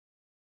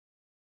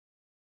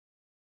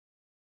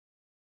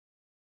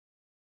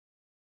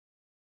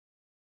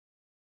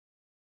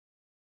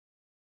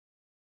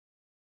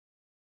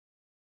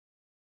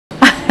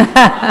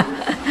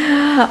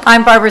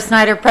I'm Barbara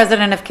Snyder,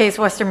 president of Case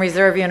Western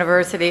Reserve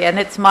University, and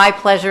it's my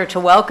pleasure to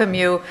welcome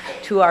you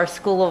to our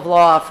School of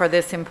Law for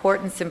this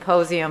important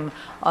symposium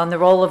on the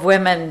role of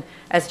women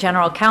as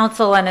general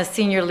counsel and as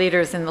senior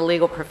leaders in the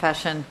legal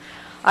profession.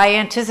 I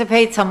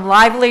anticipate some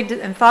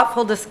lively and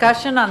thoughtful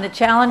discussion on the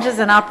challenges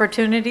and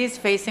opportunities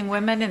facing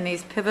women in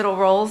these pivotal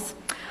roles.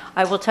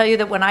 I will tell you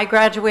that when I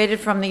graduated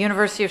from the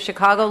University of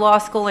Chicago Law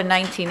School in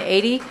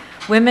 1980,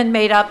 women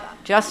made up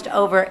just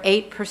over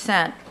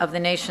 8% of the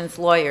nation's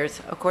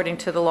lawyers, according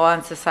to the Law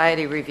and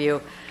Society Review.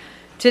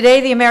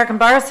 Today, the American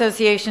Bar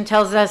Association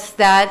tells us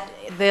that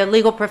the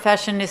legal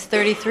profession is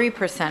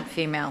 33%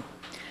 female.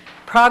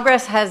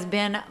 Progress has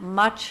been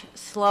much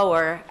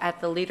slower at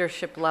the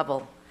leadership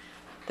level.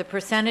 The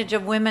percentage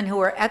of women who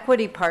are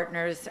equity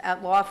partners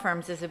at law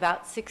firms is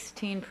about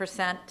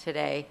 16%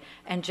 today,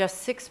 and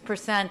just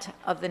 6%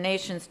 of the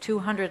nation's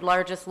 200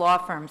 largest law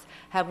firms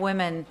have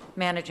women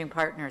managing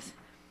partners.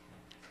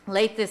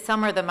 Late this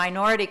summer, the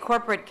Minority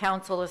Corporate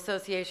Counsel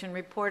Association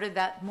reported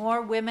that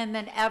more women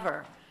than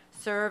ever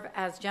serve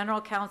as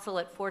general counsel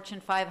at Fortune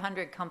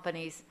 500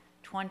 companies,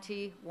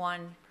 21%.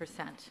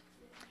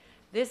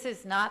 This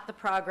is not the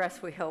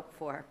progress we hoped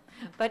for.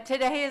 But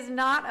today is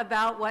not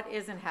about what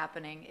isn't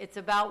happening. It's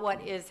about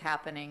what is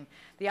happening.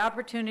 The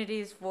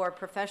opportunities for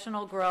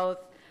professional growth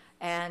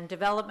and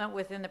development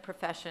within the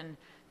profession.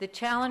 The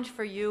challenge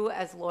for you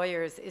as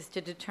lawyers is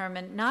to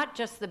determine not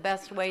just the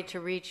best way to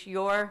reach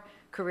your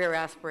career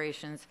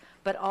aspirations,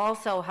 but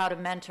also how to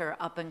mentor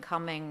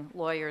up-and-coming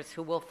lawyers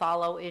who will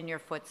follow in your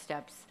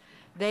footsteps.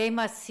 They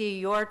must see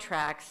your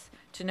tracks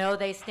to know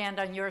they stand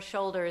on your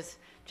shoulders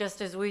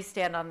just as we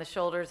stand on the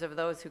shoulders of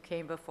those who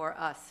came before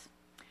us.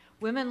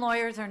 Women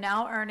lawyers are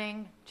now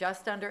earning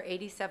just under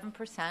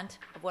 87%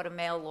 of what a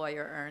male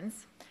lawyer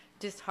earns.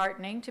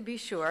 Disheartening, to be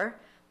sure,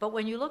 but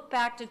when you look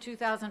back to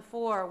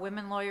 2004,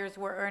 women lawyers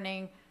were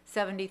earning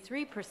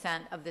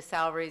 73% of the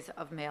salaries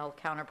of male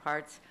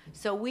counterparts,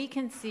 so we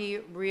can see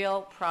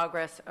real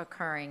progress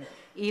occurring,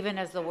 even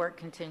as the work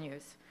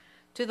continues.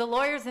 To the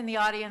lawyers in the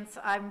audience,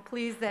 I'm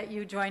pleased that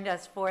you joined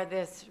us for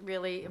this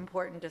really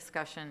important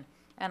discussion,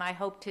 and I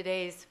hope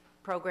today's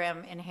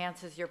program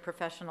enhances your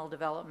professional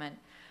development.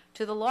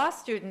 To the law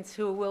students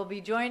who will be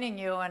joining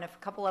you, and a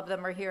couple of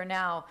them are here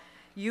now,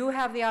 you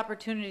have the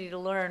opportunity to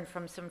learn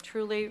from some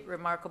truly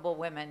remarkable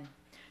women.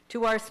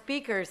 To our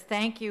speakers,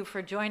 thank you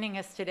for joining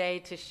us today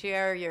to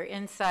share your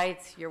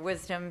insights, your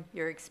wisdom,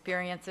 your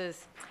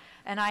experiences.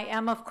 And I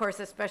am, of course,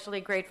 especially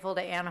grateful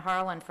to Anne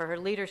Harlan for her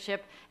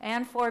leadership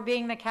and for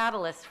being the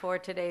catalyst for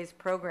today's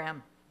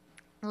program.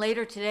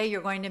 Later today,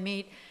 you're going to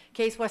meet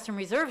Case Western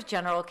Reserve's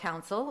General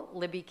Counsel,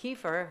 Libby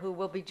Kiefer, who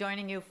will be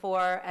joining you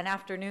for an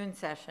afternoon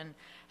session,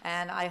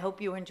 and I hope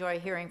you enjoy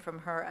hearing from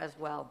her as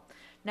well.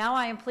 Now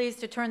I am pleased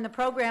to turn the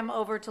program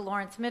over to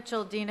Lawrence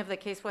Mitchell, Dean of the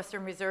Case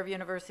Western Reserve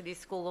University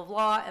School of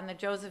Law, and the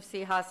Joseph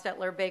C.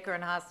 Hostetler, Baker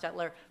and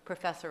Hostetler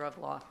Professor of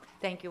Law.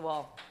 Thank you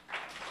all.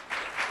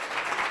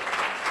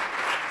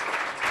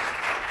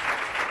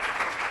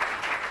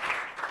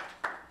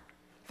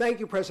 Thank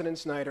you, President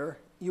Snyder.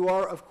 You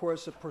are, of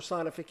course, a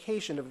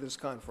personification of this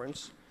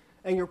conference,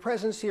 and your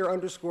presence here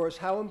underscores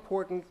how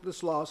important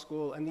this law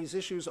school and these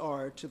issues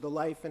are to the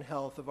life and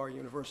health of our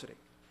university.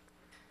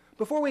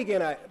 Before we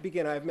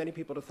begin, I have many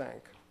people to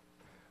thank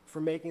for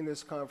making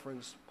this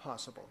conference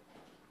possible.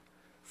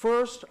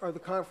 First are the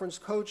conference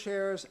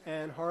co-chairs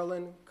Anne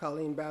Harlan,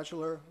 Colleen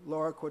Batchelor,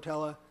 Laura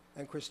Quatela,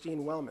 and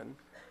Christine Wellman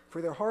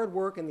for their hard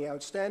work and the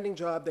outstanding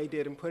job they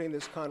did in putting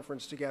this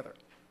conference together.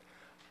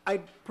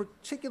 I'd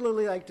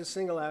particularly like to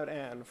single out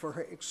Anne for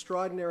her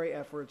extraordinary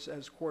efforts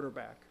as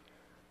quarterback.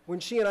 When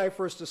she and I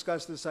first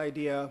discussed this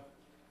idea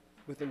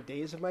within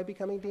days of my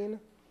becoming dean,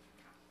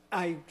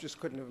 I just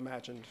couldn't have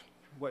imagined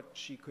what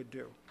she could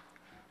do.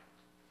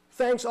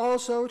 Thanks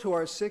also to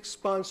our 6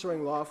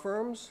 sponsoring law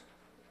firms,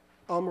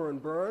 Ulmer &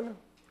 Byrne,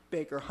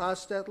 Baker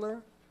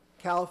Hostetler,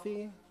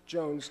 Calfee,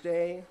 Jones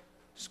Day,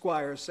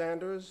 Squire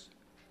Sanders,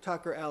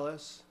 Tucker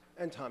Ellis,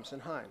 and Thompson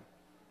Hine.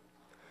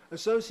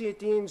 Associate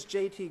Deans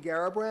J.T.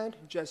 Garabrandt,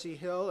 Jesse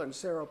Hill, and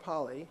Sarah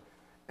Polly,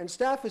 and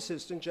Staff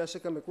Assistant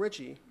Jessica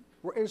McRitchie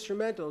were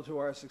instrumental to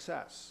our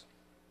success.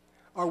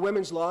 Our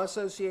Women's Law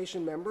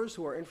Association members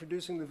who are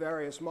introducing the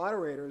various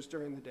moderators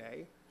during the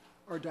day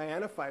are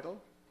Diana Feitel,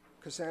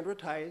 Cassandra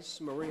Tice,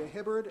 Maria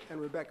Hibbard,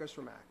 and Rebecca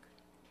Sremack.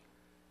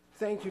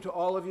 Thank you to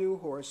all of you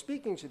who are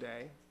speaking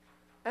today,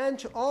 and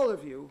to all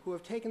of you who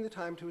have taken the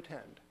time to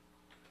attend.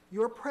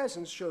 Your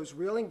presence shows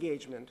real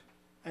engagement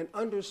and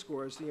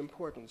underscores the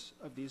importance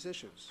of these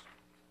issues.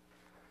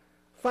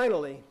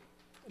 Finally,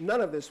 none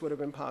of this would have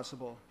been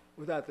possible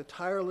without the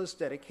tireless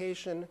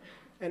dedication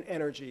and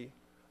energy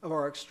of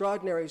our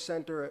extraordinary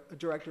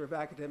Director of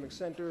Academic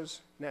Centers,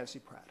 Nancy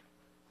Pratt.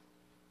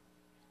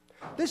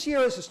 This year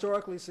is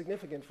historically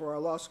significant for our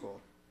law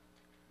school.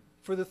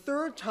 For the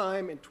 3rd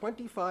time in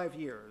 25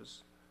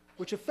 years,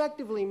 which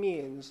effectively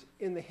means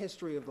in the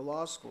history of the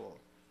law school,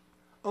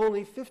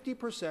 only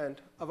 50%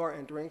 of our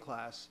entering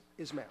class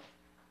is male.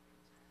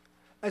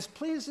 As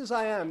pleased as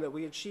I am that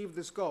we achieved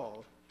this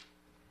goal,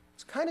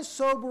 it's kind of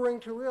sobering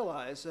to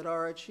realize that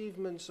our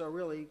achievements are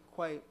really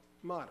quite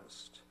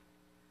modest.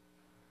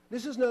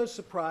 This is no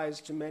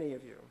surprise to many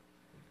of you,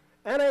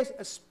 and I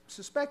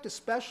suspect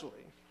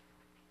especially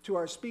to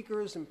our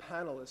speakers and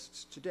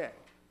panelists today.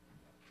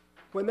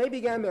 When they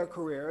began their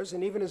careers,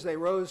 and even as they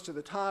rose to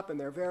the top in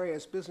their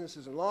various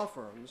businesses and law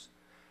firms,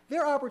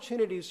 their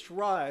opportunities to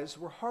rise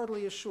were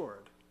hardly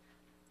assured.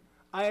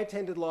 I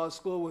attended law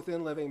school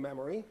within living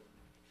memory,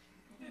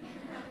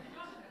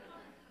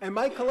 and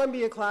my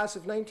Columbia class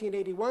of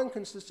 1981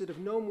 consisted of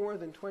no more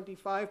than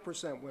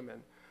 25%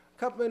 women,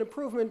 an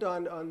improvement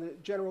on the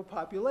general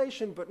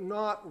population, but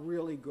not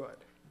really good.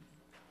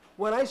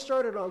 When I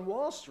started on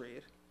Wall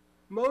Street,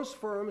 most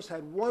firms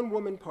had one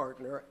woman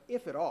partner,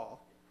 if at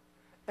all,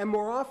 and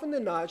more often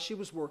than not, she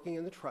was working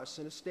in the trusts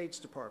and estates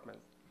department,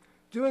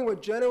 doing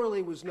what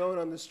generally was known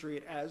on the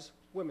street as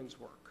women's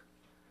work,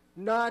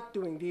 not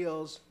doing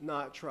deals,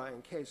 not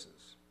trying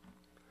cases.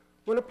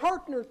 When a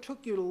partner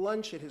took you to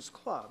lunch at his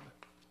club,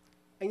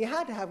 and you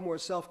had to have more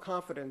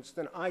self-confidence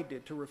than I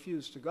did to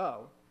refuse to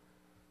go,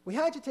 we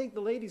had to take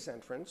the ladies'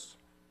 entrance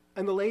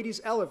and the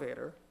ladies'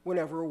 elevator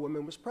whenever a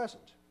woman was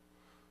present.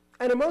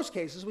 And in most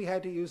cases, we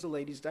had to use the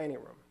ladies' dining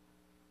room.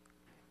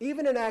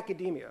 Even in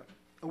academia,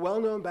 a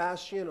well-known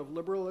bastion of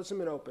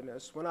liberalism and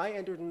openness, when I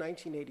entered in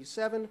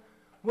 1987,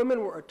 women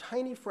were a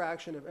tiny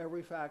fraction of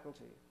every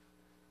faculty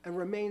and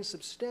remain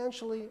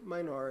substantially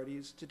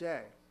minorities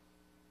today.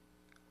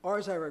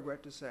 Ours, I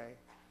regret to say,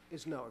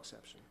 is no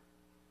exception.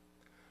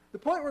 The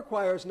point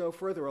requires no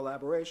further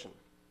elaboration.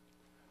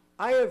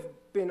 I have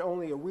been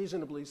only a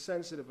reasonably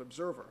sensitive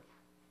observer.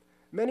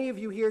 Many of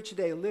you here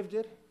today lived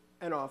it,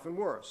 and often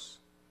worse.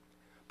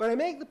 But I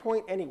make the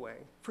point anyway,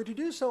 for to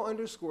do so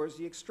underscores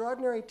the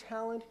extraordinary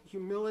talent,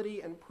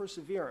 humility, and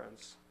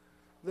perseverance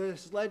that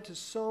has led to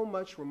so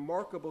much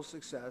remarkable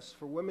success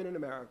for women in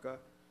America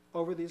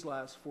over these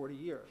last 40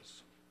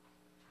 years.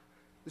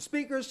 The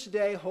speakers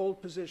today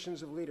hold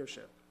positions of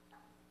leadership,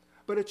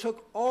 but it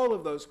took all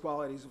of those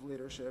qualities of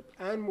leadership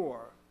and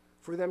more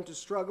for them to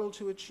struggle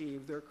to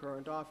achieve their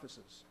current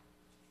offices.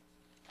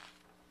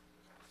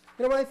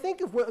 You know, when I think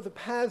of the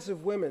paths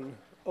of women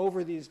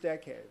over these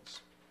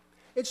decades,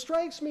 it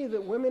strikes me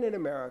that women in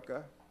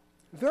America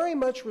very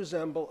much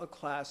resemble a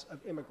class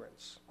of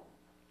immigrants.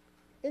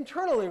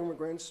 Internal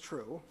immigrants,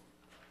 true,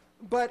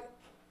 but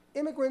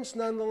immigrants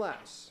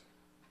nonetheless.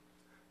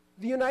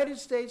 The United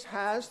States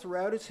has,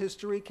 throughout its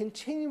history,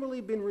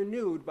 continually been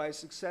renewed by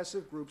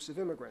successive groups of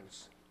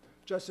immigrants,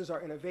 just as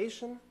our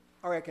innovation,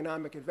 our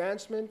economic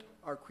advancement,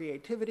 our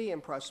creativity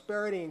and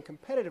prosperity and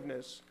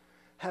competitiveness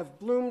have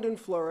bloomed and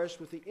flourished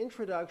with the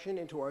introduction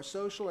into our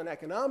social and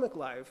economic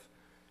life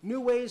new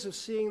ways of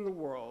seeing the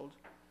world,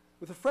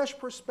 with the fresh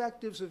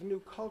perspectives of new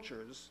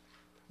cultures,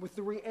 with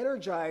the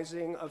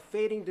re-energizing of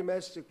fading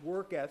domestic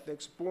work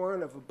ethics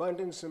born of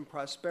abundance and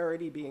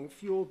prosperity being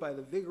fueled by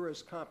the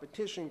vigorous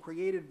competition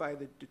created by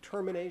the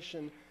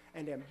determination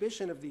and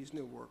ambition of these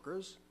new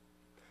workers,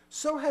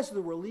 so has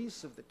the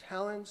release of the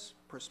talents,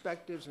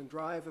 perspectives, and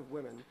drive of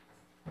women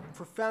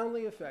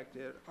profoundly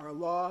affected our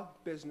law,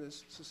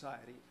 business,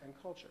 society, and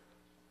culture.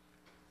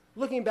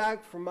 Looking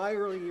back from my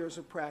early years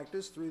of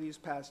practice through these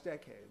past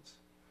decades,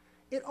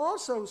 it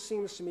also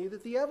seems to me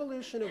that the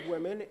evolution of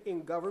women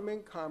in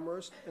government,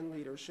 commerce, and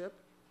leadership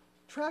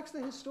tracks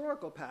the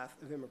historical path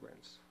of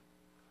immigrants.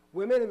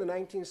 Women in the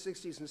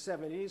 1960s and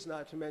 70s,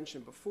 not to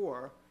mention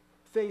before,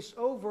 faced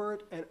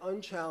overt and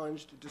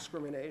unchallenged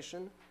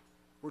discrimination,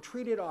 were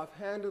treated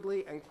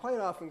offhandedly and quite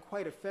often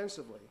quite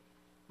offensively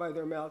by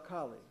their male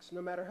colleagues,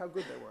 no matter how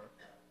good they were.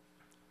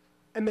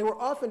 And they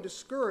were often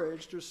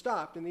discouraged or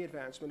stopped in the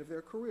advancement of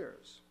their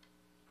careers.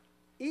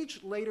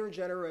 Each later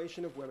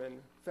generation of women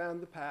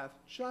found the path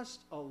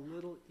just a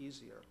little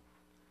easier,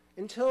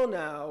 until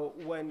now,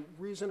 when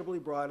reasonably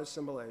broad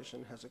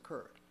assimilation has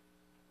occurred.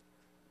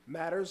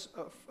 Matters,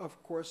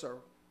 of course, are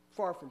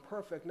far from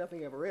perfect,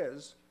 nothing ever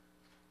is.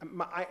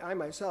 I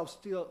myself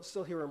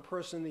still hear in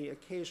person the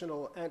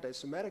occasional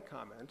anti-Semitic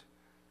comment,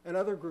 and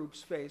other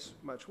groups face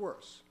much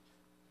worse.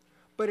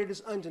 But it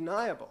is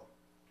undeniable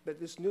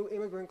that this new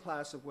immigrant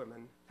class of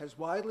women has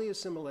widely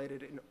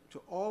assimilated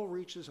into all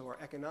reaches of our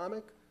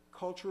economic,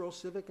 cultural,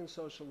 civic, and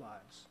social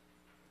lives.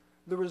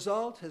 The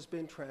result has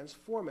been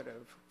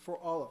transformative for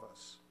all of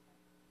us.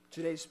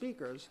 Today's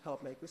speakers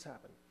help make this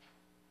happen.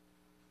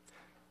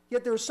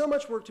 Yet there is so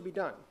much work to be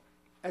done,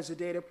 as the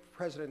data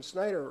President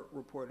Snyder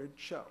reported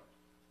show.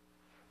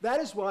 That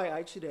is why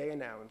I today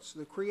announce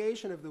the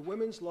creation of the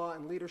Women's Law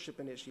and Leadership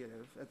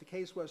Initiative at the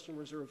Case Western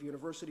Reserve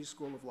University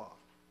School of Law.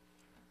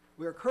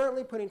 We are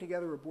currently putting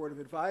together a board of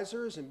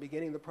advisors and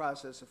beginning the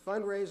process of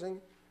fundraising,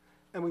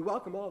 and we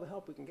welcome all the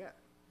help we can get.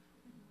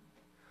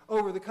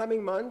 Over the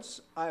coming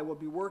months, I will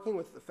be working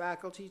with the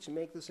faculty to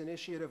make this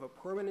initiative a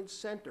permanent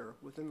center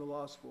within the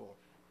law school,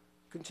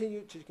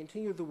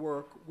 continue the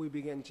work we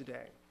begin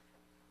today.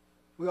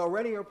 We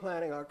already are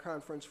planning our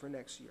conference for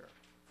next year.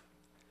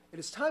 It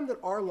is time that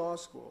our law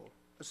school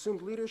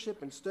assumed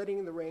leadership in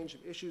studying the range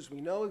of issues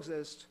we know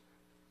exist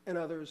and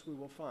others we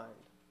will find.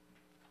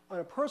 On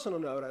a personal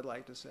note, I'd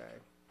like to say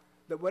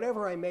that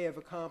whatever I may have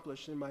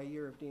accomplished in my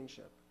year of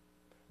deanship,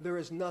 there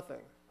is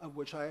nothing of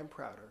which I am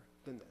prouder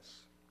than this.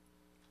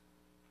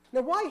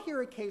 Now, why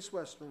here at Case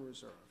Western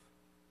Reserve?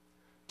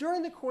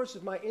 During the course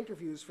of my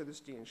interviews for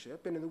this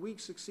deanship and in the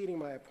weeks succeeding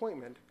my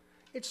appointment,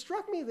 it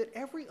struck me that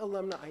every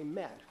alumna I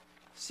met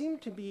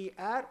seemed to be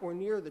at or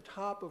near the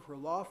top of her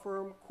law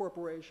firm,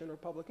 corporation, or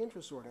public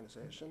interest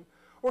organization,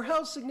 or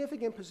held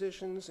significant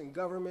positions in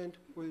government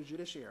or the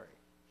judiciary.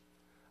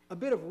 A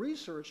bit of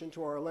research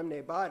into our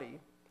alumni body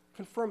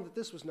confirmed that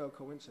this was no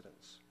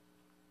coincidence.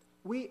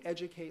 We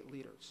educate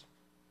leaders.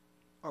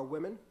 Our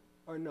women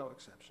are no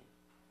exception.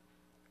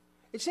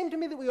 It seemed to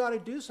me that we ought to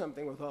do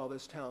something with all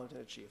this talent and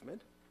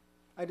achievement.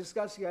 I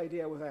discussed the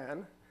idea with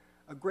Anne,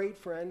 a great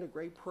friend, a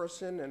great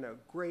person, and a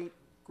great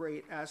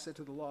asset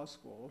to the law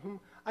school, whom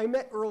I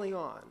met early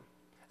on,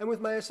 and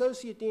with my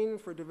Associate Dean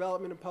for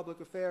Development and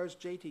Public Affairs,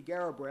 J.T.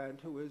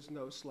 Garabrand, who is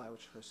no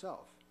slouch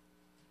herself.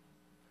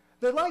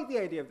 They liked the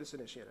idea of this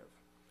initiative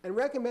and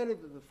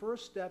recommended that the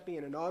first step be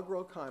an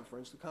inaugural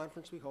conference, the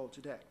conference we hold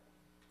today.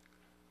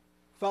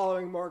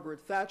 Following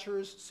Margaret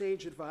Thatcher's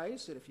sage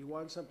advice that if you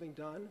want something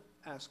done,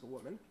 ask a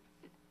woman,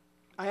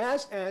 I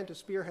asked Anne to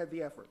spearhead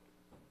the effort.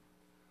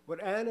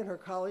 What Anne and her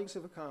colleagues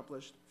have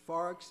accomplished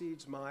far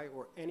exceeds my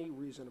or any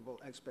reasonable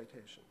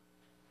expectation.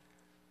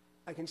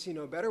 I can see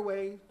no better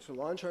way to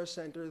launch our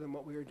center than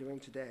what we are doing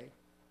today.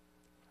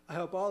 I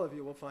hope all of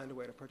you will find a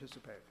way to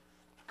participate.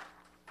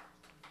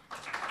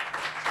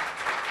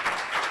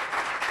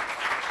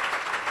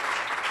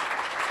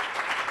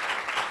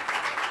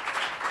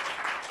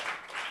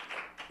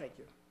 Thank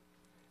you.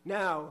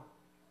 Now,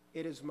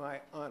 it is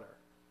my honor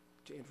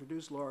to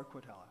introduce Laura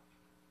Quatela,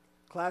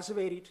 class of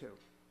 '82,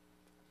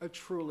 a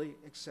truly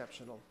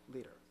exceptional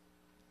leader.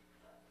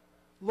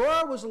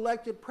 Laura was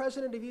elected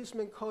president of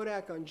Eastman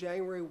Kodak on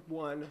January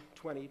 1,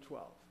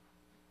 2012.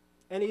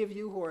 Any of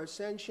you who are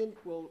sentient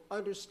will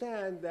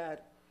understand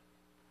that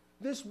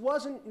this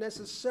wasn't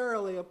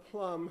necessarily a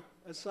plum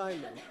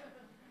assignment.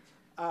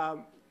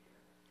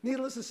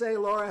 Needless to say,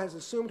 Laura has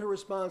assumed her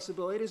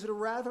responsibilities at a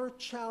rather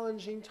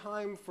challenging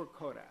time for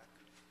Kodak.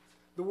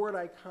 The word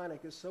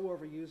iconic is so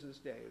overused these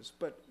days,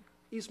 but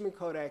Eastman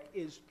Kodak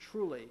is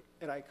truly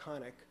an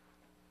iconic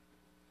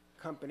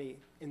company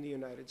in the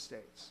United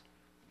States,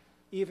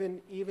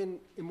 even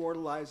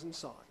immortalized in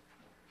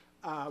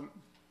song.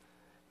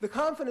 The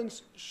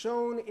confidence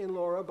shown in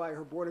Laura by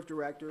her board of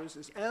directors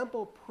is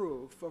ample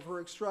proof of her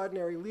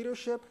extraordinary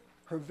leadership,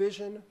 her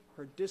vision,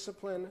 her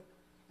discipline,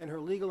 and her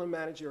legal and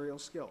managerial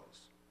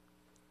skills.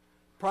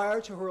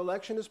 Prior to her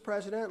election as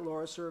president,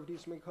 Laura served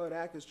Eastman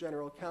Kodak as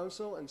general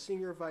counsel and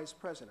senior vice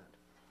president.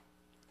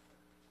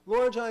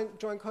 Laura joined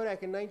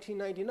Kodak in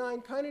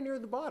 1999, kind of near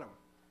the bottom,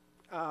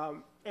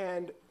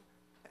 and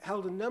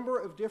held a number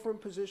of different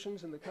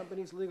positions in the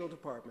company's legal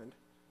department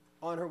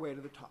on her way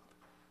to the top.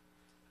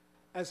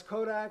 As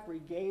Kodak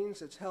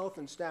regains its health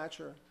and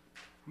stature,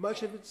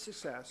 much of its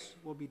success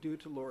will be due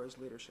to Laura's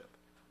leadership.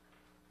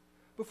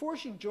 Before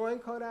she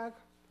joined Kodak,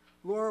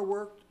 Laura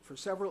worked for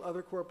several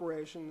other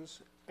corporations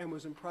and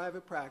was in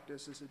private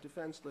practice as a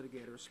defense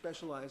litigator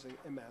specializing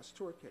in mass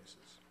tort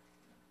cases.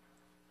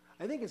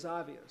 I think it's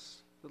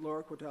obvious that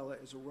Laura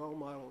Quatela is a role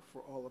model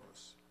for all of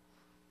us.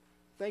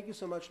 Thank you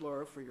so much,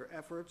 Laura, for your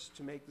efforts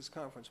to make this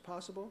conference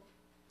possible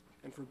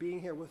and for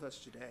being here with us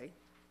today.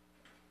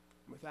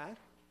 With that,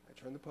 I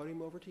turn the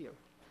podium over to you.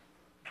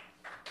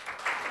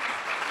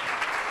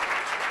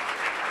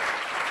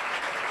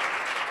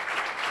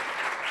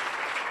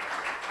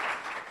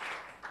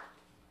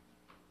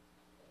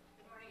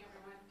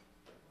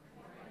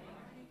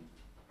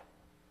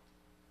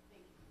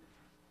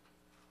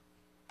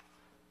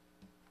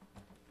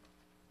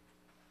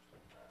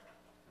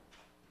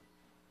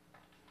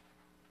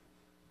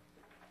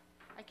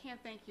 I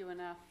can't thank you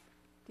enough,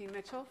 Dean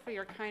Mitchell, for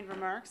your kind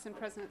remarks, and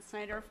President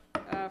Snyder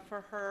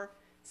for her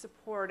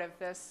support of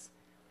this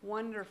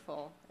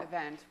wonderful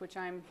event, which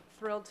I'm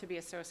thrilled to be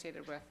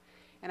associated with.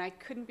 And I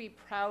couldn't be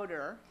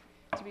prouder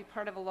to be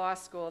part of a law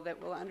school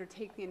that will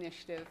undertake the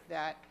initiative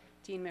that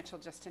Dean Mitchell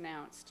just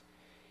announced.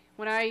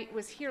 When I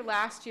was here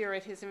last year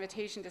at his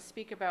invitation to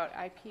speak about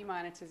IP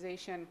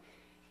monetization,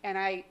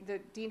 and the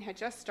dean had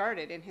just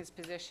started in his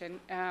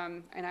position,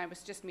 and I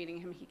was just meeting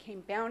him. He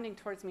came bounding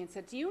towards me and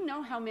said, "Do you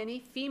know how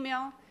many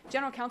female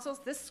general counsels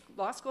this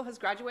law school has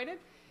graduated?"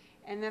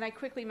 And then I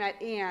quickly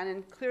met Anne,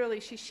 and clearly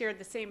she shared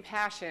the same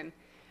passion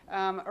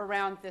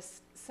around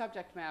this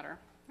subject matter.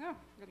 Oh, I'm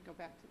going to go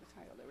back to the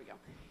title. There we go.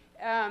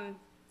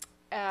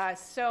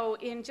 So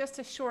in just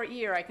a short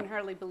year, I can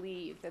hardly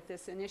believe that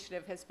this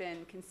initiative has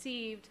been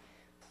conceived,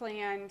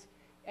 planned,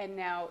 and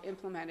now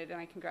implemented, and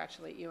I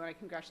congratulate you, and I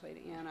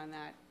congratulate Anne on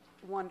that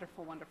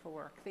wonderful, wonderful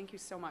work. Thank you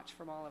so much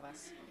from all of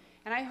us.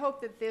 And I hope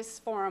that this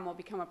forum will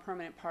become a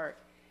permanent part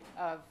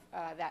of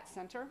that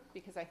center,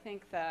 because I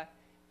think the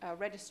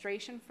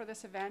registration for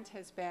this event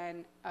has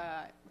been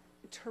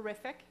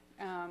terrific.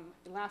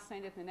 Last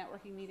night at the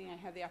networking meeting, I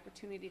had the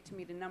opportunity to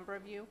meet a number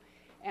of you,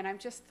 and I'm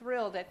just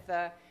thrilled at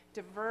the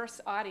diverse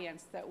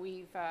audience that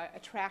we've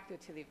attracted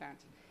to the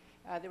event.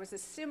 There was a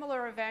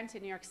similar event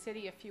in New York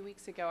City a few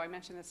weeks ago. I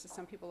mentioned this to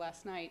some people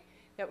last night,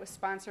 that was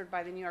sponsored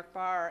by the New York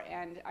Bar,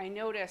 and I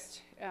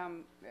noticed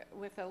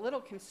with a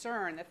little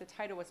concern that the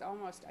title was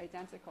almost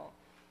identical.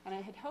 And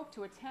I had hoped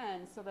to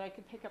attend so that I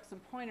could pick up some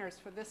pointers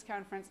for this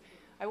conference.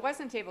 I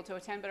wasn't able to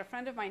attend, but a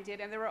friend of mine did,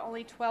 and there were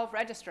only 12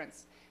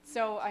 registrants.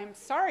 So I'm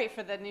sorry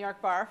for the New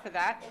York Bar for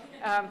that,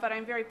 but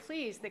I'm very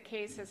pleased that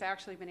CASE has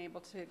actually been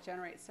able to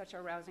generate such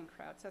a rousing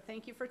crowd. So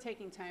thank you for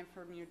taking time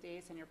from your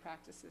days and your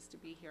practices to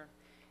be here.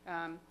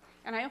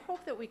 And I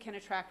hope that we can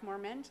attract more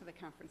men to the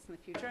conference in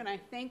the future, and I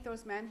thank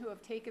those men who have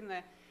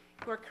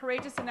who are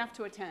courageous enough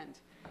to attend.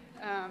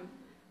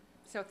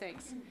 So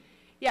thanks.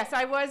 Yes,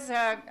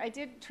 I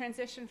did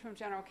transition from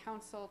general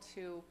counsel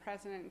to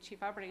president and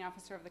chief operating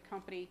officer of the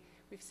company.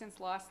 We've since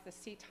lost the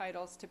C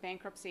titles to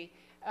bankruptcy.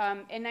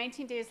 And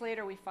 19 days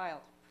later, we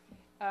filed.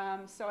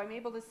 So I'm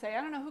able to say,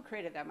 I don't know who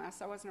created that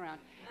mess. I wasn't around.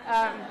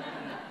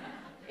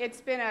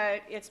 It's been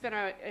an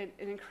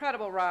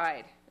incredible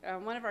ride.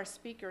 One of our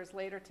speakers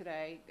later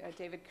today,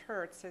 David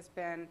Kurtz, has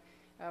been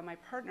my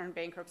partner in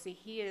bankruptcy.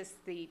 He is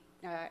the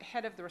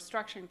head of the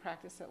restructuring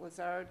practice at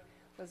Lazard.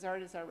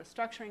 Lazard is our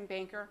restructuring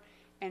banker.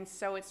 And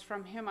so it's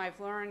from him I've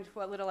learned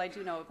what little I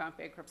do know about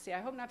bankruptcy. I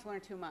hope not to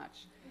learn too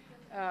much.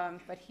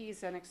 But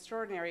he's an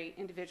extraordinary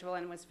individual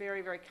and was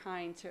very, very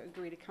kind to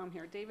agree to come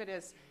here. David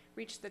has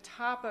reached the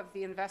top of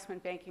the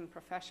investment banking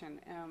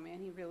profession,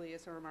 and he really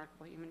is a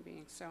remarkable human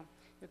being. So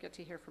you'll get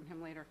to hear from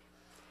him later.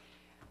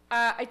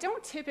 I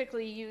don't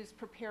typically use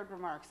prepared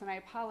remarks, and I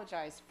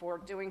apologize for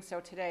doing so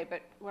today,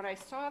 but when I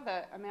saw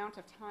the amount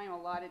of time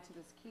allotted to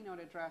this keynote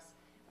address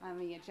on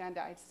the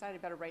agenda, I decided I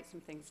better write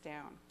some things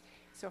down.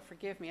 So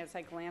forgive me as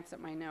I glance at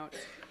my notes.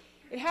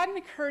 It hadn't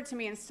occurred to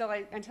me until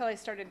I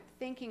started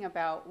thinking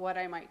about what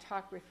I might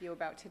talk with you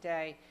about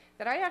today,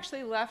 that I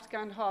actually left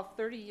Gund Hall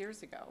 30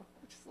 years ago,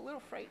 which is a little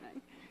frightening.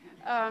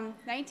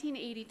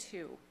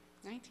 1982.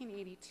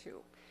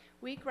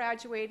 We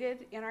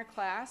graduated in our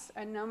class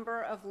a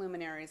number of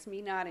luminaries,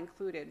 me not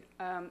included.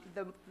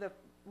 The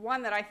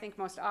one that I think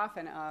most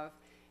often of,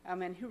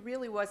 and who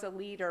really was a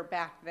leader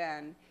back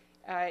then,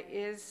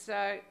 is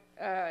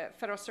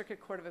Federal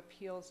Circuit Court of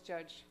Appeals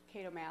Judge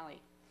Kate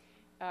O'Malley.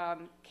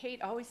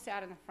 Kate always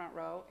sat in the front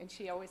row, and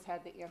she always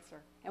had the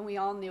answer, and we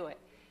all knew it.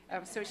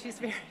 So she's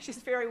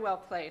very well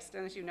placed,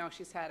 and as you know,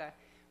 she's had a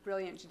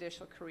brilliant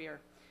judicial career.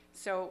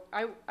 So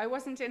I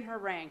wasn't in her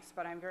ranks,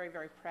 but I'm very,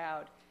 very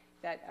proud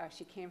that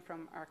she came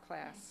from our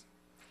class.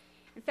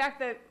 In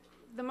fact,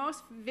 the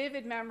most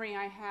vivid memory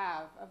I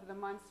have of the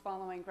months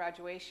following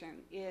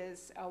graduation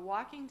is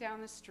walking down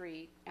the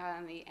street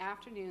on the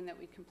afternoon that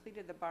we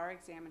completed the bar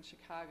exam in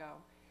Chicago.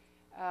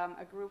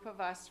 A group of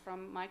us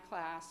from my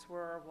class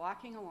were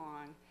walking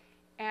along,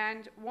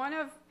 and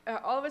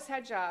all of us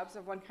had jobs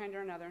of one kind or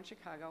another in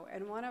Chicago,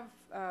 and one of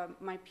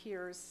my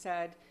peers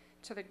said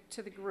to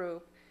the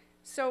group,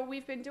 so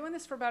we've been doing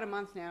this for about a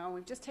month now,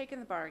 we've just taken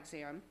the bar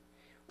exam.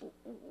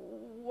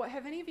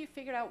 Have any of you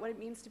figured out what it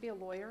means to be a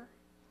lawyer?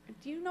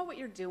 Do you know what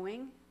you're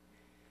doing?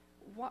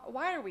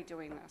 Why are we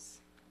doing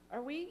this?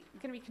 Are we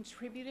going to be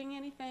contributing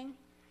anything?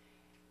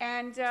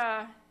 And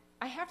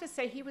I have to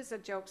say, he was a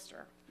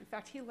jokester. In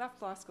fact, he left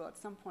law school at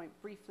some point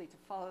briefly to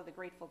follow the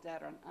Grateful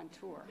Dead on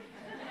tour.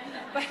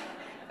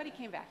 but he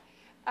came back.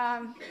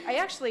 I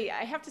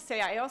have to say,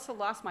 I also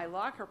lost my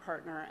locker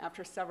partner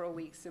after several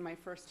weeks in my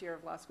first year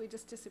of law school. He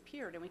just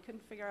disappeared, and we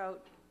couldn't figure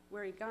out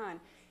where he'd gone.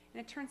 And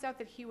it turns out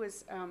that he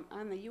was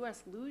on the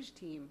U.S. luge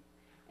team,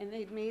 and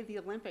they'd made the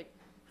Olympic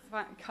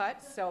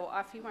cut, so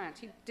off he went.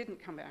 He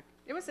didn't come back.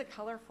 It was a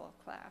colorful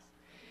class.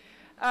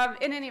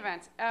 In any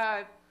event,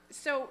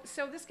 so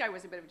this guy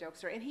was a bit of a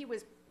jokester, and he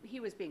was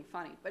being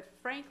funny. But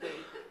frankly,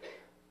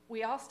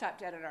 we all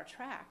stopped dead in our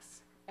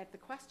tracks at the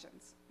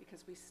questions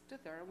because we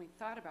stood there and we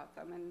thought about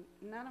them, and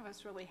none of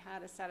us really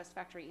had a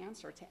satisfactory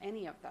answer to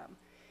any of them.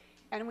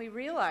 And we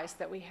realized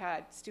that we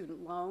had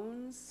student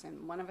loans,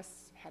 and one of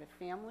us had a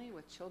family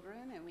with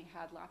children, and we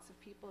had lots of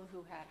people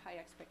who had high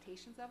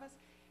expectations of us,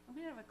 and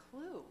we didn't have a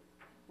clue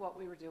what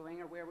we were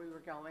doing or where we were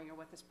going or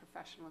what this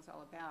profession was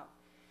all about.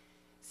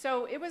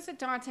 So it was a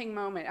daunting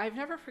moment. I've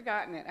never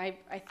forgotten it.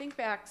 I think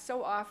back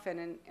so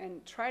often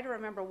and try to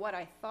remember what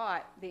I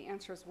thought the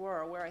answers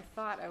were, where I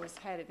thought I was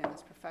headed in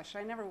this profession.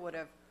 I never would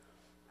have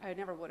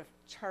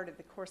charted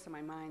the course of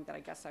my mind that I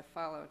guess I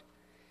followed.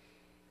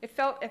 It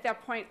felt at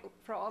that point,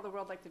 for all the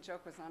world, like the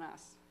joke was on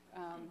us.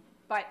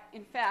 But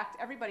in fact,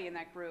 everybody in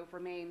that group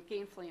remained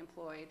gainfully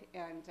employed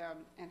and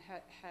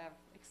have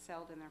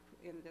excelled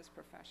in this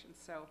profession.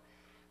 So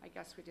I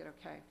guess we did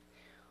okay.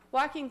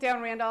 Walking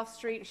down Randolph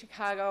Street in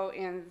Chicago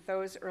in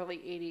those early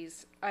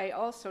 80s, I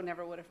also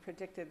never would have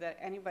predicted that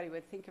anybody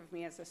would think of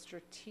me as a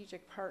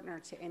strategic partner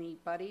to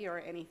anybody or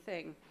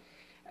anything.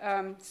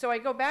 So I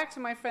go back to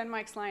my friend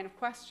Mike's line of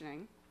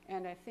questioning,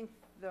 and I think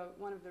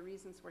one of the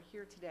reasons we're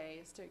here today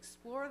is to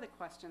explore the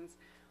questions: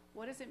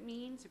 what does it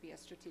mean to be a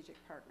strategic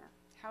partner?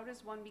 How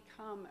does one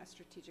become a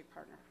strategic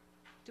partner?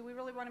 Do we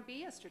really want to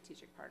be a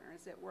strategic partner?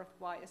 Is it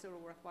worthwhile? Is it a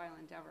worthwhile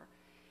endeavor?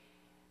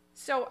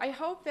 So I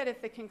hope that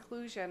at the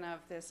conclusion of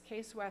this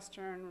Case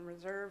Western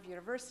Reserve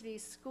University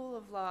School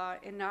of Law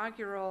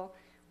inaugural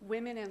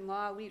Women in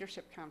Law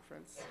Leadership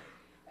Conference,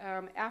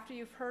 after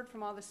you've heard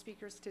from all the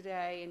speakers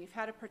today and you've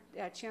had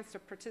a chance to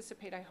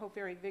participate, I hope,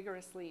 very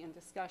vigorously in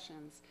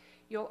discussions,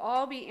 you'll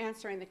all be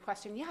answering the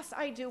question, yes,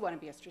 I do want to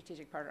be a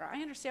strategic partner.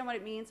 I understand what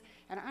it means,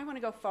 and I want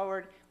to go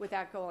forward with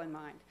that goal in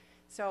mind.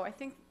 So I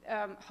think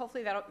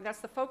hopefully that's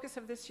the focus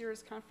of this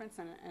year's conference,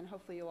 and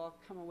hopefully you'll all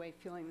come away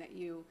feeling that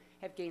you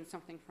have gained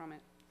something from it.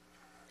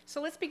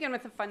 So let's begin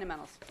with the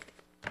fundamentals.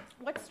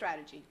 What's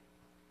strategy?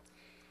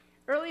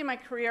 Early in my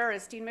career,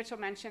 as Dean Mitchell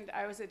mentioned,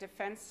 I was a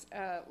defense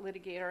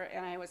litigator,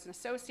 and I was an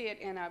associate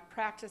in a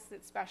practice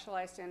that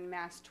specialized in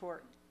mass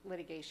tort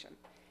litigation.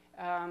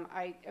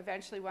 I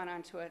eventually went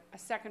on to a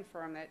second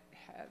firm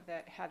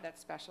that had that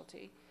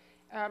specialty.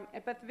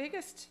 But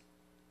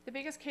the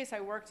biggest case I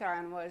worked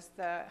on was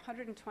the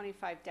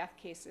 125 death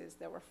cases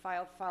that were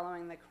filed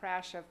following the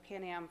crash of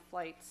Pan Am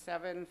Flight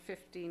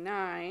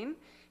 759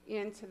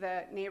 into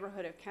the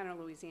neighborhood of Kenner,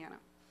 Louisiana.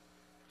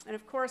 And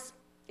of course,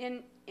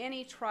 in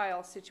any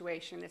trial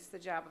situation, it's the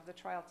job of the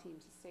trial team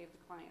to save the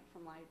client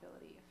from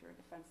liability if you're a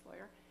defense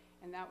lawyer,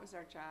 and that was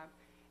our job.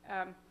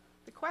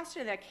 The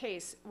question of that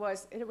case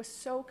was, it was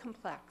so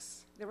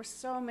complex. There were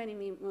so many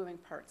moving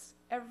parts.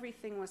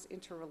 Everything was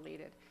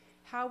interrelated.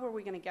 How were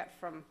we going to get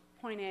from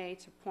point A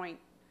to point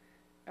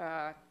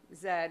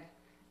Z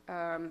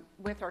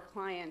with our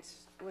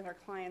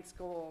client's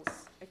goals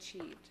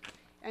achieved?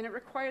 And it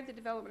required the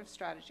development of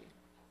strategy.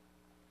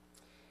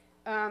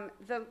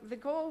 The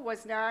goal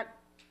was not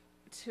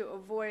to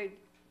avoid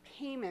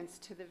payments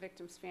to the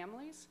victims'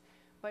 families,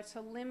 but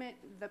to limit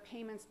the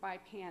payments by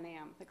Pan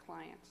Am, the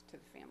client, to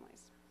the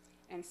families.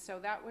 And so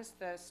that was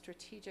the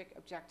strategic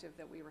objective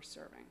that we were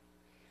serving.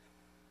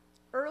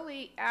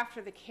 Early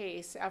after the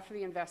case, after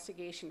the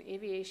investigation,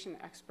 aviation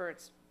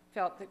experts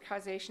felt that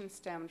causation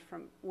stemmed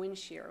from wind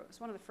shear. It was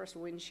one of the first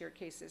wind shear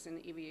cases in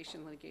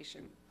aviation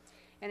litigation.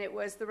 And it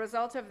was the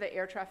result of the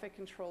air traffic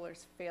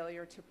controller's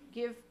failure to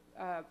give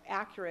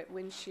accurate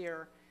wind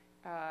shear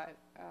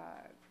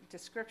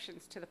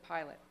descriptions to the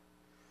pilot,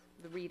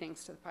 the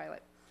readings to the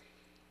pilot.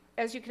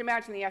 As you can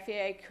imagine, the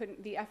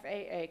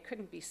FAA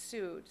couldn't be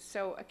sued.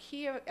 So a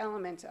key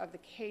element of the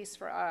case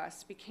for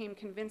us became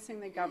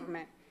convincing the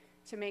government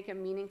to make a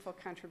meaningful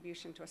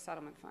contribution to a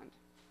settlement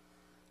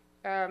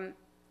fund.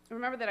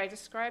 Remember that I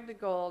described the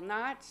goal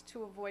not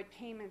to avoid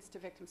payments to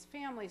victims'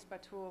 families,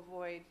 but to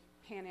avoid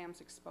Pan Am's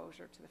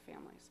exposure to the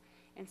families.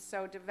 And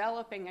so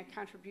developing a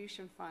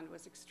contribution fund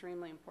was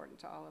extremely important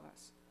to all of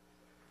us.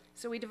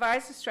 So we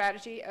devised a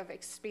strategy of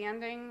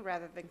expanding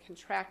rather than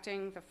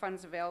contracting the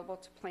funds available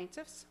to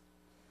plaintiffs.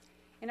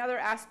 In other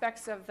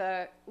aspects of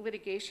the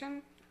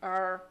litigation,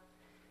 our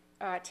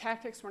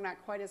tactics were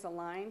not quite as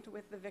aligned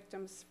with the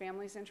victims'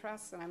 families'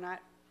 interests, and I'm not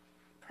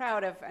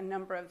proud of a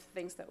number of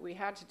things that we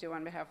had to do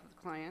on behalf of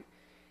the client.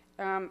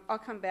 I'll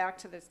come back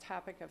to this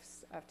topic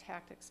of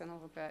tactics in a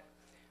little bit.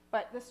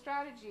 But the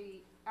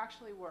strategy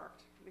actually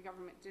worked. The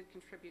government did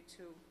contribute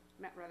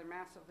rather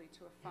massively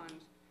to a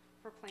fund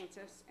for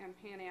plaintiffs, and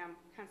Pan Am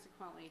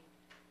consequently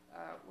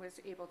was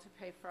able to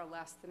pay for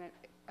less than it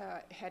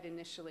had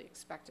initially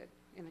expected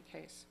in the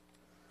case.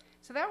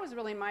 So that was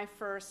really my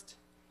first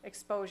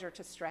exposure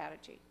to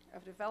strategy,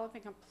 of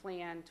developing a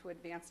plan to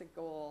advance a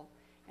goal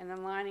and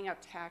then lining up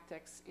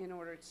tactics in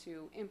order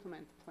to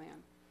implement the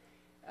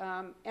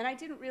plan. And I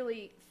didn't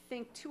really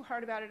think too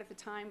hard about it at the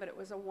time, but it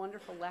was a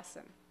wonderful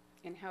lesson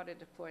in how to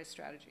deploy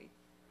strategy.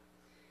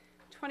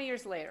 20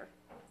 years later,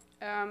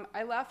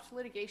 I left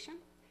litigation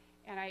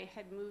and I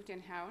had moved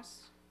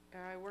in-house.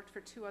 I worked for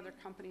 2 other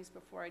companies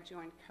before I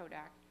joined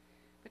Kodak.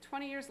 But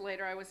 20 years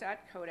later, I was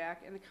at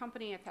Kodak, and the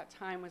company at that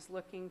time was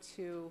looking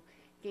to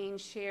gain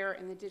share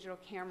in the digital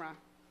camera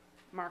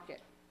market.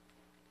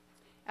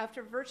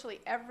 After virtually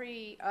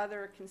every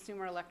other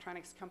consumer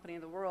electronics company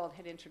in the world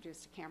had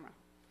introduced a camera.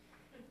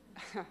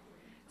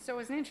 So it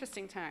was an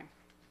interesting time.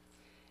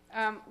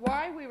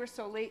 Why we were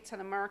so late to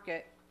the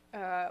market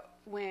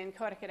when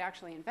Kodak had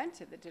actually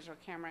invented the digital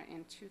camera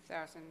in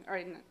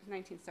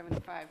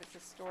 1975. It's a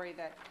story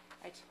that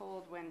I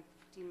told when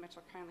Dean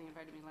Mitchell kindly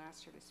invited me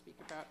last year to speak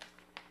about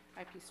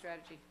IP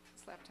strategy.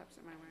 This laptop's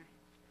in my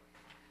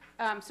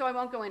way. So I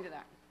won't go into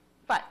that.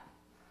 But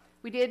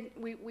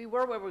we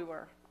were where we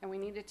were, and we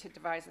needed to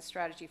devise a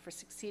strategy for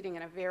succeeding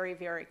in a very,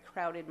 very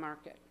crowded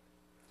market.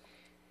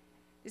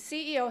 The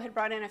CEO had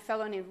brought in a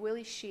fellow named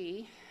Willie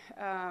Shee.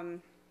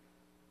 I'm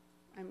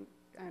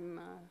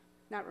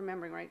not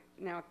remembering right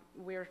now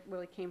where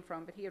Willie came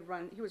from, but he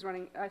was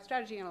running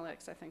Strategy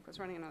Analytics, I think, was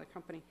running another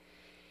company.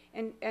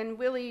 And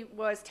Willie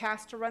was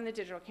tasked to run the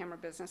digital camera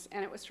business,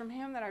 and it was from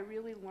him that I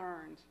really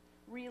learned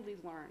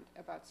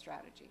about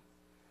strategy.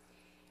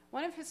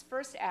 One of his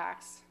first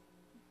acts,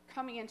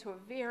 coming into a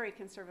very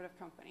conservative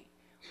company,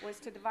 was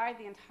to divide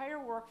the entire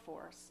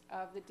workforce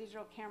of the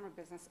digital camera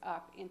business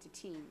up into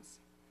teams.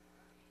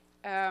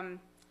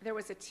 There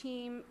was a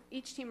team,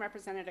 each team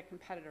represented a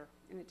competitor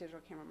in the digital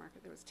camera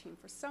market. There was a team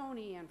for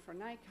Sony and for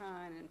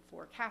Nikon and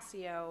for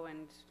Casio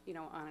and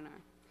on and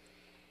on.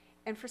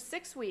 And for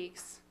 6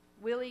 weeks,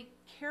 Willie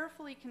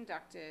carefully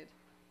conducted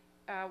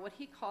what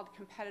he called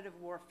competitive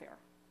warfare,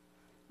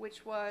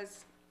 which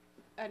was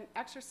an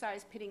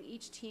exercise pitting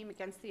each team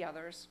against the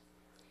others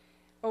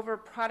over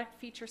product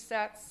feature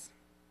sets,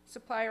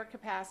 supplier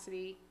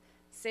capacity,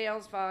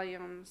 sales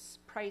volumes,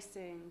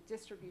 pricing,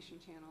 distribution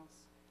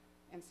channels,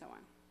 and so on.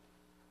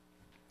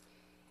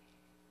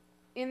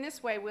 In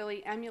this way,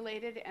 Willie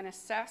emulated and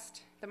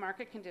assessed the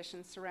market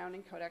conditions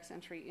surrounding Kodak's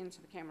entry into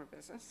the camera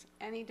business,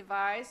 and he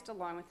devised,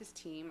 along with his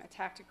team, a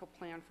tactical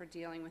plan for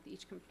dealing with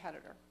each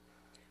competitor.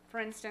 For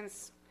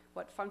instance,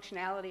 what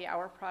functionality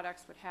our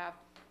products would have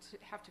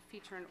to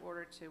feature in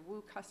order to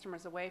woo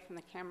customers away from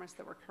the cameras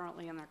that were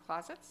currently in their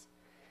closets,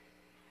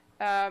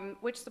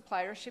 which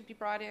suppliers should be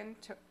brought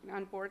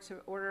on board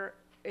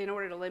in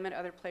order to limit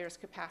other players'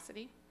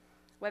 capacity,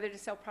 whether to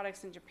sell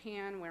products in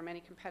Japan, where many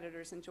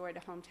competitors enjoyed a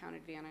hometown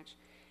advantage.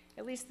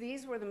 At least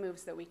these were the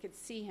moves that we could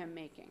see him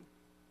making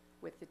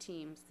with the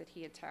teams that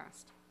he had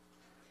tasked.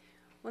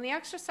 When the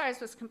exercise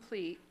was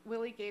complete,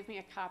 Willie gave me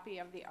a copy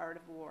of The Art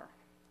of War.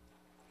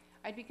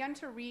 I'd begun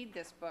to read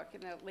this book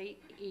in the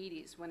late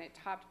 80s when it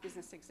topped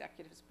Business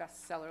Executive's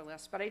bestseller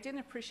list, but I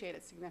didn't appreciate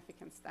its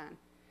significance then.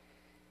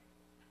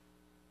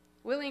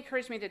 Willie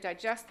encouraged me to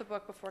digest the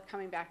book before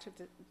coming back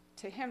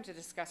to him to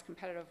discuss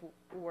competitive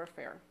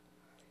warfare.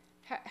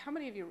 How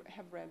many of you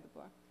have read the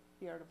book,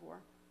 The Art of War?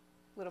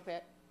 A little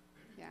bit?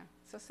 Yeah,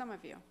 so some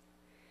of you.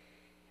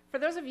 For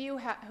those of you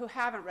who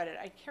haven't read it,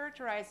 I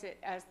characterize it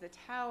as the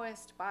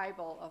Taoist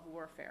Bible of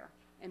warfare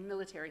and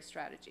military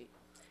strategy.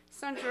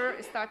 Sun Tzu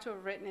is thought to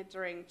have written it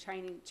during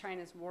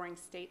China's Warring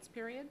States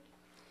period,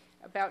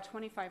 about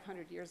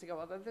 2,500 years ago,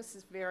 although this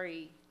is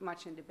very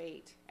much in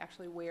debate,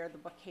 actually where the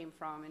book came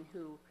from and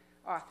who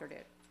authored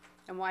it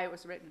and why it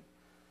was written.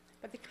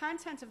 But the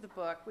content of the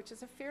book, which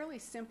is a fairly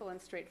simple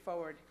and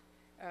straightforward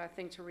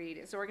thing to read,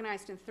 is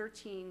organized in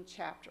 13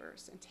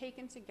 chapters, and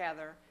taken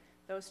together,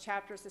 those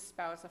chapters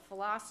espouse a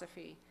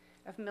philosophy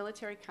of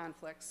military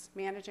conflicts,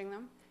 managing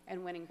them,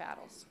 and winning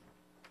battles.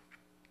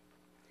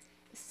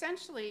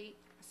 Essentially,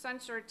 Sun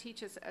Tzu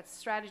teaches a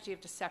strategy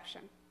of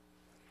deception.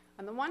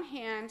 On the one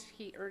hand,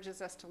 he urges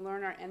us to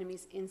learn our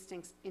enemy's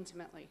instincts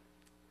intimately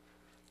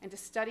and to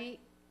study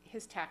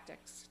his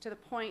tactics to the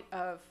point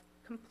of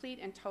complete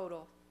and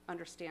total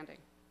understanding.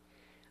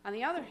 On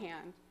the other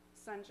hand,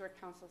 Sun Tzu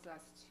counsels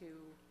us to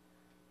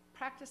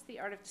practice the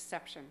art of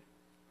deception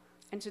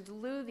and to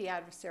delude the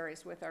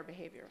adversaries with our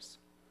behaviors.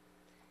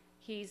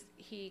 He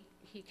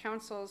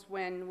counsels,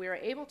 when we are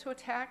able to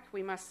attack,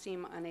 we must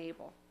seem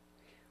unable.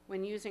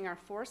 When using our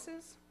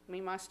forces,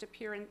 we must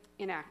appear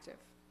inactive.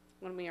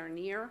 When we are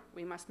near,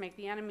 we must make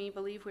the enemy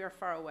believe we are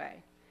far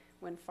away.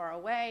 When far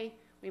away,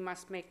 we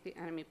must make the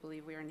enemy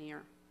believe we are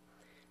near.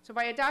 So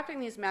by adopting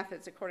these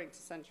methods, according to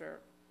Sun Tzu,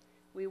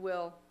 we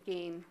will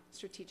gain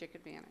strategic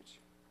advantage.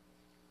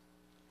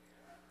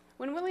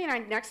 When Willie and I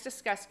next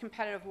discussed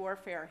competitive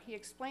warfare, he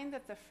explained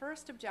that the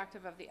first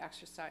objective of the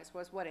exercise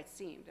was what it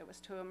seemed. It was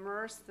to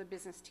immerse the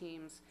business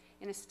teams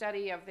in a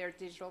study of their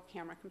digital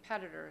camera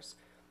competitors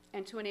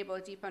and to enable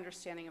a deep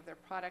understanding of their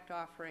product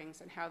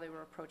offerings and how they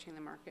were approaching the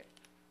market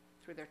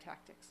through their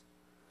tactics.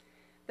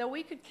 Though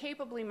we could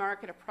capably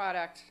market a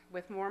product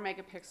with more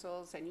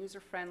megapixels and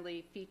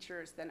user-friendly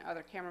features than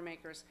other camera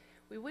makers,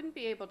 we wouldn't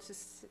be able to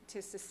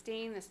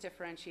sustain this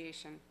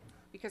differentiation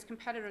because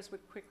competitors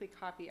would quickly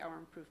copy our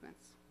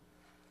improvements.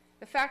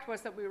 The fact was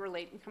that we were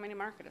late in coming to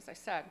market, as I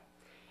said,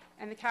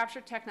 and the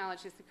capture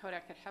technologies that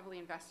Kodak had heavily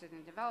invested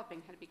in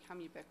developing had become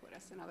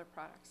ubiquitous in other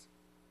products.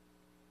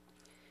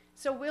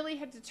 So Willie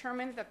had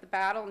determined that the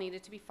battle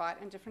needed to be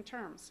fought in different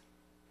terms.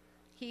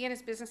 He and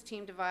his business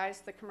team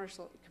devised the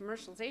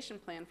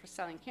commercialization plan for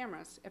selling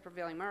cameras at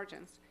prevailing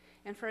margins,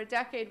 and for a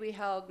decade we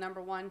held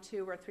number 1,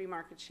 2, or 3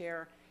 market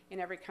share in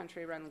every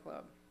country around the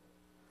globe.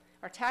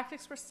 Our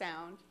tactics were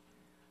sound,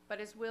 but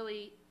as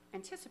Willie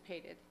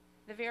anticipated,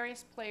 the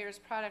various players'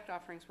 product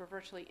offerings were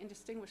virtually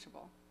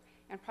indistinguishable,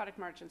 and product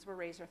margins were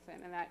razor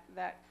thin, and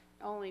that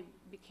only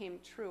became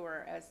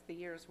truer as the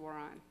years wore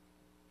on.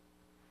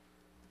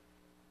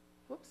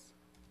 Whoops.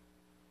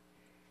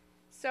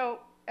 So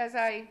as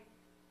I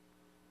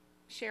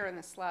share in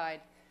the slide,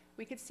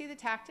 we could see the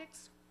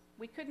tactics.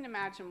 We couldn't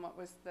imagine what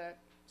was the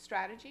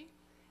strategy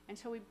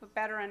until we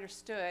better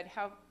understood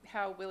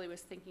how Willie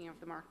was thinking of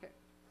the market.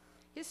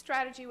 His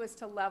strategy was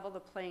to level the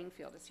playing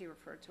field, as he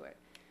referred to it.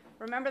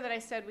 Remember that I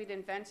said we'd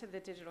invented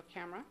the digital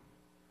camera,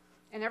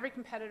 and every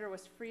competitor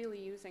was freely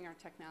using our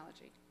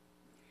technology.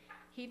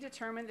 He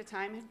determined the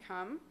time had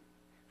come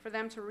for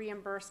them to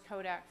reimburse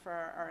Kodak for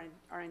our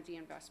R&D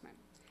investment.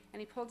 And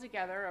he pulled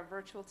together a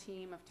virtual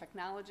team of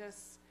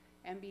technologists,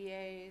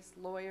 MBAs,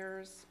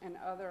 lawyers, and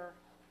other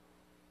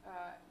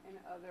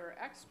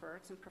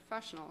experts and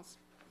professionals,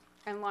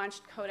 and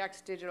launched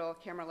Kodak's digital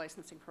camera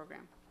licensing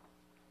program.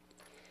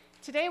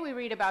 Today we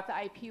read about the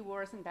IP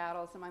wars and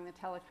battles among the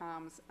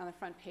telecoms on the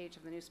front page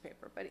of the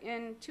newspaper. But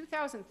in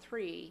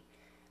 2003,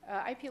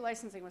 IP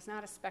licensing was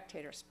not a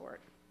spectator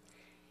sport.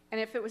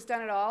 And if it was done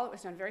at all, it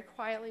was done very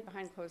quietly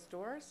behind closed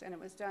doors, and it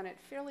was done at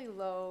fairly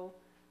low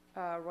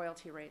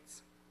royalty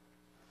rates.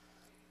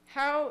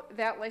 How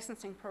that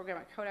licensing program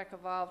at Kodak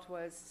evolved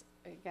was,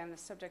 again, the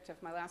subject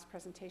of my last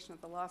presentation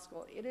at the law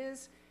school. It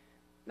is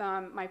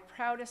my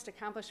proudest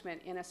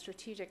accomplishment in a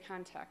strategic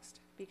context,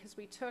 because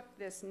we took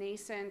this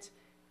nascent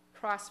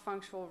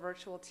cross-functional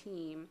virtual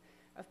team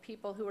of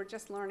people who were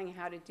just learning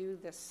how to do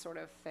this sort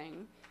of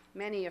thing,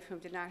 many of whom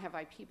did not have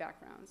IP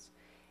backgrounds.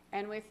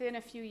 And within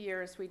a few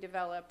years, we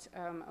developed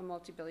a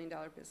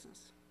multi-billion-dollar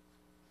business.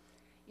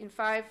 In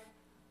 5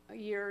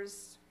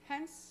 years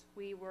hence,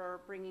 we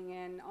were bringing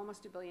in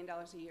almost $1 billion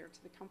a year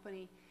to the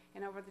company,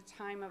 and over the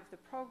time of the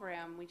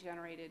program, we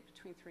generated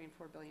between $3 and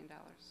 $4 billion.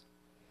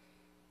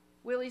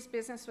 Willie's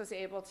business was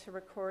able to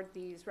record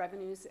these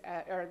revenues,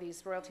 or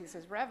these royalties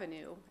as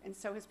revenue, and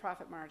so his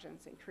profit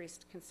margins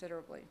increased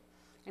considerably.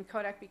 And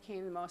Kodak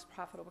became the most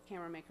profitable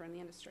camera maker in the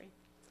industry.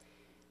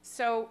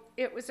 So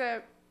it was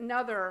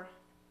another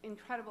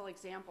incredible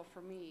example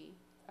for me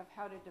of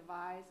how to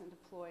devise and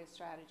deploy a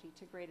strategy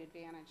to great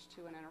advantage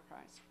to an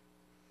enterprise.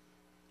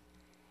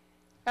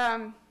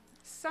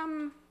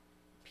 Some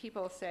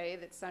people say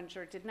that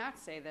Snyder did not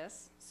say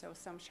this, so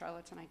some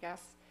charlatan, I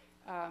guess,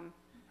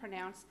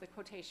 pronounced the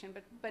quotation,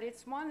 but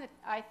it's one that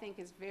I think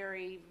is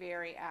very,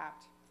 very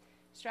apt.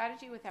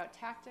 Strategy without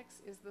tactics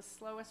is the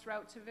slowest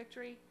route to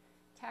victory.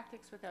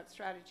 Tactics without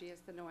strategy is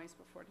the noise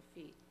before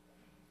defeat.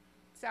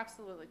 It's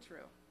absolutely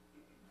true.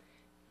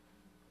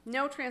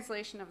 No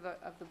translation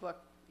of the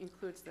book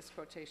includes this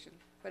quotation,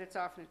 but it's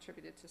often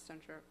attributed to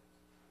Snyder.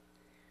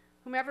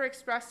 Whomever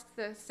expressed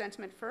the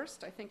sentiment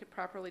first, I think it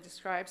properly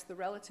describes the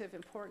relative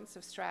importance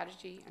of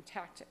strategy and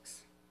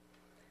tactics.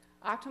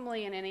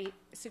 Optimally, in any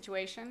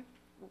situation,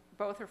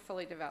 both are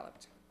fully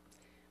developed.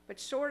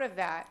 But short of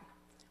that,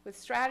 with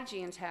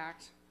strategy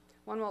intact,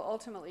 one will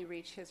ultimately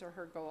reach his or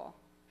her goal.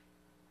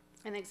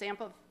 An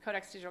example of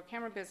Kodak's digital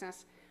camera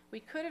business, we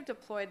could have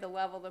deployed the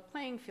level the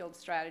playing field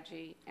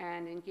strategy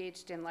and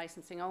engaged in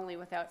licensing only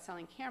without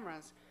selling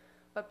cameras.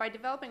 But by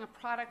developing a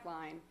product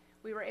line,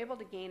 we were able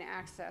to gain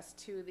access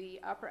to the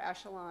upper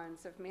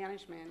echelons of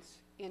management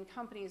in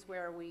companies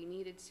where we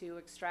needed to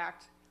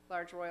extract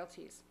large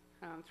royalties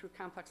through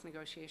complex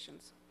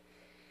negotiations.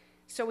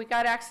 So we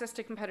got access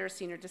to competitors'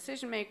 senior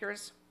decision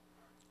makers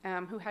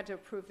who had to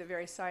approve the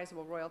very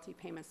sizable royalty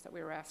payments that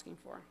we were asking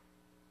for.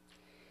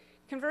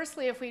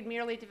 Conversely, if we'd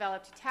merely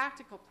developed a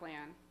tactical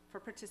plan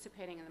for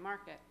participating in the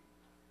market,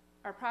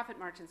 our profit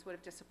margins would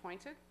have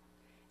disappointed,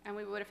 and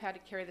we would have had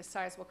to carry the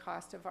sizable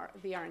cost of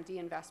the R&D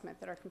investment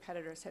that our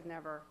competitors had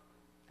never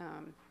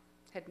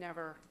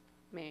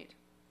made.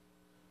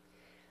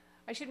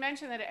 I should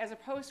mention that as a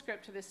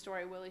postscript to this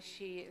story, Willie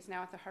Shee is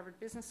now at the Harvard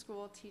Business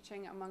School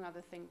teaching, among other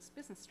things,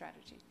 business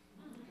strategy.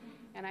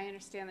 And I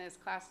understand that his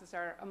classes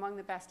are among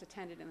the best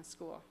attended in the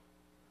school.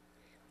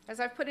 As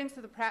I've put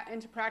into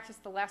practice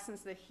the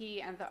lessons that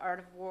he and the art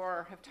of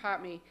war have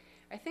taught me,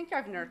 I think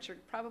I've nurtured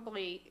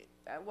probably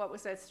what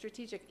was a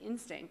strategic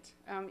instinct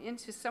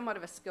into somewhat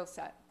of a skill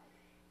set.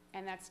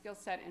 And that skill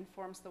set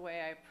informs the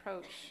way I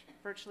approach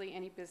virtually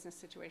any business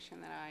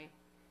situation that I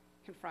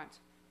confront.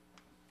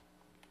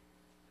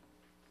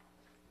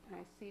 And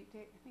I think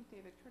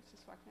David Kurtz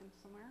just walked in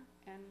somewhere,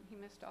 and he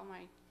missed all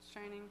my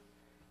shining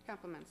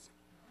compliments.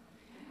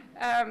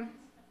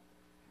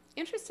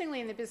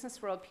 Interestingly, in the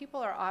business world, people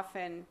are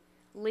often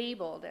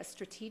labeled as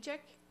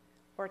strategic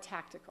or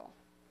tactical.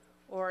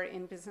 Or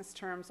in business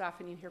terms,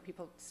 often you hear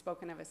people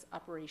spoken of as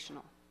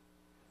operational.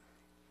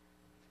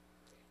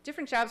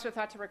 Different jobs are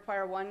thought to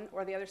require one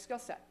or the other skill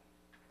set.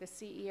 The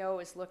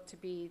CEO is looked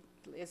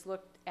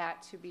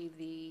at to be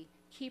the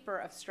keeper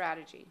of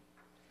strategy.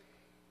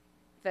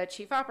 The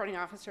chief operating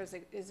officer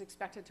is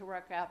expected to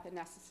work out the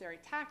necessary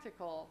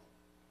tactical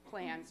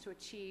plans to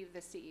achieve the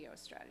CEO's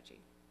strategy.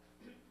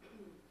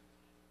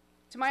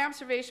 To my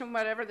observation,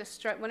 whenever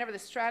the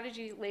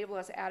strategy label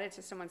is added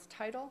to someone's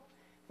title,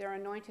 they're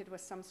anointed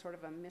with some sort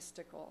of a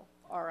mystical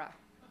aura.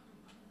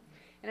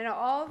 And in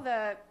all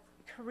the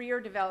career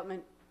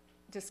development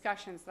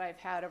discussions that I've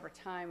had over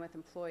time with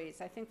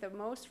employees, I think the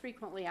most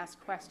frequently asked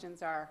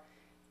questions are,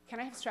 can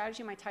I have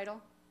strategy in my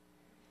title?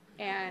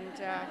 And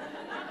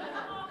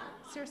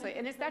seriously,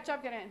 and is that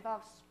job going to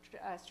involve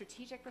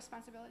strategic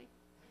responsibility?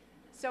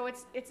 So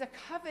it's a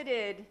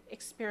coveted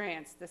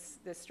experience, this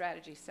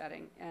strategy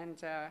setting, and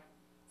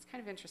it's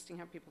kind of interesting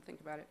how people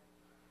think about it.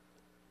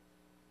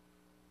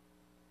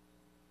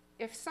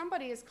 If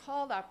somebody is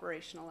called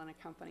operational in a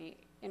company,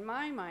 in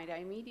my mind, I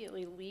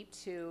immediately leap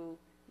to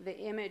the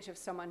image of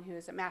someone who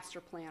is a master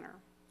planner,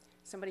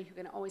 somebody who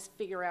can always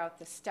figure out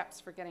the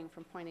steps for getting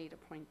from point A to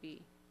point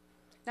B.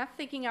 Not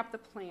thinking up the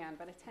plan,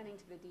 but attending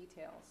to the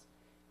details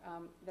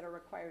that are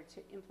required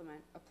to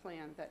implement a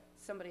plan that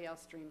somebody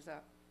else dreams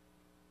up.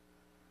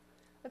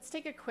 Let's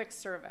take a quick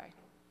survey.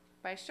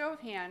 By a show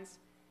of hands,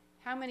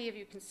 how many of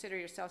you consider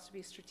yourselves to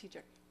be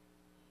strategic?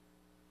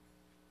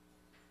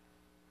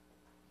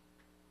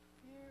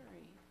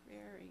 Very,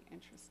 very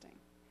interesting.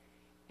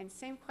 And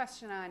same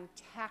question on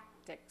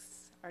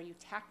tactics. Are you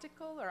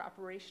tactical or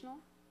operational?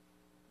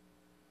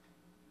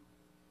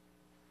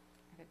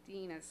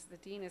 The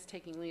dean is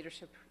taking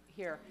leadership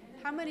here.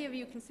 How many of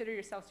you consider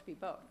yourselves to be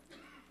both?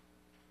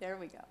 There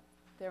we go.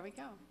 There we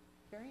go.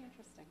 Very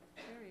interesting,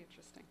 very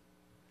interesting.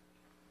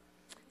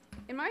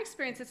 In my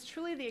experience, it's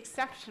truly the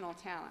exceptional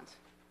talent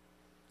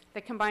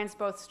that combines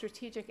both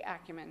strategic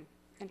acumen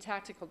and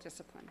tactical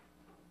discipline.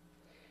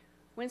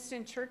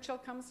 Winston Churchill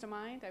comes to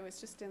mind. I was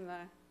just in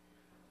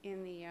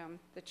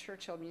the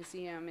Churchill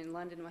Museum in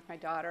London with my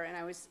daughter, and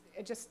I was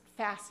just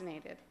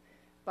fascinated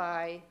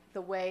by the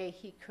way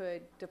he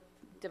could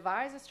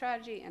devise a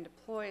strategy and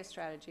deploy a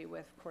strategy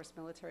with, of course,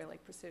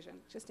 military-like precision.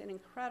 Just an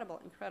incredible,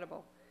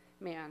 incredible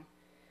man.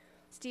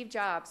 Steve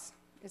Jobs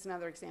is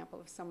another example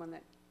of someone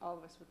that all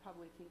of us would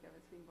probably think of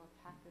as being both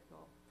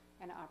tactical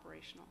and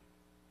operational.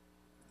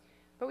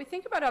 But we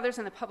think about others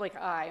in the public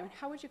eye. I mean,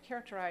 how would you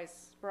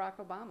characterize Barack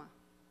Obama?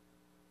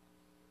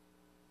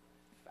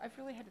 I've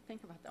really had to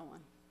think about that one.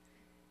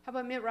 How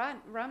about Mitt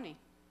Romney?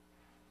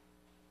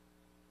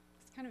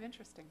 It's kind of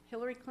interesting.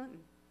 Hillary Clinton.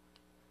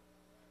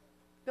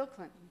 Bill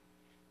Clinton.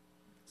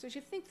 So as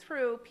you think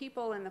through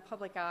people in the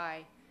public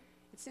eye,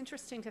 it's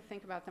interesting to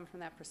think about them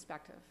from that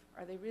perspective.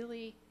 Are they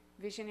really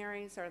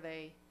visionaries? Are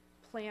they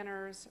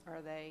planners?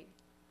 Are they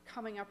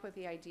coming up with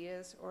the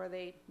ideas? Or are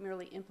they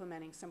merely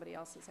implementing somebody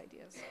else's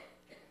ideas?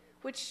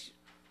 Which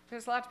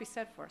there's a lot to be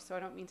said for, so I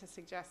don't mean to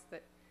suggest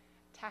that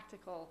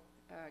tactical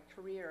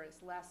career is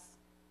less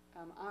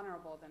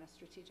honorable than a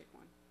strategic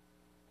one.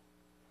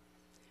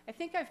 I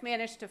think I've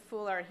managed to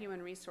fool our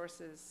human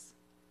resources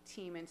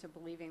team into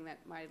believing that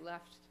the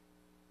left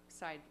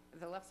side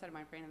of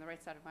my brain and the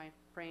right side of my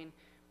brain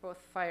both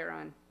fire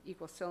on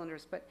equal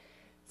cylinders, but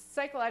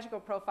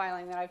psychological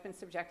profiling that I've been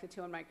subjected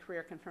to in my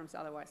career confirms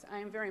otherwise. I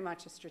am very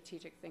much a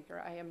strategic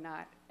thinker. I am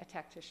not a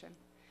tactician.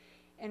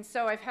 And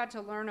so I've had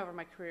to learn over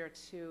my career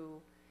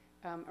to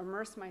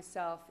immerse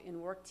myself in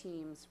work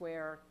teams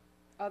where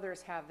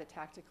others have the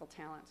tactical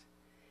talent.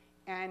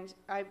 And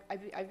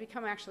I've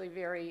become actually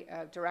very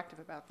directive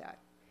about that.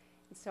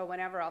 And so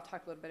whenever, I'll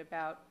talk a little bit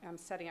about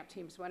setting up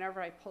teams,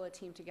 whenever I pull a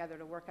team together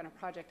to work on a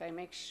project, I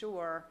make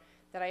sure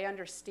that I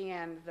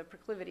understand the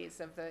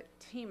proclivities of the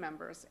team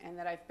members and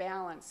that I've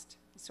balanced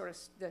sort of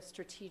the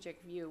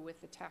strategic view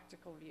with the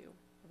tactical view,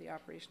 the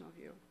operational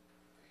view.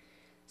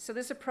 So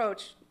this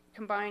approach,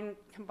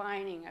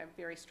 combining a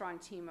very strong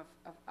team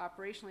of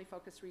operationally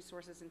focused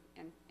resources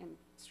and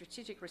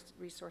strategic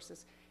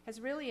resources,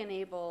 has really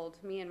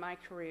enabled me in my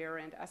career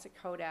and us at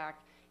Kodak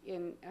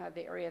in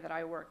the area that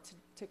I work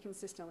to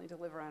consistently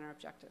deliver on our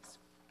objectives.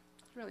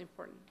 It's really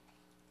important.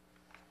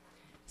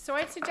 So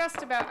I'd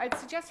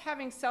suggest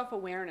having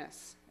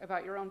self-awareness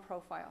about your own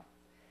profile.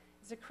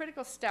 It's a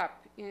critical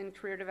step in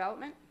career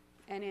development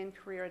and in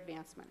career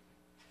advancement.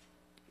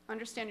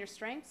 Understand your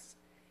strengths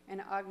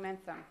and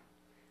augment them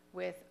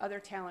with other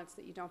talents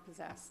that you don't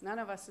possess. None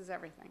of us is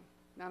everything.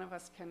 None of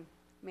us can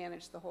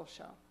manage the whole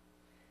show.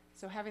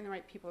 So having the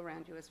right people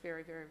around you is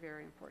very, very,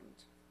 very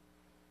important.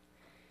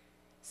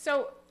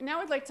 So now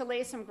I'd like to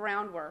lay some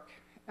groundwork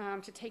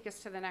to take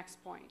us to the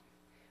next point,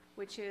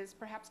 which is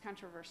perhaps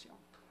controversial.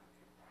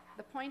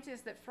 The point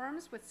is that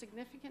firms with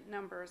significant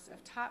numbers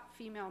of top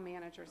female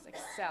managers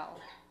excel,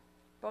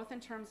 both in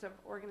terms of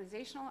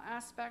organizational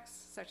aspects,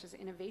 such as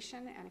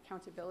innovation and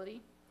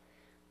accountability,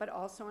 but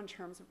also in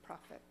terms of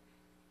profit.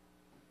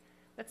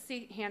 Let's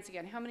see hands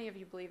again. How many of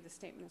you believe this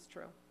statement is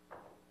true?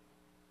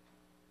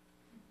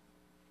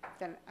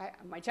 Then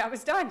my job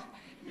is done.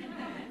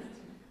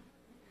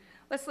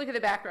 Let's look at the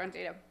background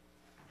data.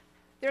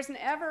 There's an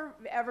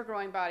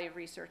ever-growing body of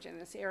research in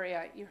this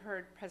area. You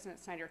heard President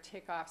Snyder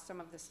tick off some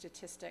of the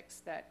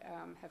statistics that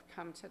have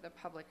come to the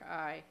public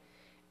eye.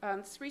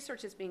 This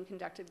research is being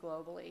conducted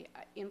globally.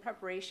 In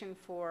preparation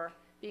for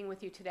being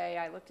with you today,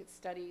 I looked at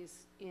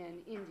studies in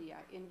India,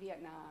 in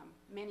Vietnam,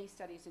 many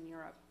studies in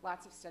Europe,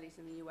 lots of studies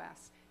in the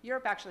US.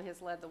 Europe actually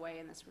has led the way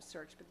in this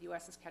research, but the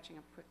US is catching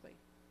up quickly.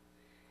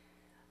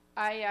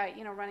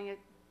 Running a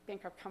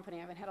bankrupt company,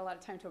 I haven't had a lot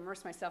of time to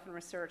immerse myself in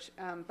research,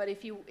 but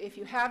if you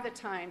have the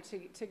time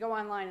to go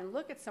online and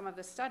look at some of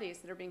the studies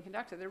that are being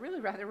conducted, they're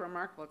really rather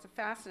remarkable. It's a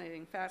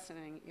fascinating,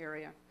 fascinating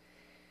area.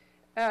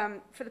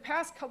 For the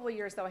past couple of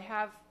years, though, I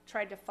have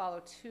tried to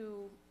follow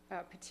two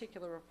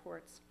particular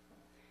reports.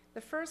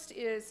 The first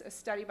is a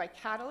study by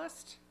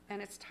Catalyst, and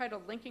it's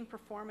titled Linking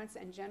Performance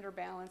and Gender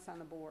Balance on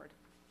the Board.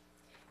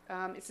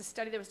 It's a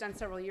study that was done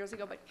several years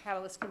ago, but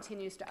Catalyst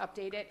continues to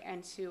update it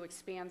and to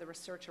expand the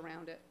research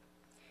around it.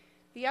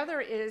 The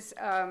other is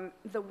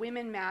the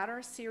Women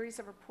Matter series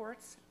of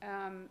reports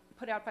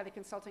put out by the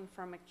consulting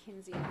firm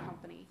McKinsey &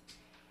 Company.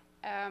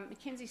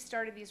 McKinsey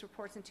started these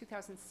reports in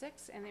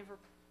 2006, and they've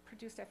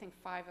produced, I think,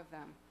 5 of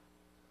them.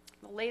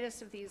 The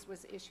latest of these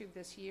was issued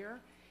this year,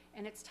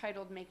 and it's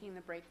titled Making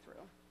the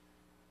Breakthrough.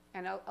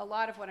 And a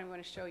lot of what I'm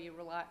going to show you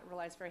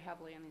relies very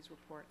heavily on these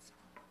reports.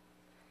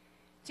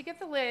 To get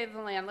the lay of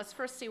the land, let's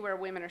first see where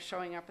women are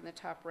showing up in the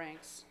top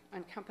ranks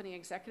on company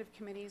executive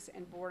committees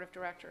and board of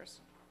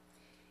directors.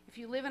 If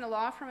you live in a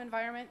law firm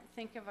environment,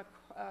 think of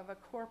a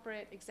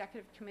corporate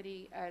executive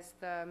committee as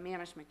the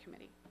management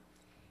committee.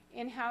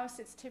 In-house,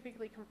 it's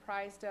typically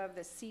comprised of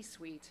the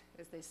C-suite,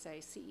 as they say,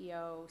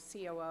 CEO,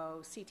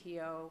 COO,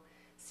 CTO,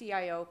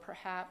 CIO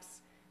perhaps,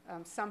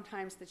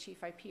 sometimes the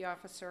chief IP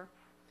officer.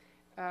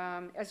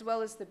 as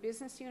well as the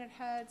business unit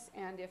heads,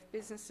 and if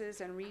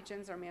businesses and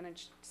regions are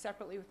managed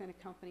separately within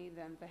a company,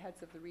 then the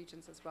heads of the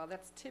regions as well.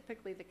 That's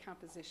typically the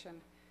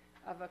composition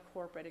of a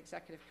corporate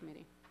executive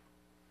committee.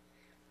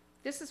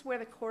 This is where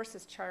the course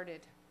is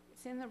charted.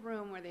 It's in the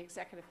room where the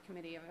executive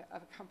committee of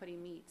a company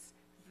meets,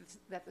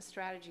 that the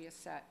strategy is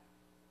set.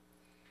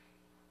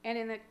 And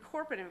in the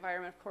corporate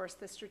environment, of course,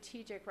 the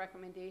strategic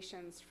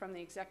recommendations from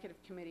the executive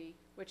committee,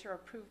 which are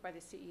approved by the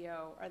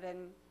CEO, are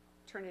then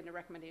turned into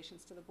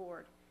recommendations to the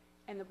board.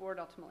 And the board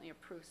ultimately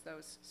approves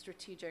those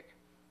strategic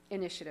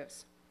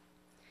initiatives.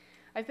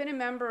 I've been a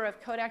member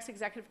of Kodak's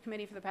executive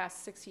committee for the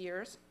past 6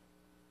 years.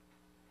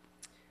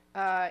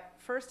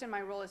 First in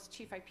my role as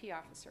chief IP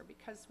officer,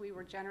 because we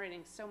were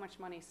generating so much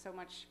money,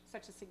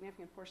 such a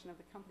significant portion of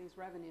the company's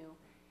revenue,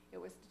 it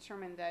was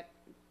determined that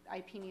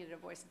IP needed a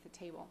voice at the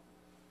table.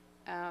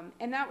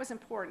 And that was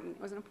important.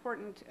 It was an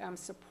important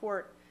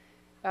support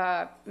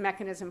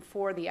mechanism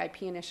for the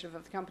IP initiative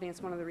of the company.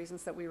 It's one of the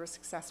reasons that we were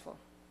successful.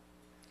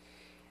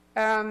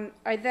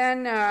 I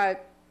then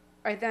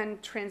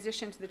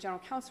transitioned to the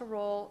general counsel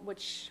role,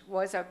 which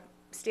was a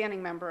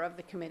standing member of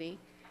the committee.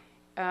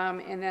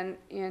 And then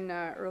in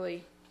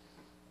earlier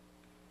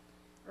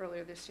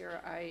this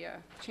year, I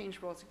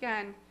changed roles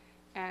again,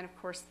 and of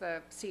course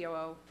the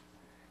COO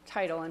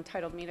title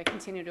entitled me to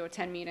continue to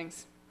attend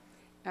meetings.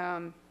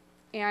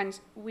 And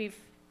we've,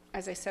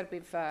 as I said,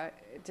 we've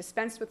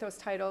dispensed with those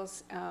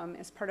titles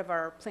as part of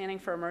our planning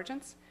for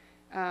emergence,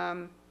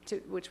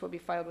 which will be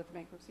filed with the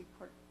bankruptcy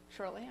court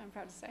shortly, I'm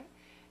proud to say.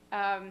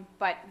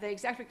 But the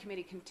executive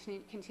committee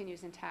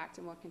continues intact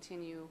and will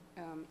continue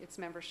its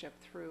membership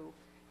through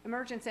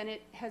emergence, and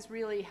it has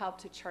really helped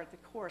to chart the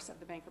course of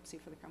the bankruptcy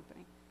for the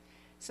company.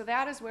 So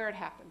that is where it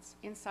happens,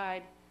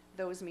 inside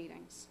those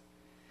meetings.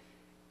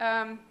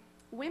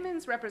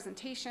 Women's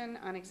representation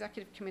on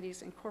executive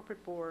committees and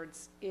corporate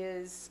boards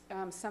is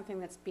something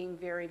that's being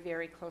very,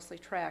 very closely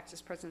tracked,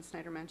 as President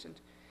Snyder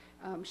mentioned.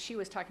 She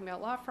was talking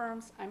about law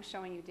firms. I'm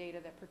showing you data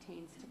that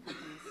pertains to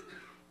companies.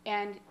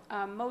 And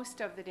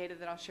most of the data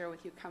that I'll share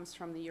with you comes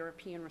from the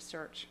European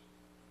research.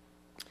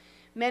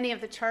 Many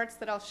of the charts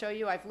that I'll show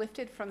you I've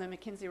lifted from the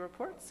McKinsey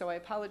report, so I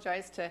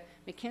apologize to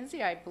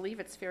McKinsey. I believe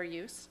it's fair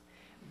use.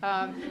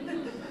 And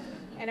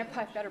it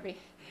better be.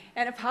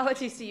 And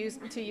apologies to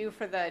you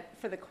for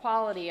the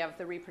quality of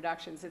the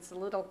reproductions. It's a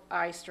little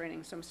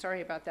eye-straining, so I'm sorry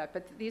about that.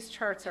 But these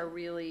charts are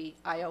really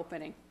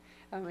eye-opening,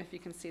 if you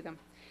can see them.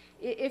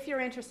 If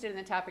you're interested in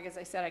the topic, as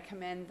I said, I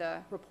commend the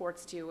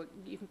reports to you.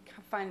 You can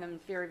find them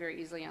very,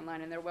 very easily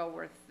online, and they're well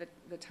worth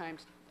the time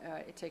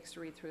it takes to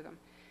read through them.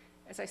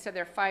 As I said,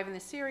 there are 5 in the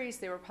series.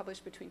 They were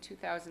published between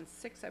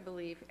 2006, I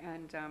believe,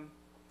 and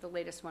the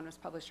latest one was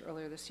published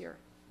earlier this year.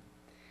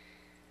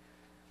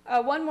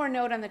 One more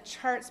note on the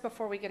charts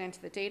before we get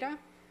into the data.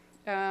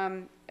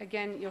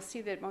 Again, you'll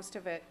see that most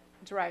of it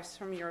derives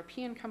from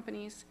European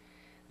companies.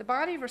 The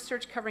body of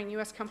research covering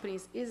U.S.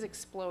 companies is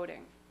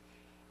exploding.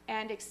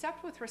 And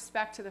except with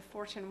respect to the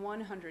Fortune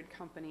 100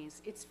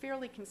 companies, it's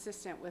fairly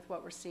consistent with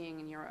what we're seeing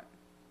in Europe.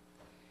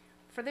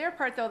 For their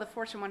part, though, the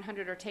Fortune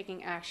 100 are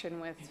taking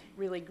action with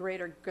really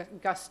greater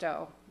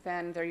gusto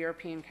than their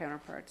European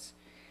counterparts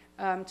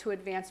to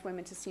advance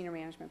women to senior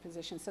management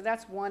positions. So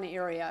that's one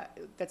area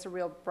that's a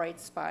real bright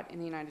spot in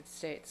the United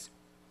States.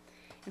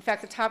 In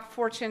fact, the top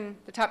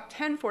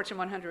 10 Fortune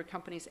 100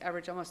 companies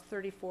average almost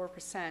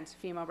 34%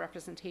 female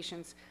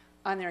representations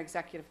on their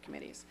executive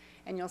committees.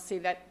 And you'll see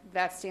that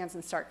that stands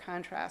in stark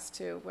contrast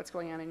to what's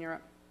going on in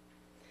Europe.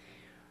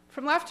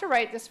 From left to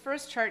right, this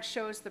first chart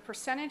shows the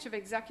percentage of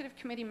executive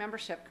committee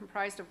membership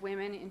comprised of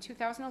women in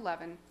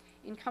 2011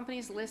 in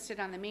companies listed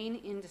on the main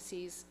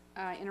indices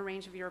in a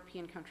range of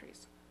European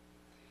countries.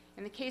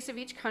 In the case of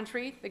each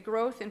country, the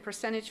growth in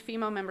percentage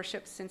female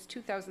membership since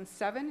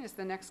 2007 is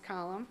the next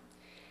column,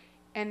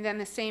 and then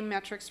the same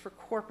metrics for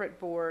corporate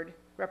board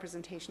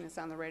representation is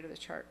on the right of the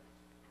chart.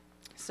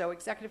 So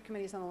executive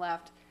committees on the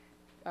left,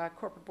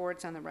 corporate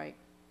boards on the right.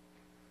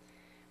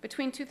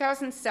 Between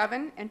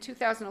 2007 and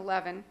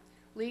 2011,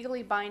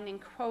 legally binding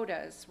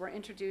quotas were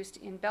introduced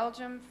in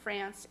Belgium,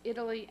 France,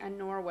 Italy, and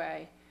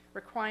Norway,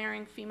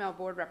 requiring female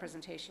board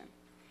representation.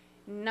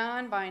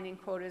 Non-binding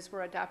quotas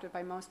were adopted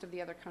by most of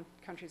the other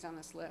countries on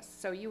this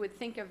list. So you would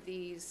think of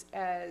these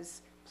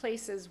as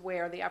places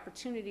where the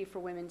opportunity for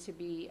women to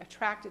be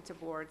attracted to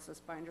boards, those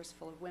binders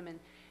full of women,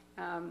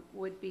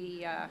 would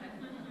be,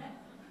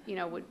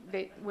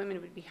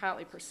 women would be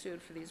hotly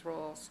pursued for these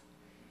roles.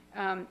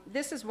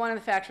 This is one of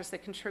the factors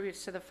that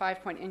contributes to the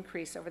 5-point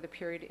increase over the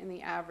period in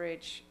the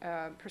average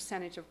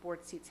percentage of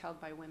board seats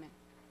held by women.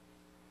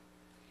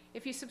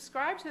 If you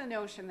subscribe to the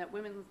notion that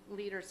women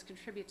leaders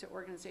contribute to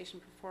organization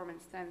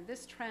performance, then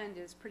this trend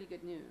is pretty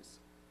good news.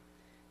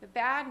 The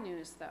bad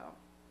news, though,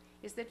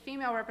 is that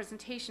female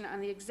representation on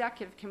the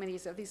executive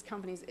committees of these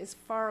companies is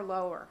far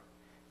lower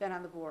than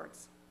on the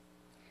boards.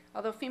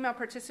 Although female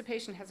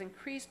participation has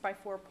increased by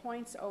 4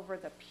 points over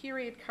the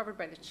period covered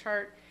by the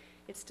chart,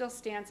 it still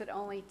stands at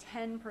only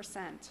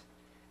 10%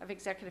 of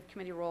executive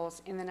committee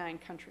roles in the 9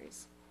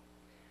 countries.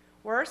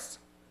 Worse,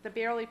 the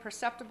barely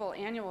perceptible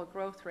annual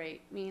growth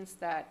rate means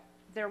that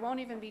there won't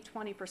even be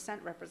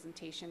 20%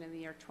 representation in the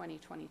year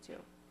 2022.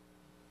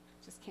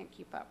 Just can't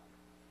keep up.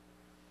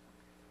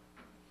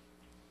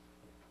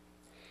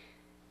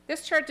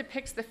 This chart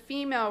depicts the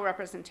female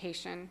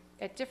representation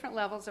at different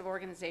levels of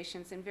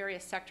organizations in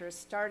various sectors,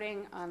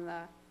 starting on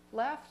the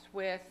left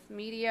with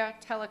media,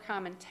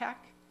 telecom, and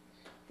tech,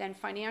 then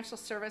financial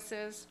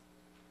services,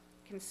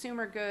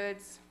 consumer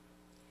goods.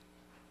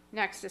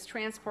 Next is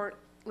transport,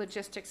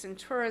 logistics, and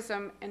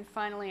tourism, and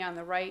finally on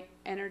the right,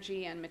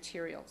 energy and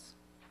materials.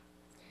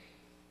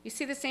 You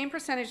see the same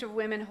percentage of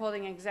women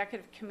holding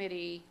executive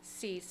committee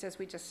seats as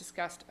we just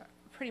discussed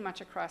pretty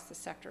much across the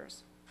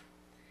sectors.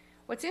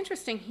 What's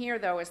interesting here,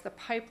 though, is the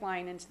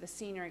pipeline into the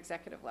senior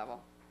executive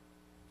level.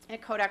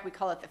 At Kodak, we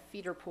call it the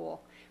feeder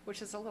pool,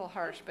 which is a little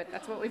harsh, but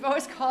that's what we've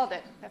always called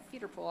it, that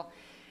feeder pool.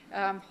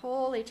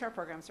 Whole HR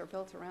programs are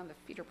built around the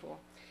feeder pool.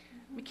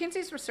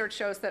 McKinsey's research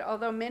shows that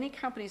although many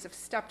companies have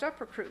stepped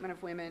up recruitment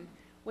of women,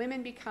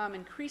 women become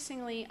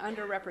increasingly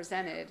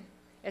underrepresented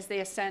as they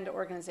ascend to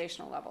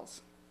organizational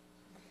levels.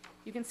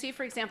 You can see,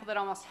 for example, that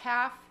almost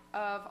half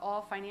of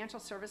all financial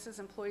services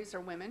employees are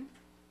women,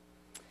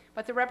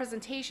 but the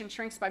representation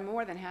shrinks by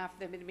more than half at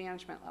the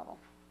mid-management level.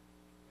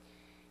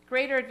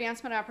 Greater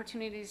advancement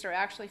opportunities are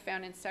actually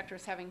found in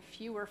sectors having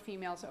fewer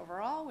females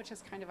overall, which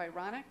is kind of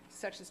ironic,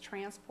 such as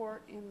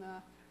transport in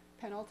the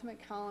penultimate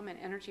column and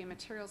energy and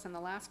materials in the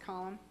last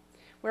column,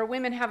 where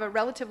women have a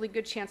relatively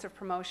good chance of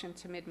promotion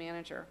to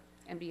mid-manager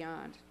and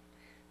beyond.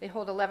 They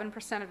hold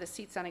 11% of the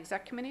seats on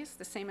exec committees,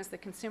 the same as the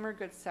consumer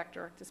goods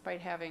sector, despite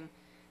having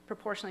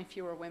proportionally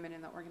fewer women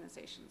in the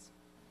organizations.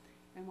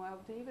 And while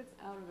David's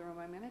out of the room,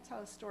 I'm going to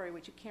tell a story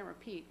which you can't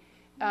repeat.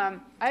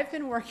 I've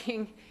been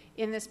working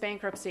in this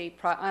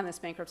on this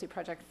bankruptcy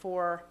project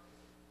for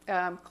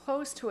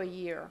close to a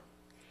year.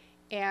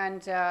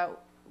 And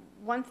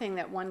one thing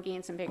that one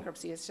gains in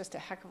bankruptcy is just a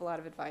heck of a lot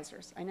of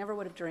advisors. I never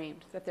would have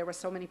dreamed that there were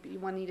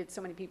one needed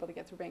so many people to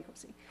get through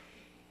bankruptcy.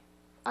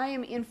 I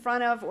am in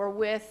front of or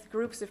with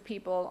groups of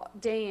people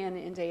day in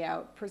and day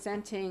out,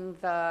 presenting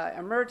the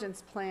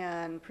emergence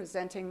plan,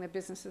 presenting the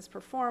business's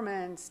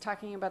performance,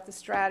 talking about the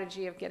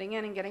strategy of getting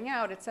in and getting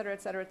out, et cetera,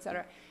 et cetera, et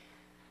cetera.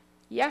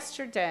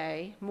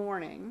 Yesterday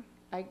morning,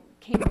 I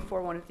came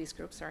before one of these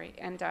groups,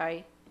 and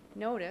I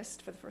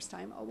noticed for the first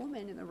time a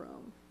woman in the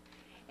room.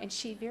 And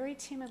she very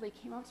timidly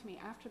came up to me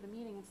after the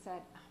meeting and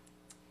said,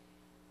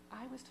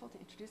 I was told to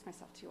introduce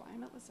myself to you.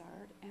 I'm at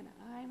Lazard, and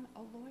I'm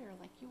a lawyer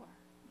like you are.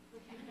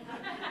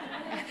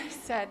 And I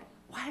said,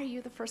 why are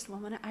you the first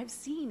woman I've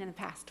seen in the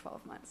past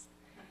 12 months?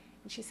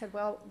 And she said,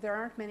 well, there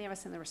aren't many of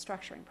us in the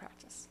restructuring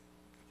practice.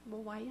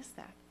 Well, why is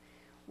that?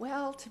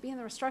 Well, to be in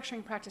the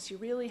restructuring practice, you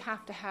really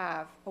have to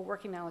have a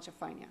working knowledge of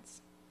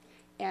finance.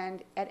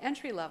 And at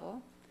entry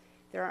level,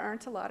 there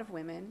aren't a lot of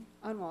women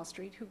on Wall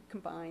Street who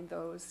combine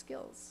those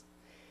skills.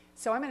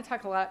 So I'm going to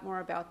talk a lot more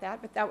about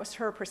that, but that was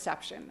her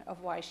perception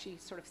of why she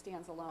sort of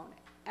stands alone.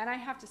 And I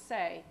have to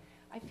say,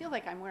 I feel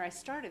like I'm where I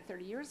started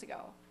 30 years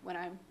ago when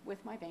I'm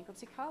with my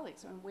bankruptcy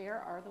colleagues. And where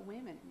are the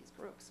women in these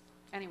groups?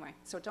 Anyway,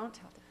 so don't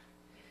tell them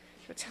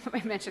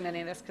I mentioned any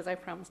of this, because I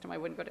promised him I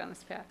wouldn't go down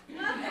this path.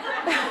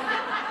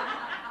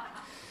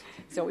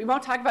 So we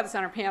won't talk about this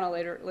on our panel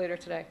later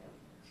today.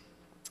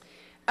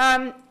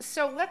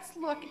 So let's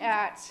look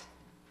at,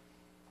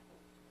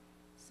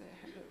 so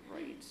I have it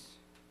right.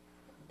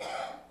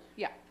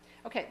 Yeah.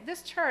 Okay,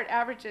 this chart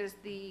averages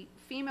the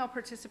female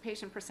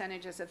participation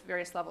percentages at the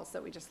various levels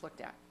that we just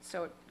looked at,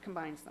 so it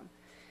combines them.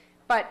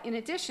 But in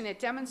addition, it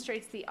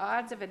demonstrates the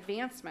odds of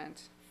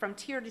advancement from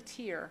tier to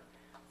tier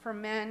for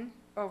men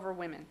over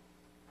women.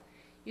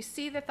 You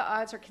see that the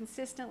odds are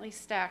consistently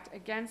stacked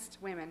against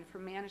women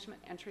from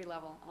management entry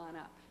level on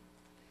up.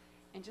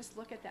 And just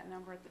look at that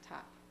number at the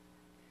top.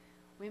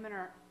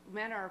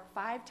 Men are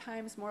 5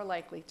 times more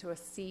likely to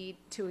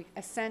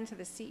ascend to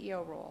the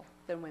CEO role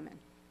than women.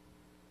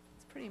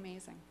 Pretty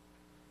amazing.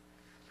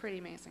 Pretty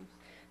amazing.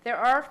 There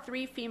are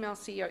 3 female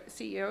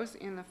CEOs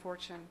in the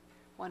Fortune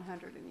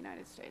 100 in the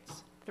United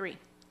States. 3.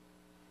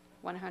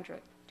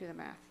 100. Do the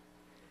math.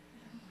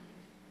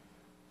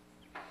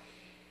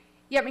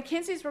 Yet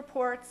McKinsey's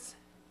reports,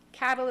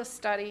 Catalyst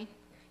study,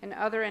 and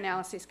other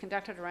analyses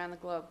conducted around the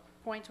globe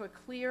point to a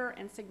clear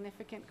and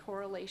significant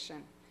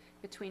correlation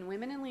between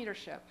women in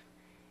leadership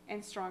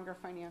and stronger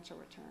financial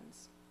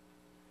returns.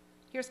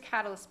 Here's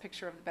Catalyst's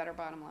picture of the better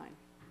bottom line.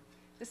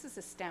 This is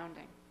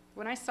astounding.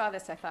 When I saw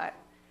this, I thought,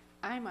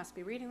 I must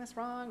be reading this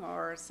wrong,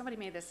 or somebody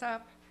made this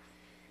up.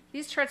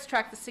 These charts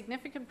track the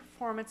significant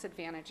performance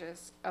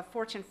advantages of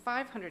Fortune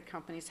 500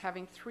 companies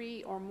having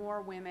 3 or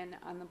more women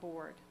on the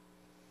board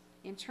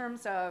in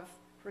terms of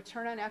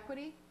return on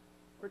equity,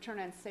 return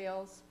on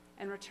sales,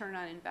 and return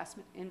on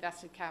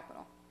invested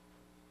capital.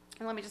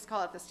 And let me just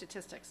call out the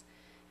statistics.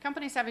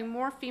 Companies having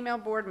more female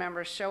board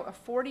members show a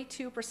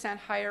 42%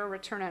 higher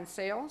return on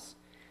sales,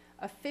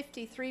 a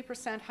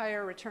 53%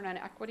 higher return on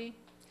equity,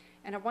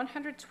 and a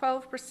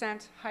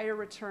 112% higher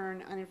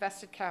return on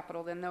invested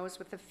capital than those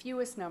with the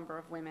fewest number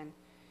of women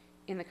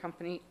in the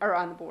company or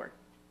on the board.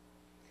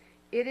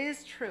 It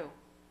is true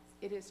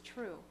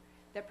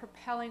that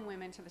propelling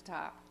women to the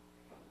top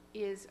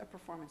is a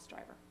performance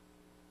driver.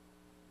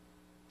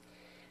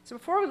 So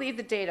before we leave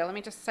the data, let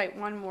me just cite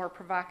one more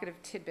provocative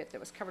tidbit that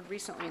was covered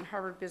recently in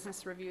Harvard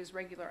Business Review's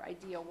regular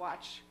Idea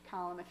Watch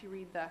column. If you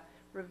read the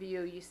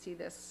review, you see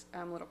this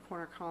little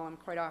corner column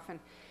quite often.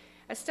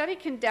 A study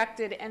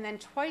conducted and then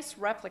twice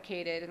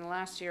replicated in the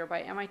last year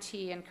by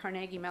MIT and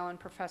Carnegie Mellon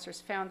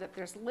professors found that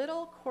there's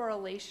little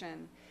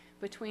correlation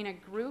between a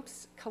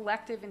group's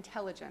collective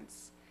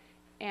intelligence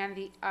and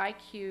the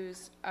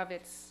IQs of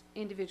its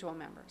individual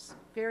members.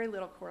 Very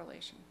little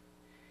correlation.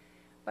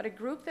 But a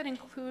group that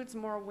includes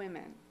more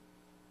women,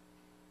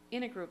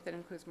 in a group that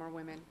includes more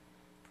women,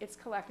 its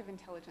collective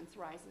intelligence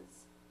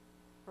rises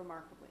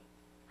remarkably.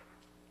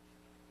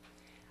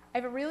 I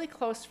have a really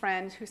close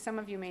friend who some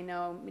of you may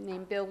know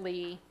named Bill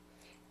Lee.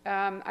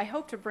 I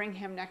hope to bring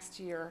him next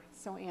year.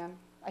 So Ann,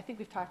 I think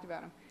we've talked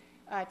about him,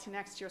 to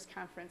next year's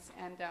conference.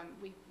 And Ann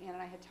and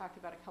I had talked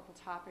about a couple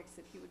topics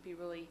that he would be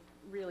really,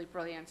 really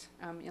brilliant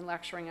in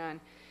lecturing on.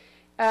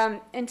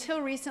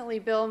 Until recently,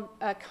 Bill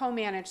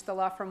co-managed the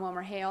law firm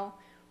WilmerHale.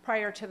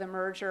 Prior to the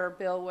merger,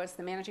 Bill was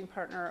the managing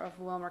partner of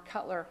Wilmer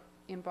Cutler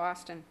in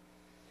Boston.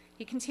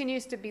 He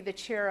continues to be the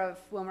chair of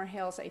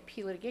WilmerHale's IP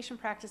litigation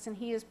practice, and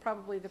he is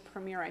probably the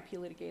premier IP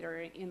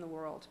litigator in the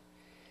world.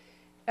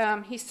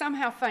 He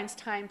somehow finds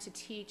time to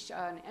teach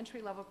an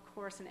entry-level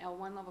course, an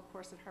L1 level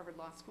course at Harvard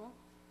Law School.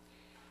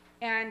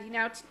 And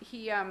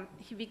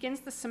he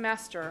begins the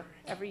semester,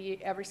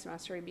 every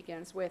semester he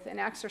begins with an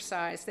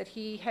exercise that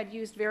he had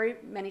used very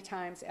many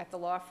times at the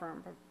law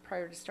firm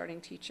prior to starting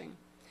teaching.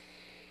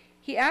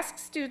 He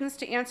asks students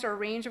to answer a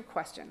range of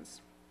questions.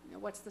 You know,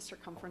 what's the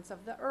circumference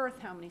of the earth?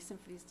 How many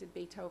symphonies did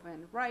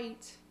Beethoven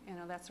write? You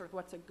know, that sort of,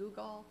 what's a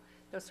Google?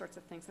 Those sorts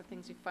of things, the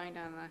things you find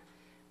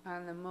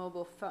on the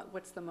mobile phone.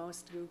 What's the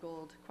most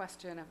Googled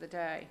question of the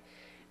day?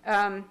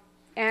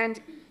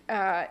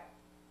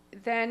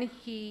 Then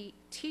he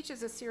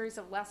teaches a series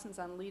of lessons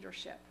on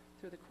leadership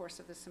through the course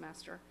of the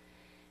semester.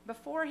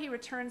 Before he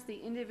returns the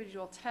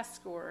individual test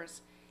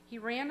scores, he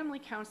randomly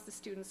counts the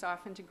students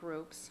off into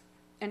groups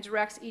and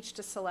directs each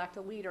to select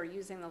a leader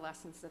using the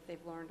lessons that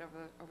they've learned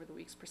over the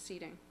weeks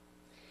preceding.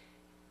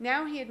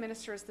 Now he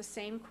administers the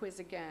same quiz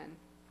again,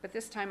 but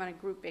this time on a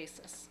group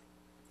basis.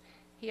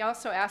 He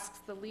also asks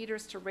the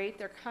leaders to rate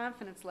their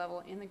confidence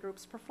level in the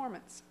group's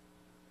performance.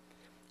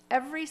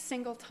 Every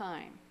single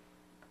time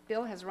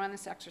Bill has run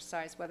this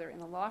exercise, whether in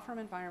the law firm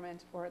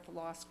environment or at the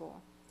law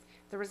school,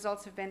 the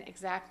results have been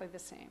exactly the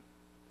same.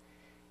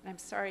 And I'm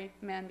sorry,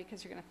 men,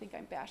 because you're going to think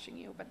I'm bashing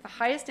you, but the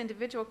highest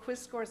individual quiz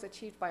score is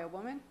achieved by a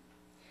woman.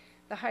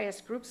 The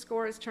highest group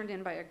score is turned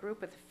in by a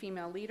group with a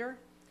female leader,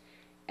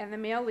 and the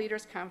male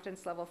leader's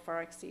confidence level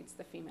far exceeds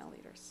the female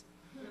leader's.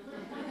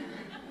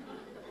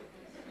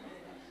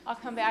 I'll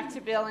come back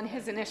to Bill and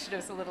his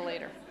initiatives a little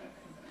later.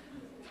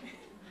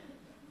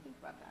 Think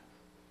about that.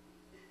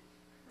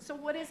 So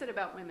what is it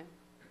about women?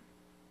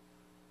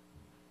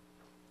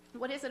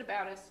 What is it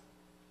about us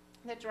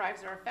that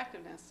drives our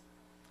effectiveness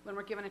when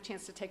we're given a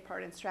chance to take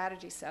part in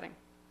strategy setting?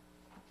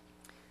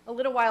 A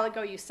little while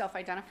ago, you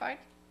self-identified.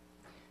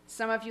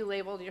 Some of you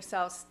labeled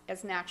yourselves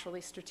as naturally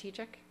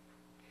strategic.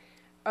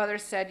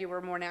 Others said you were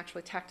more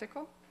naturally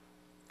tactical.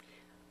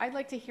 I'd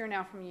like to hear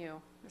now from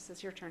you. This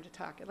is your turn to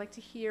talk. I'd like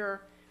to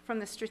hear from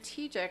the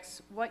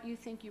strategics what you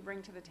think you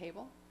bring to the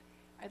table.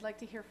 I'd like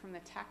to hear from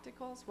the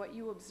tacticals what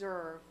you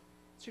observe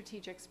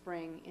strategics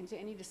bring into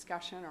any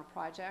discussion or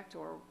project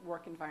or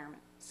work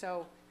environment.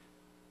 So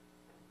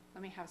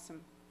let me have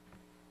some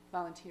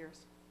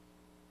volunteers.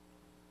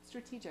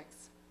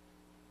 Strategics.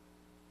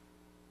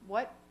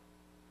 What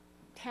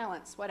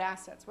talents, what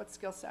assets, what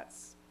skill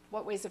sets,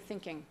 what ways of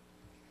thinking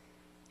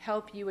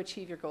help you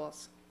achieve your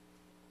goals?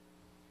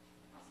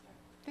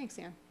 Thanks,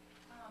 Ann.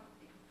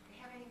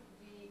 Having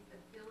the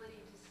ability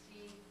to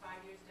see 5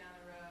 years down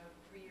the road,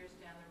 3 years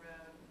down the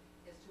road,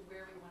 as to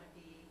where we want to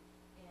be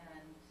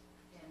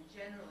and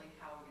generally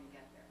how we're going to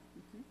get there.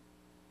 Mm-hmm.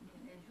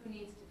 And who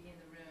needs to be in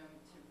the room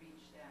to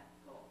reach that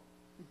goal.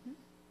 Mm-hmm.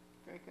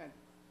 Very good.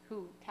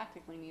 Who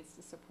tactically needs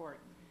to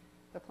support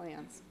the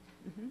plans.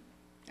 Mm-hmm.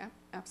 Yeah,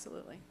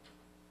 absolutely.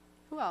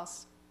 Who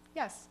else?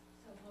 Yes.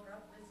 So Laura,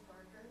 Liz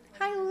Barker.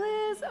 Hi,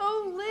 Liz.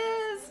 Oh,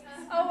 Liz.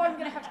 Oh, I'm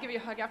going to have to give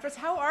you a hug afterwards.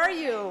 How are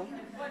you?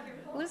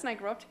 Wonderful. Liz and I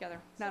grew up together.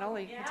 Not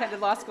only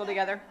attended law school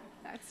together.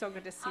 It's so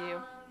good to see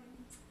you.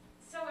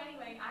 So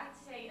anyway, I'd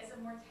say as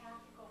a more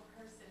tactical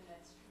person,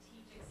 that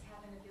strategics have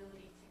an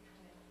ability to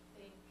kind of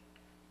think,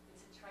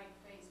 it's a trite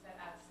phrase, but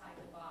outside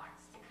the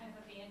box, to kind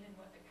of abandon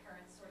what the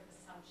current sort of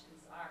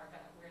assumptions are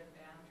about where the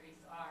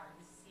boundaries are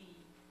and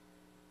see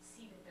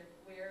that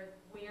they're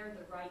where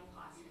the right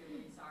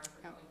possibilities are for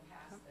going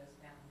past those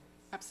boundaries.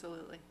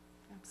 Absolutely.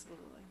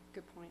 Absolutely.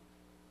 Good point.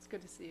 It's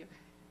good to see you.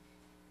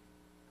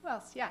 Who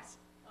else? Yes.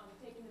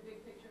 Taking the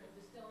big picture and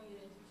distilling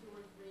it into 2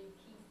 or 3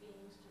 key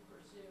themes to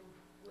pursue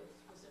with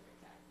specific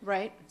tactics.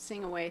 Right.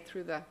 Seeing a way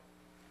through the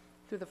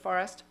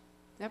forest.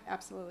 Yep,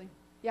 absolutely.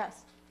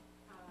 Yes.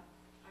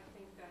 I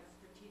think that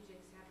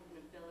strategics have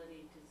an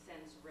ability to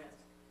sense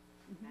risk.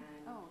 Mm-hmm.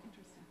 And Oh,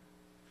 interesting.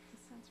 To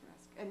sense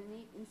risk. A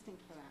neat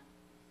instinct for that.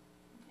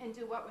 And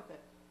do what with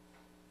it?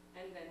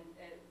 then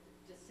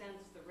to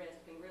sense the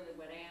risk, and really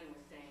what Ann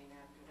was saying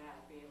after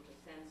that, able to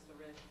sense the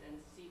risk and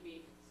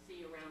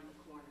see around the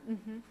corner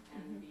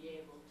and be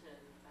able to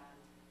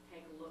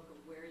take a look at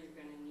where you're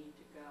going to need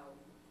to go,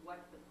 what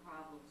the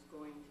problem's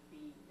going to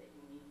be that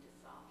you need to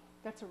solve.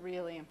 That's a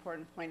really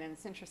important point, and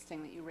it's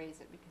interesting that you raise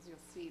it because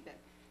you'll see that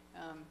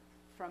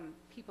from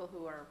people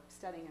who are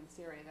studying in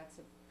Syria, that's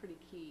a pretty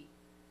key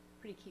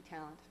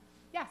talent.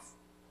 Yes?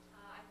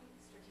 I think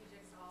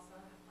strategics also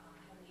have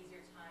an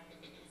easier time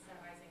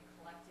incentivizing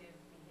collective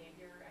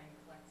behavior and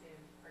collective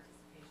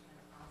participation in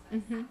a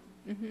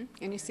process.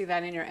 And you see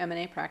that in your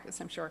M&A practice,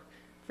 I'm sure,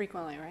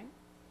 frequently, right?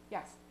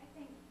 Yes? I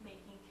think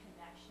making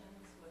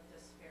connections with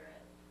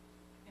disparate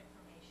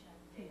information,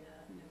 data,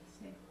 and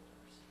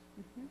stakeholders,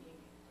 being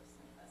able to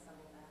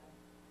assemble that.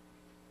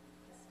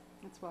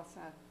 That's well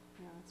said.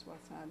 Yeah, that's well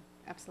said.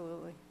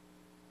 Absolutely.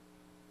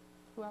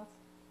 Who else?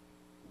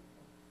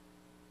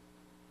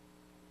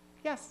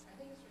 Yes? I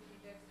think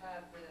strategics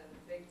have the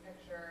big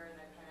picture and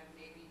they're kind of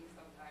maybe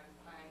sometimes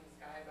pie in the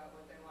sky about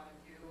what they want to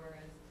do,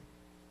 whereas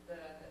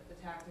the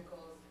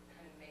tacticals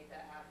kind of make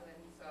that happen.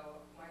 So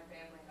my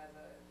family has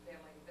a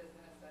family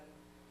business, and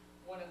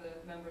one of the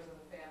members of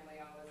the family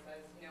always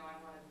says, you know, I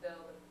want to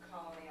build a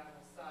colony on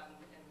the sun,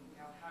 and you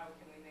know, how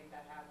can we make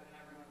that happen?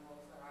 And everyone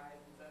rolls their eyes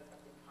and says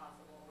that's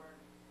impossible. Where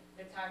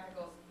the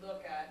tacticals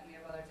look at, and we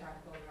have other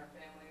tacticals in our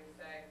family who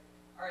say,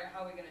 all right,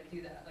 how are we going to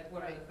do that? Like,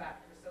 what are the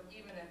factors? So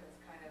even if it's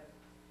kind of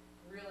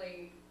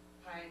really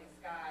pie in the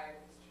sky,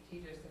 the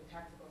strategics and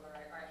tacticals are,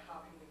 all right,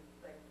 how can we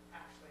like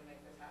actually make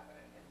this happen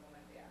and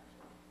implement the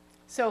action?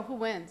 So who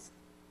wins?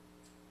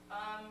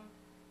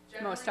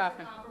 Generally Most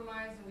often. It's a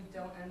compromise, and we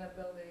don't end up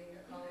building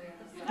a colony in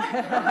the sun.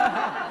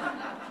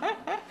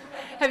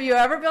 Have you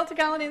ever built a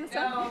colony in the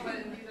sun? No, but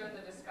these are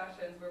the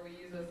discussions where we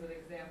use those as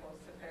examples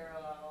to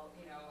parallel,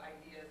 you know,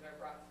 ideas that are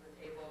brought to the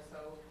table,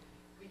 so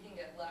we can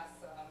get less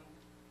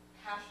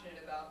passionate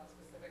about the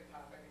specific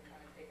topic and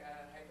kind of take a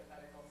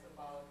hypothetical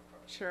symbolic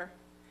approach. Sure.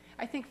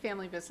 I think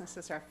family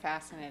businesses are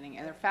fascinating,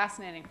 and they're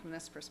fascinating from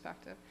this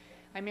perspective.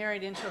 I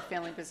married into a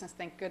family business.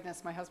 Thank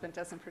goodness my husband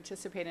doesn't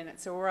participate in it,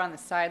 so we're on the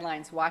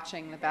sidelines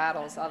watching the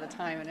battles all the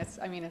time, and it's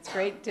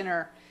great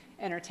dinner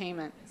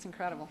entertainment. It's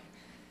incredible.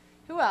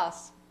 Who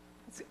else?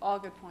 It's all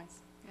good points.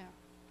 Yeah.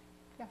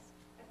 Yes.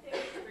 I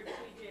think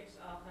strategics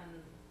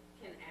often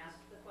can ask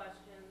the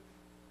question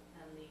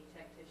and the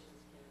tacticians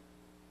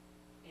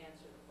can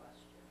answer the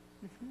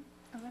question.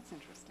 Oh, that's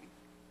interesting.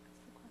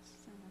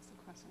 That's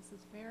the question. This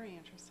is very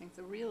interesting. It's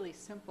a really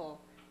simple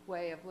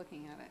way of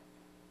looking at it.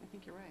 I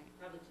think you're right.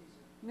 Probably too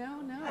soon.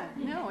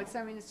 No.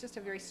 It's just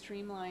a very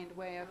streamlined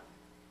way of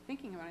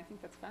thinking about it. I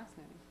think that's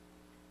fascinating.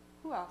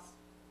 Who else?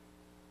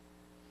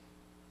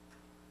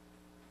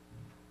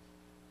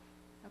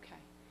 Okay.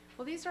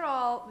 Well, these are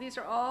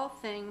all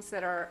things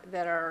that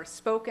are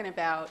spoken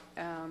about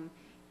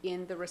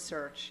in the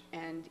research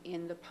and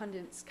in the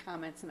pundits'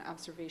 comments and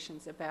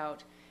observations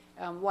about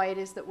why it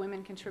is that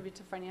women contribute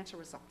to financial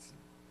results.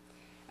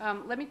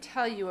 Let me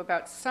tell you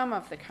about some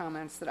of the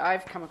comments that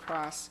I've come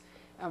across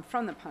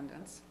from the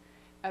pundits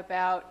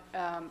about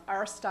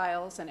our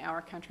styles and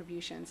our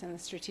contributions in the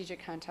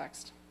strategic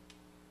context.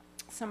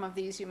 Some of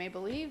these you may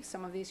believe,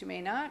 some of these you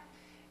may not.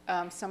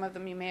 Some of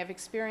them you may have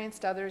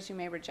experienced, others you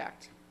may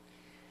reject.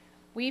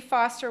 We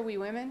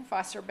women,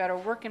 foster better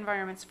work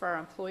environments for our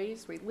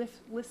employees. We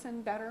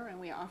listen better and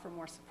we offer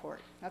more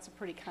support. That's a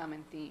pretty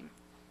common theme.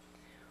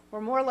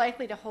 We're more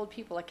likely to hold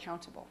people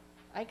accountable.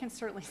 I can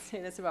certainly say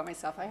this about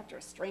myself. I have to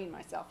restrain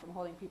myself from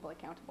holding people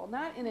accountable,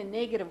 not in a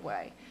negative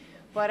way,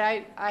 but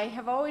I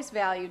have always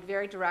valued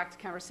very direct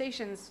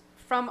conversations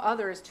from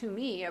others to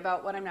me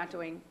about what I'm not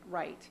doing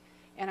right.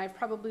 And I've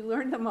probably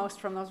learned the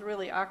most from those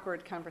really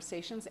awkward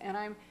conversations, and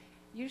I'm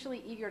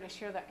usually eager to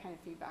share that kind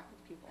of feedback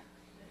with people.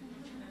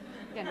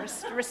 Again,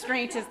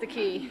 restraint is the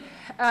key.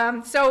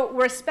 So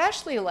we're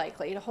especially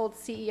likely to hold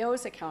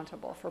CEOs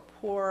accountable for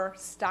poor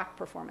stock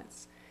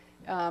performance.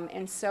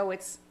 And so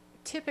it's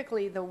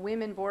typically the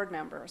women board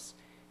members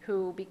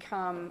who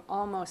become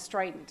almost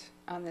strident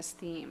on this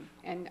theme.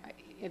 And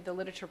the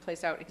literature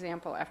plays out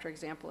example after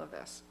example of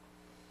this.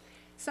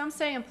 Some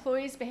say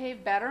employees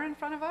behave better in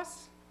front of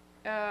us.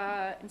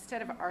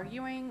 Instead of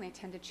arguing, they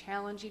tend to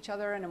challenge each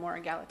other in a more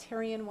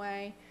egalitarian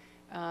way.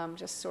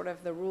 Just sort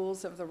of the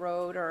rules of the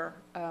road are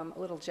a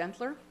little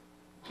gentler,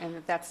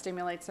 and that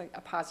stimulates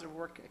a positive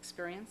work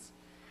experience.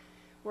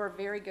 We're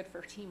very good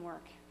for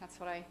teamwork. That's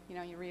what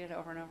you read it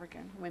over and over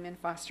again. Women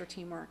foster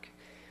teamwork.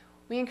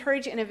 We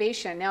encourage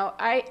innovation. Now,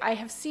 I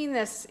have seen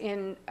this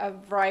in a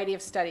variety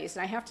of studies,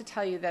 and I have to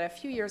tell you that a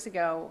few years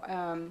ago,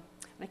 and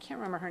I can't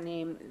remember her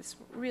name, this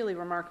really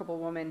remarkable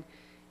woman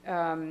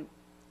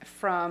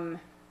from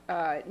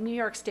New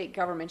York State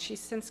government. She's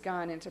since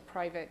gone into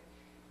private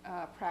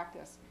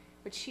practice.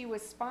 But she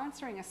was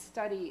sponsoring a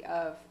study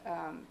of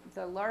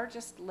the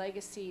largest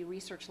legacy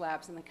research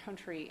labs in the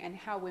country and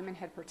how women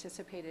had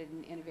participated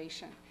in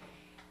innovation.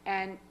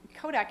 And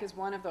Kodak is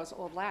one of those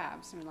old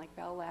labs, like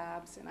Bell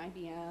Labs and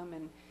IBM,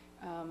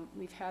 and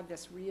we've had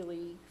this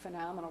really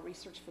phenomenal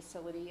research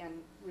facility and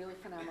really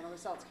phenomenal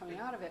results coming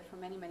out of it for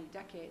many, many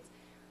decades.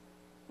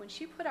 when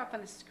she put up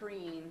on the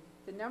screen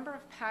the number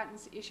of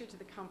patents issued to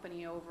the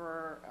company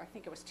over, I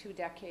think it was 2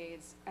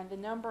 decades, and the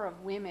number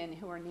of women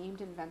who are named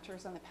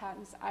inventors on the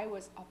patents, I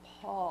was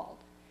appalled.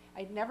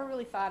 I'd never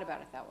really thought about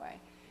it that way.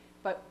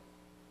 But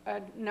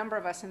a number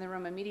of us in the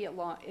room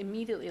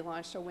immediately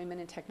launched a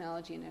Women in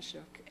Technology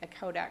initiative at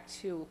Kodak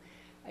to,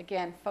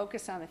 again,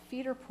 focus on the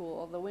feeder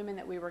pool, the women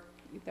that we were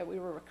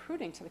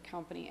recruiting to the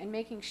company, and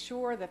making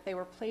sure that they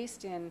were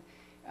placed in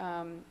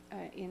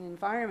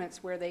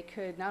environments where they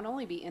could not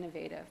only be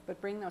innovative, but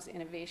bring those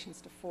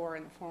innovations to fore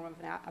in the form of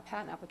a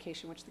patent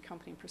application, which the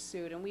company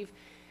pursued. And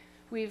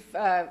we've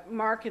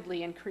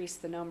markedly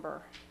increased the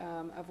number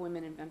of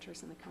women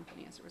inventors in the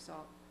company as a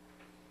result.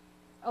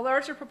 A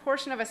larger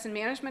proportion of us in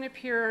management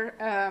appear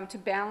to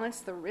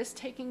balance the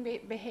risk-taking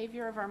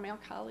behavior of our male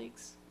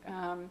colleagues.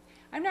 I'm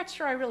not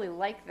sure I really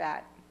like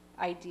that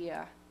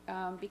idea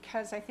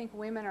because I think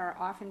women are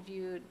often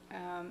viewed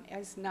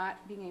as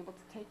not being able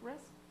to take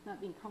risks, not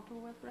being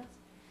comfortable with risk.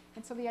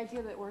 And so the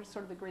idea that we're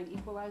sort of the great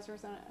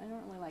equalizers, I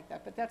don't really like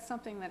that, but that's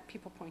something that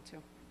people point to.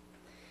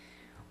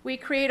 We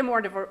create a more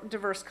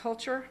diverse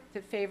culture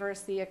that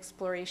favors the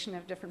exploration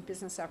of different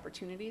business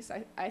opportunities.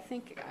 I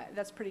think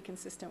that's pretty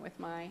consistent with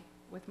my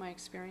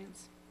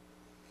experience.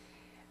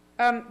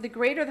 The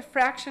greater the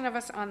fraction of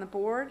us on the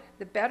board,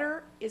 the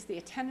better is the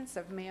attendance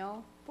of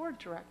male board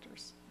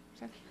directors.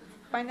 I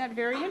find that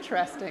very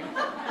interesting.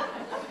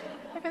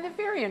 I find that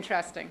very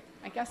interesting.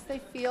 I guess they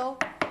feel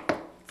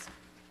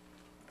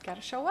it's got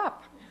to show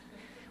up.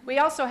 We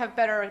also have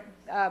better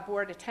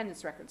board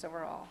attendance records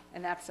overall,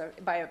 and that's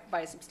by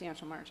a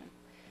substantial margin.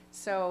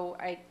 So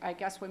I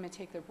guess women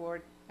take their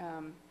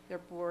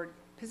board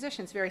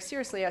positions very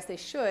seriously, as they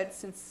should,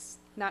 since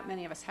not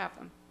many of us have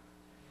them.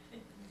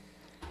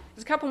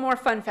 There's a couple more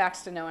fun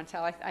facts to know and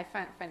tell. I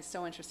find it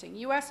so interesting.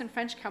 U.S. and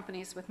French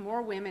companies with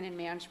more women in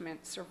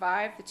management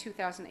survived the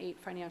 2008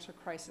 financial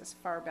crisis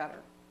far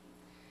better.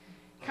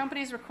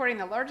 Companies recording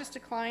the largest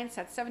declines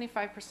had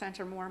 75%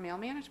 or more male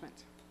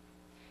management.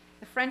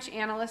 The French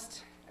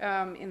analyst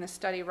in the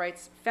study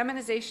writes,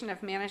 feminization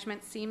of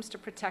management seems to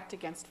protect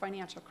against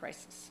financial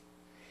crisis.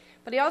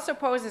 But he also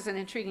poses an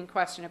intriguing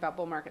question about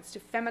bull markets. Do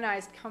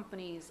feminized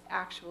companies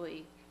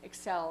actually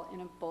excel in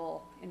a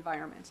bull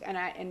environment?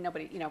 And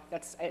nobody,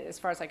 that's, as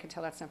far as I can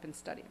tell, that's not been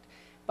studied.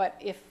 But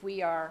if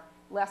we are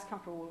less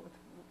comfortable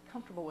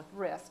with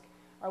risk,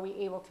 are we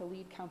able to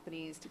lead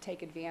companies to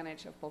take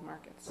advantage of bull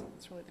markets?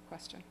 That's really the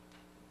question.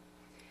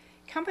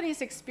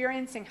 Companies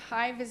experiencing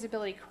high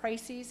visibility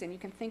crises, and you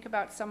can think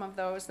about some of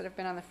those that have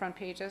been on the front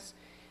pages,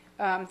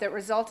 that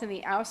result in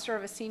the ouster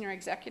of a senior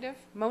executive,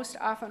 most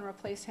often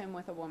replace him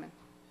with a woman.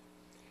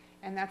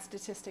 And that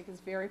statistic is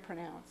very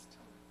pronounced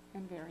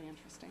and very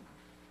interesting.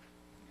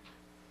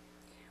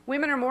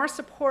 Women are more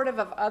supportive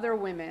of other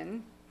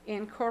women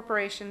in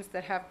corporations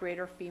that have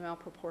greater female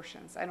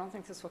proportions. I don't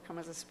think this will come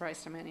as a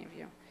surprise to many of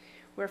you.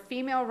 Where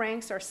female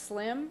ranks are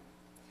slim,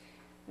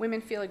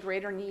 women feel a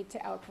greater need to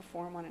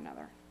outperform one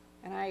another.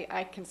 And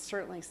I can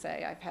certainly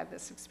say I've had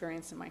this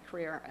experience in my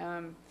career.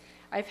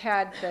 I've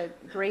had the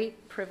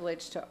great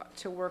privilege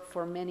to work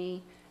for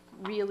many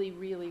really,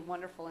 really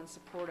wonderful and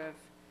supportive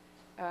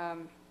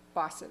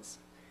bosses.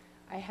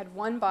 I had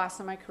one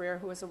boss in my career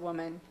who was a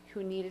woman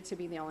who needed to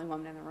be the only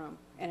woman in the room,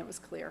 and it was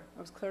clear.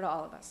 It was clear to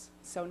all of us.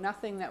 So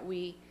nothing that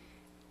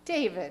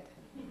David,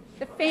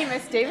 the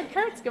famous David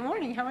Kurtz, good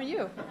morning, how are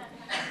you?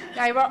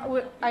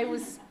 I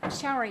was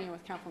showering you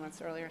with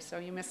compliments earlier, so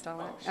you missed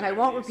all of it, and I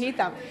won't repeat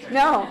them.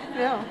 No.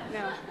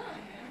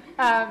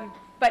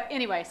 But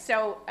anyway,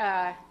 so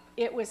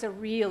it was a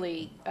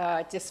really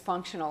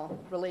dysfunctional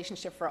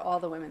relationship for all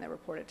the women that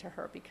reported to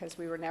her, because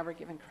we were never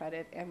given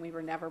credit and we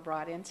were never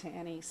brought into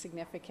any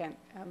significant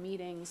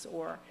meetings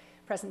or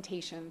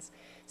presentations.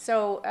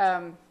 So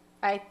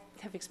I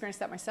have experienced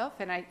that myself,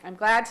 and I'm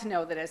glad to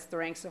know that as the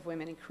ranks of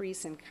women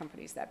increase in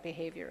companies, that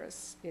behavior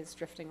is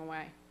drifting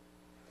away.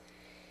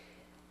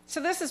 So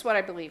this is what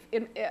I believe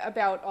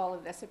about all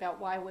of this, about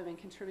why women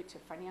contribute to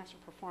financial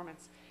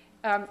performance.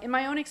 In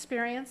my own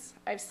experience,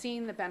 I've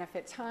seen the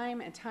benefit time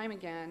and time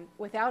again,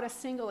 without a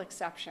single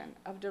exception,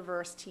 of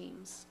diverse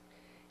teams.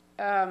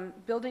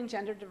 Building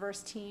gender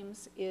diverse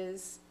teams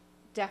is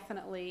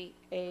definitely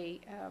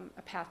a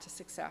path to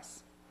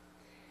success.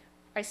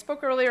 I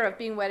spoke earlier of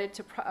being wedded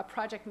to a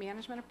project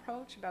management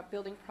approach, about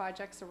building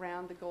projects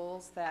around the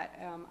goals that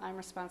I'm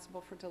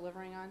responsible for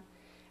delivering on.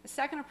 A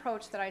second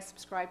approach that I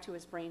subscribe to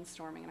is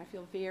brainstorming, and I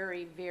feel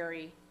very,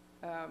 very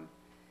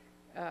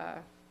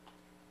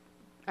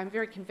I'm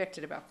very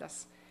convicted about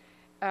this.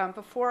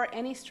 Before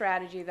any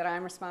strategy that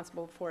I'm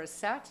responsible for is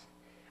set,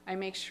 I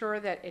make sure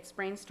that it's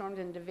brainstormed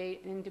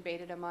and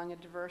debated among a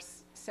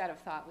diverse set of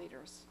thought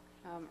leaders,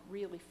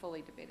 really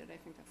fully debated. I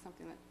think that's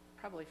something that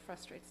probably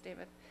frustrates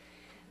David.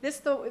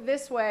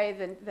 This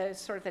way, the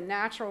sort of the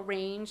natural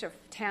range of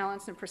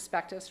talents and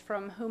perspectives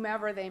from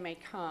whomever they may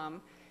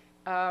come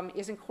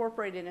is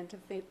incorporated into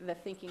the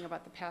thinking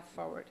about the path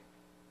forward.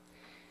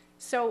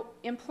 So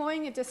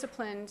employing a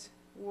disciplined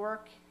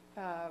work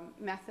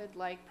method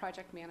like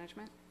project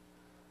management,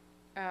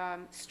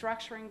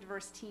 structuring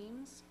diverse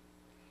teams,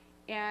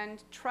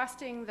 and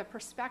trusting the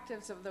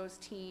perspectives of those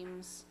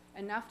teams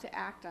enough to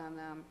act on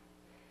them.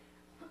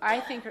 I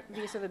think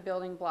these are the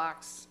building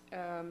blocks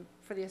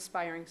for the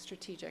aspiring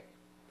strategic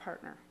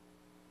partner.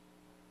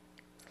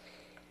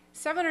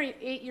 7 or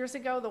 8 years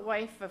ago, the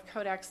wife of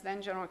Kodak's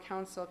then general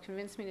counsel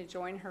convinced me to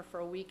join her for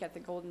a week at the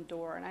Golden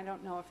Door, and I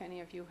don't know if any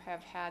of you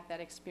have had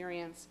that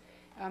experience.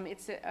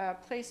 It's a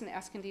place in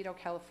Escondido,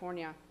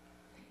 California.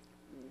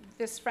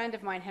 This friend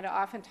of mine had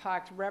often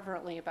talked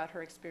reverently about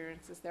her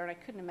experiences there, and I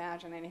couldn't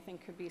imagine anything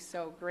could be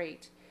so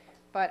great.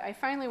 But I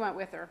finally went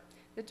with her.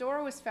 The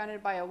Door was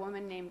founded by a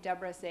woman named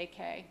Deborah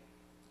Zake,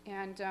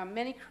 and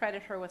many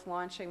credit her with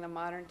launching the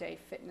modern-day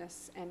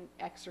fitness and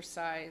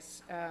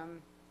exercise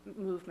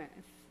movement,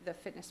 the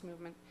fitness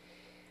movement.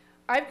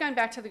 I've gone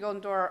back to the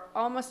Golden Door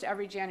almost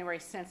every January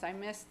since. I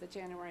missed the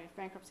January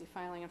bankruptcy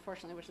filing,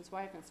 unfortunately, which is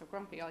why I've been so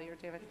grumpy all year,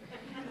 David.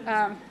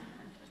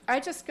 I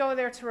just go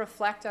there to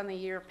reflect on the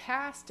year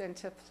past and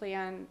to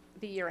plan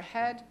the year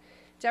ahead.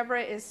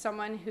 Deborah is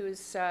someone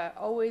who's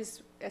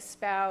always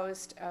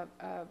espoused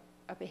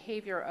a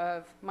behavior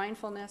of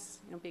mindfulness,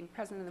 being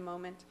present in the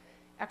moment,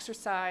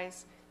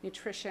 exercise,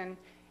 nutrition,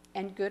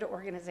 and good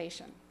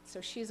organization. So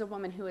she's a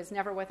woman who is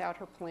never without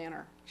her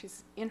planner.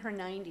 She's in her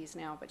 90s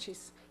now, but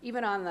she's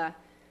even on the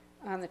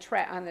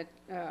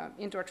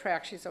indoor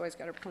track. She's always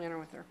got her planner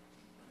with her.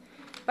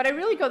 But I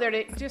really go there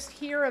to just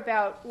hear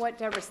about what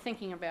Deborah's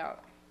thinking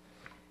about.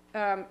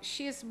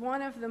 She is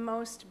one of the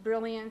most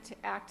brilliant,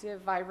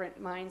 active,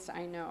 vibrant minds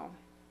I know.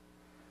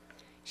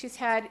 She's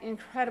had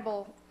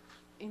incredible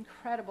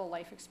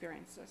life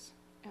experiences.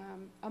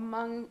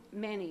 Among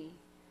many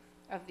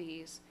of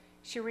these,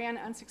 she ran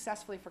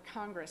unsuccessfully for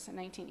Congress in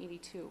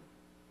 1982.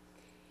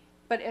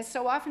 But as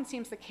so often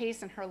seems the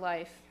case in her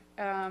life,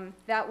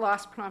 that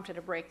loss prompted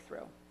a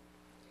breakthrough.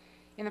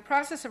 In the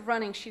process of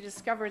running, she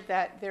discovered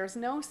that there's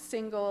no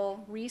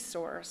single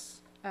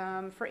resource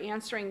for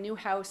answering new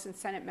House and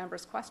Senate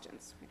members'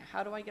 questions.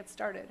 How do I get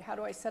started? How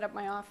do I set up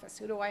my office?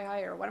 Who do I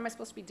hire? What am I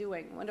supposed to be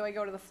doing? When do I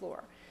go to the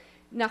floor?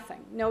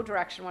 Nothing, no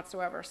direction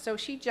whatsoever. So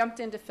she jumped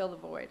in to fill the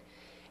void.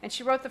 And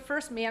she wrote the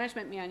first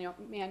management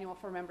manual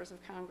for members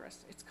of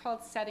Congress. It's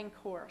called Setting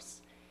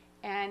Course.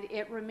 And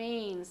it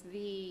remains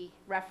the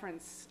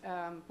reference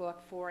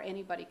book for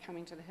anybody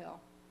coming to the Hill.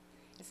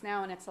 It's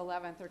now in its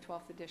 11th or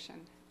 12th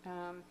edition.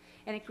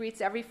 And it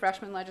greets every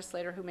freshman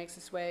legislator who makes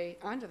his way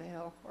onto the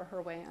Hill, or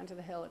her way onto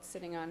the Hill. It's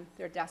sitting on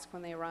their desk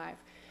when they arrive.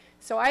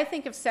 So I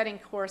think of Setting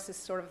Course as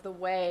sort of the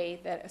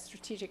way that a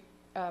strategic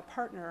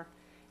partner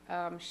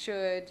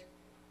should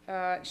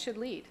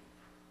lead.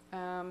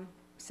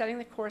 Setting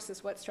the course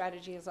is what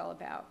strategy is all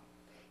about.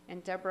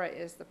 And Deborah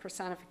is the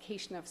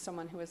personification of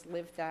someone who has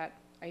lived that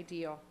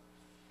ideal.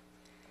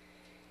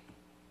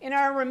 In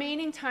our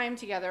remaining time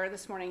together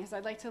this morning,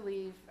 I'd like to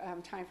leave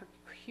time for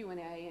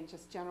Q&A and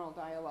just general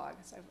dialogue,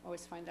 as I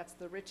always find that's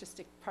the richest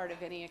part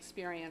of any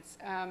experience.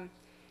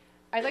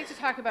 I'd like to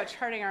talk about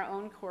charting our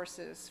own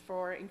courses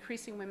for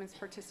increasing women's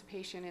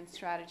participation in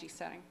strategy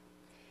setting.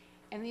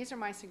 And these are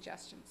my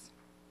suggestions.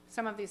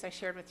 Some of these I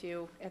shared with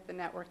you at the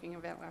networking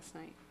event last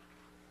night.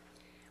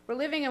 We're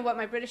living in what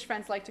my British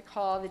friends like to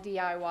call the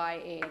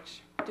DIY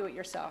age, do it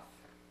yourself.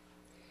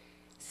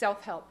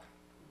 Self-help.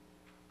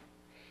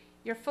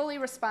 You're fully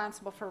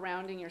responsible for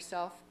rounding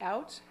yourself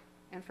out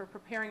and for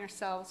preparing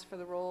yourselves for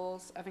the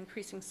roles of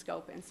increasing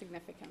scope and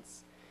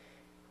significance.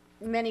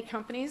 Many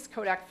companies,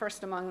 Kodak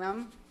first among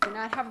them, do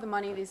not have the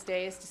money these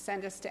days to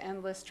send us to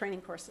endless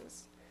training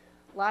courses.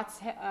 A lot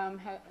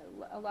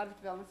of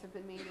developments have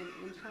been made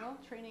in internal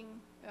training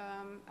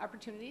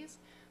opportunities,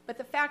 but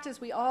the fact is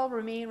we all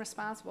remain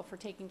responsible for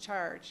taking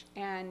charge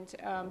and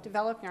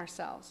developing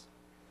ourselves.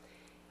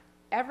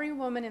 Every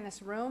woman in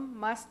this room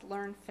must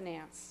learn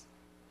finance.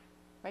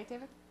 Right,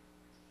 David?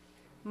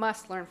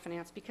 Must learn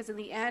finance, because in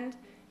the end,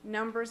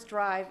 numbers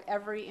drive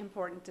every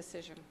important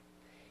decision.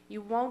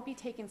 You won't be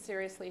taken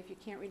seriously if you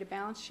can't read a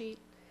balance sheet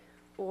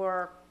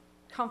or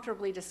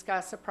comfortably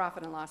discuss a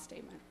profit and loss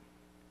statement.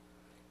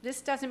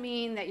 This doesn't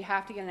mean that you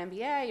have to get an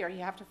MBA or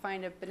you have to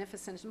find a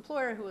beneficent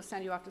employer who will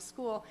send you off to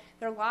school.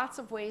 There are lots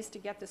of ways to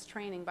get this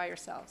training by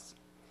yourselves.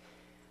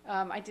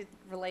 I did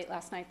relate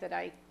last night that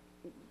I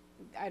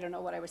don't know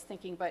what I was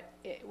thinking, but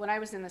when I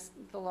was in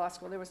the law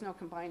school, there was no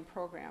combined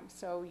program.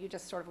 So you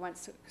just sort of went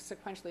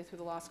sequentially through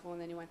the law school,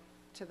 and then you went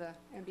to the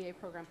MBA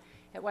program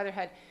at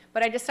Weatherhead.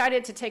 But I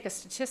decided to take a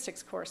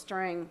statistics course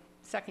during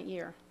second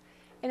year,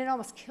 and it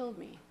almost killed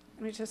me.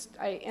 I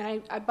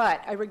mean,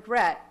 but I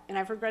regret, and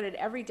I've regretted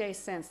every day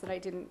since, that I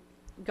didn't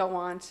go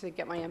on to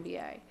get my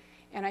MBA.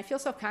 And I feel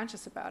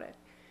self-conscious about it.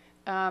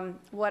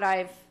 What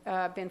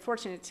I've been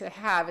fortunate to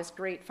have is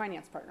great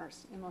finance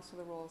partners in most of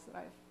the roles that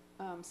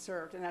I've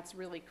served, and that's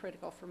really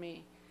critical for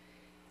me.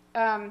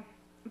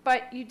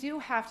 But you do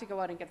have to go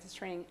out and get this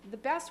training. The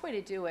best way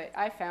to do it,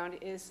 I found,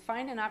 is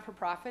find a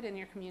not-for-profit in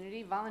your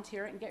community,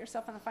 volunteer, and get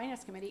yourself on the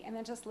finance committee, and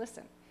then just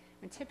listen.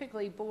 And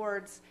typically,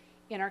 boards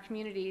in our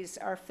communities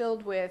are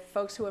filled with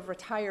folks who have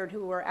retired,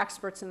 who are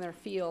experts in their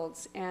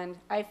fields, and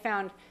I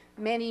found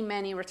many,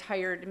 many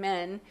retired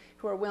men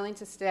who are willing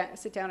to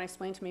sit down and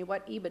explain to me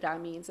what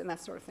EBITDA means and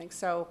that sort of thing.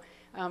 So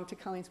to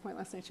Colleen's point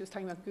last night, she was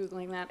talking about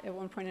Googling that at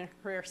one point in her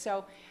career.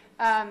 So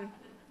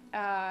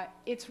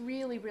it's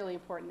really, really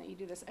important that you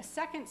do this. A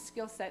second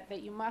skill set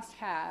that you must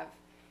have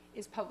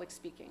is public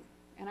speaking.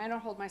 And I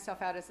don't hold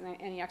myself out as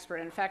any expert.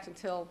 In fact,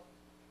 until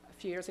a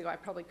few years ago, I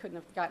probably couldn't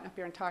have gotten up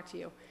here and talked to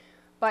you.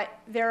 But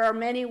there are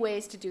many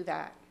ways to do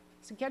that.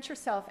 So get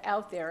yourself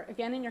out there,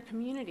 again, in your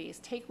communities.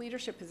 Take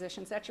leadership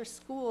positions at your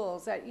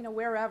schools, at, you know,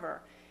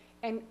 wherever,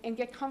 and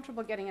get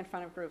comfortable getting in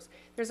front of groups.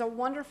 There's a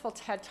wonderful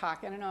TED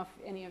Talk. I don't know if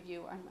any of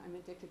you, I'm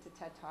addicted to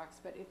TED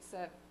Talks, but it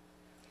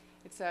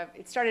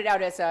started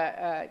out as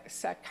a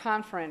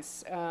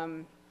conference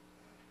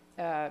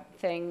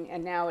thing,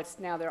 and now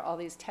there are all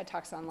these TED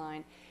Talks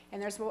online.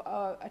 And there's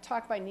a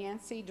talk by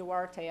Nancy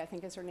Duarte, I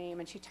think is her name,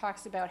 and she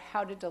talks about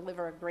how to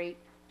deliver a great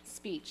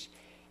speech.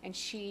 And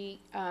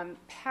she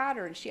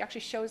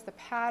actually shows the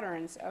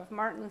patterns of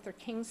Martin Luther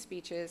King's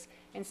speeches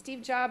and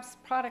Steve Jobs'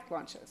 product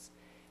launches.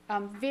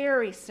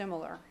 Very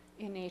similar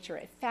in nature.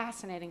 A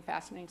fascinating,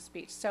 fascinating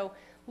speech. So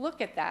look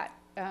at that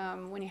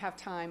when you have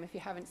time, if you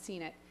haven't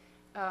seen it.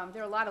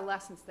 There are a lot of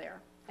lessons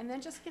there. And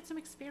then just get some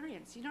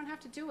experience. You don't have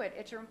to do it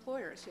at your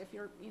employers. If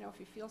you're, you know, if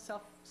you feel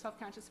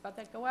self-conscious about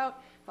that, go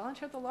out,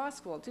 volunteer at the law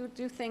school.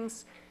 Do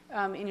things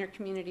in your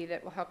community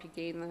that will help you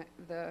gain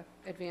the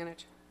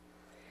advantage.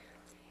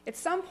 At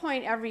some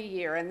point every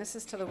year, and this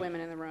is to the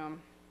women in the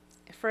room,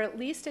 for at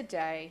least a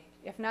day,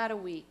 if not a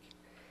week,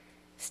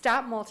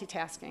 stop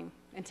multitasking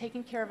and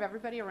taking care of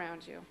everybody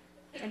around you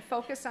and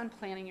focus on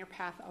planning your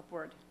path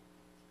upward.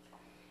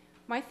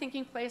 My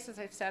thinking place, as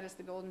I've said, is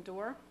the golden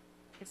door.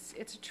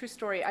 It's a true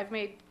story. I've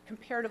made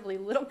comparatively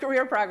little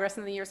career progress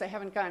in the years I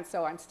haven't gone,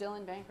 so I'm still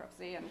in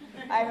bankruptcy, and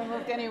I haven't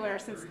moved anywhere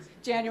since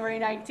January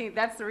 19th.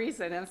 That's the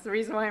reason. That's the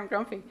reason why I'm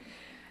grumpy.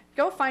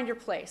 Go find your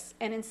place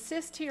and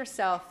insist to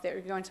yourself that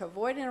you're going to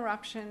avoid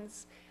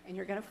interruptions and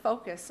you're going to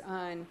focus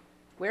on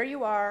where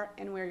you are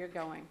and where you're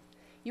going.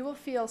 You will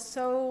feel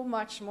so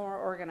much more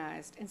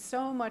organized and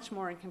so much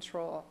more in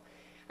control.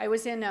 I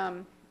was in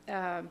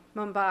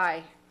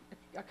Mumbai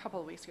a couple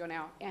of weeks ago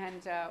now,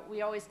 and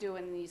we always do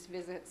in these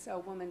visits a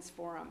women's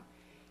forum.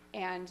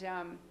 And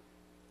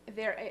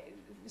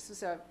this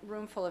is a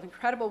room full of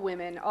incredible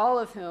women, all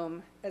of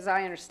whom, as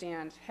I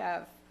understand,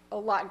 have a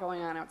lot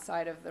going on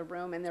outside of the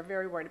room, and they're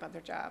very worried about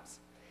their jobs.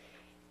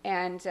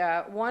 And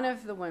one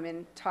of the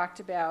women talked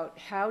about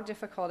how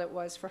difficult it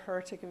was for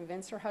her to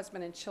convince her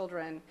husband and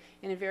children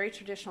in a very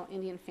traditional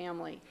Indian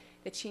family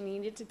that she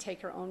needed to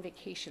take her own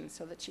vacation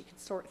so that she could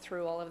sort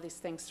through all of these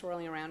things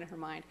swirling around in her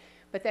mind.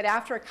 But that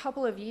after a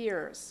couple of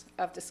years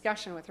of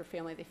discussion with her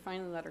family, they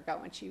finally let her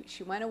go. And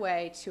she went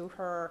away to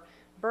her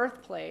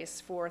birthplace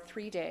for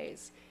 3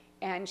 days,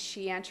 and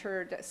she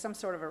entered some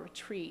sort of a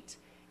retreat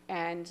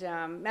and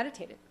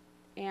meditated.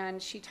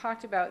 And she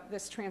talked about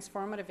this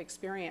transformative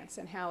experience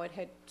and how it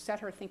had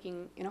set her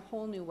thinking in a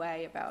whole new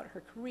way about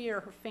her career,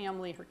 her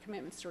family, her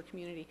commitments to her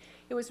community.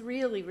 It was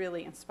really,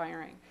 really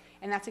inspiring.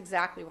 And that's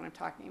exactly what I'm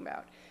talking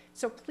about.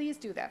 So please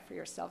do that for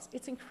yourselves.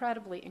 It's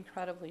incredibly,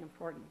 incredibly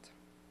important.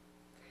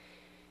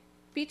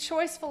 Be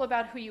choiceful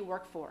about who you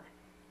work for.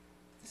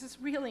 This is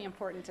really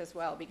important as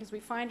well, because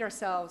we find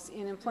ourselves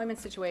in employment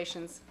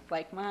situations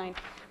like mine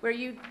where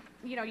you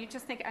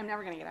just think, I'm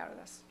never going to get out of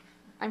this.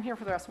 I'm here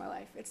for the rest of my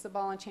life. It's the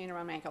ball and chain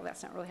around my ankle.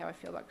 That's not really how I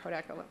feel about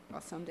Kodak,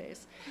 well, some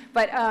days.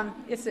 But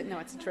it's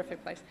a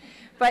terrific place.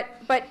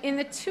 But in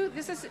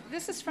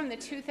this is from the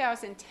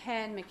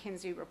 2010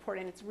 McKinsey report,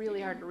 and it's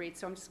really hard to read,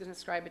 so I'm just going to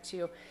describe it to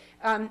you.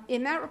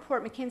 In that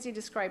report, McKinsey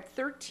described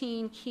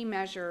 13 key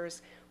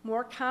measures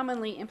more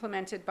commonly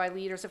implemented by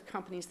leaders of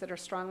companies that are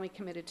strongly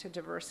committed to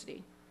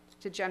diversity,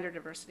 to gender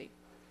diversity.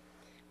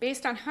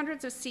 Based on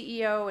hundreds of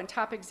CEO and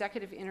top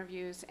executive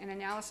interviews and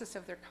analysis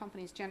of their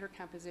company's gender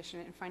composition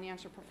and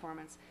financial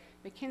performance,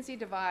 McKinsey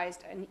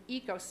devised an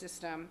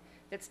ecosystem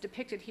that's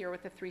depicted here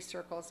with the 3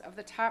 circles of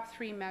the top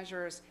 3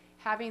 measures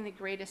having the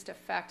greatest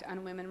effect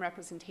on women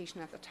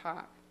representation at the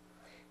top.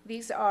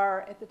 These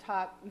are, at the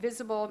top,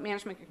 visible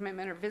management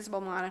commitment or visible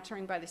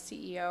monitoring by the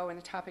CEO and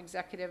the top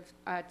executive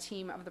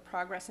team of the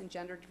progress in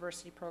gender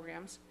diversity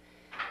programs.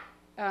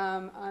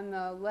 On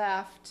the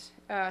left,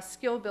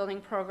 skill building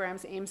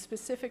programs aimed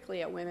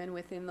specifically at women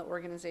within the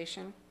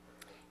organization.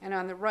 And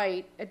on the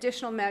right,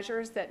 additional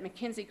measures that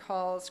McKinsey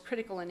calls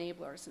critical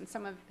enablers. And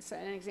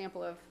an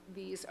example of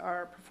these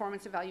are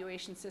performance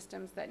evaluation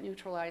systems that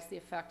neutralize the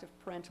effect of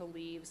parental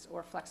leaves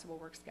or flexible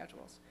work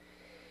schedules.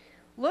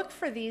 Look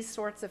for these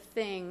sorts of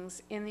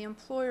things in the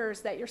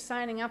employers that you're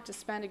signing up to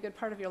spend a good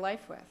part of your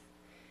life with.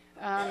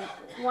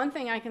 One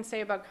thing I can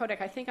say about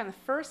Kodak, I think on the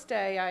first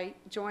day I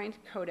joined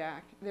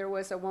Kodak, there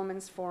was a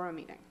women's forum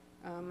meeting.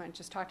 I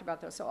just talked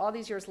about those. So all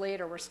these years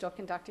later, we're still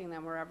conducting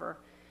them wherever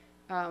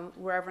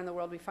in the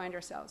world we find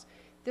ourselves.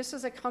 This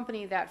was a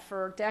company that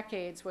for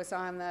decades was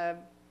on the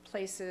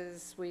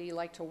places we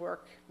like to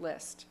work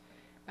list,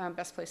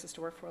 best places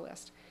to work for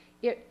list.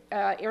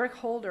 Eric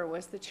Holder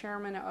was the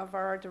chairman of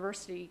our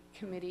diversity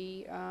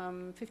committee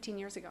 15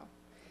 years ago.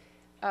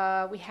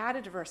 We had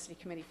a diversity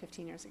committee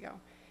 15 years ago.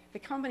 the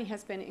company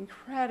has been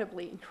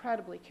incredibly,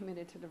 incredibly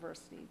committed to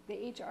diversity.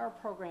 The HR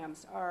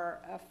programs are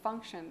a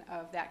function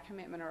of that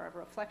commitment or a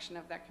reflection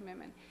of that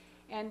commitment.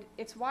 And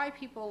it's why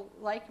people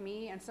like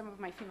me and some of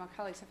my female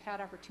colleagues have had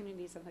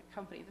opportunities in the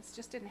company. This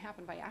just didn't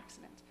happen by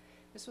accident.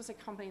 This was a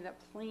company that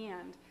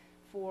planned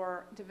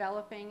for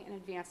developing and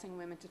advancing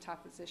women to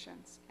top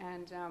positions.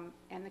 And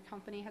the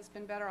company has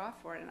been better off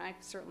for it, and I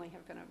certainly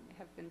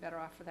have been better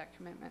off for that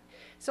commitment.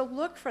 So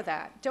look for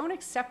that. Don't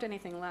accept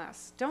anything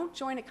less. Don't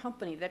join a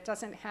company that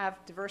doesn't have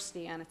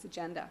diversity on its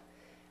agenda.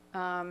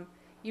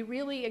 You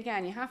really,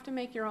 again, you have to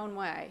make your own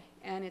way,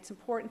 and it's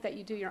important that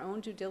you do your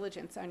own due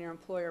diligence on your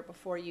employer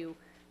before you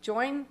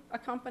join a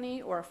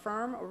company or a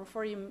firm or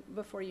before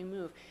you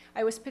move.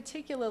 I was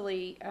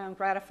particularly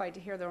gratified to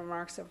hear the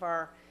remarks of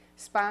our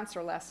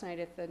sponsor last night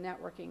at the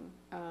networking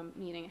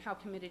meeting, how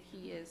committed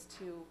he is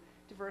to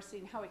diversity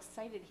and how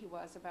excited he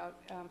was about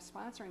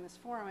sponsoring this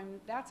forum. I mean,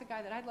 that's a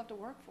guy that I'd love to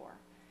work for.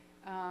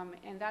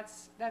 And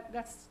that's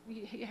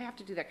you have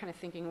to do that kind of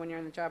thinking when you're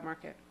in the job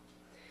market.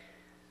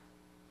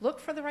 Look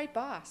for the right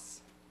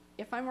boss.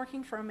 If I'm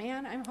working for a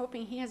man, I'm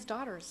hoping he has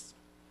daughters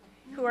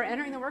who are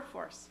entering the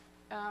workforce.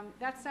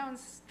 That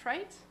sounds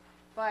trite,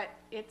 but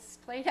it's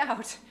played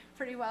out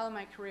pretty well in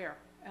my career.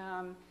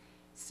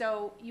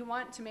 So you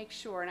want to make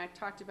sure, and I've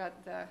talked about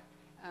the,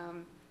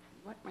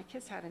 my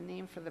kids had a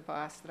name for the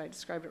boss that I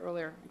described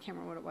earlier. I can't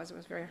remember what it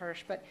was very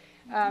harsh, but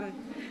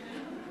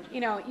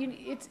you know,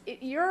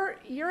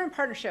 you're in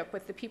partnership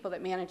with the people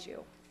that manage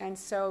you. And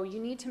so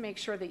you need to make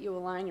sure that you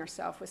align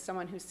yourself with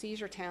someone who sees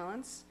your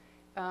talents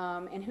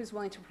and who's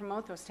willing to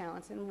promote those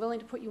talents and willing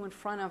to put you in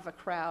front of a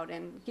crowd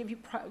and give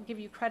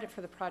you credit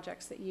for the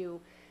projects that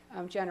you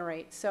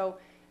generate. So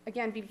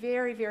again, be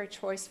very, very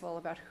choiceful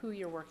about who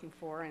you're working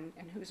for and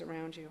who's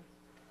around you.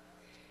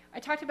 I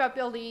talked about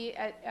Bill Lee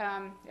at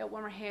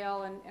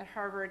WilmerHale and at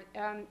Harvard.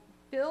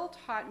 Bill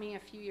taught me a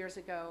few years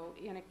ago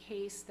in a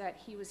case that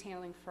he was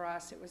handling for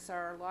us. It was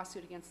our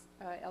lawsuit against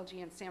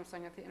LG and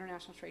Samsung at the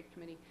International Trade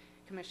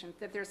Commission,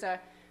 that there's a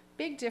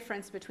big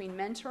difference between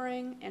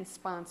mentoring and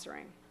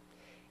sponsoring.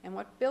 And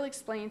what Bill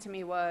explained to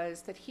me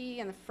was that he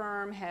and the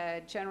firm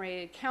had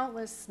generated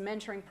countless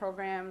mentoring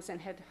programs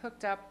and had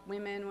hooked up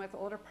women with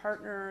older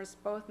partners,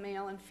 both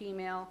male and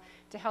female,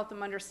 to help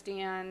them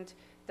understand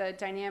the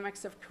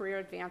dynamics of career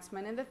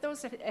advancement, and that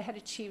those had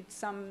achieved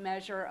some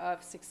measure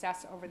of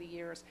success over the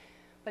years.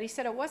 But he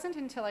said it wasn't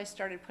until I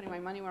started putting my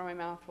money where my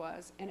mouth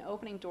was and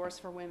opening doors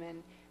for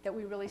women that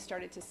we really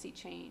started to see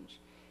change.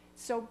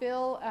 So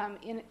Bill,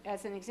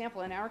 as an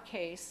example, in our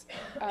case,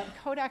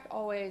 Kodak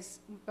always,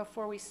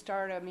 before we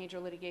start a major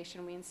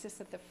litigation, we insist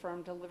that the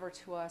firm deliver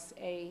to us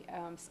a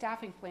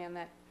staffing plan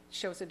that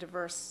shows a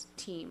diverse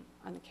team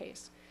on the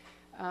case,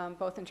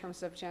 both in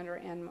terms of gender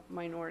and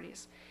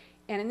minorities.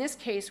 And in this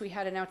case, we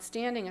had an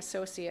outstanding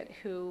associate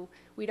who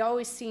we'd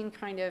always seen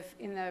kind of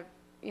in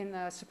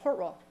the support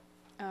role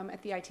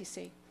at the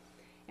ITC.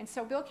 And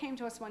so Bill came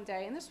to us one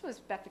day, and this was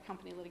bet the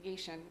company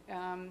litigation,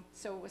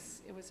 so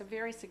it was a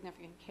very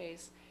significant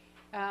case.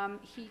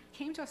 He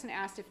came to us and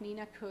asked if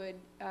Nina could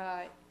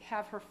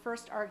have her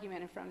first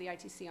argument in front of the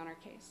ITC on our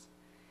case.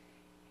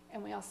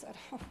 And we all said,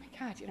 oh my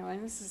God, you know,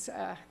 and this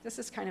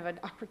is kind of an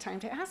awkward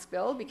time to ask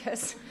Bill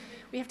because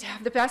we have to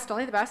have the best,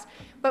 only the best.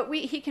 But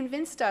he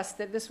convinced us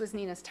that this was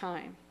Nina's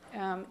time,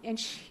 and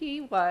she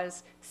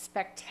was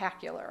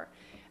spectacular.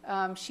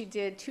 She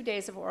did 2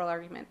 days of oral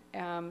argument.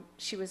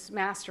 She was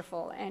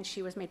masterful, and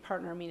she was made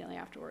partner immediately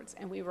afterwards,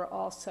 and we were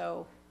all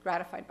so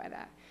gratified by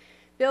that.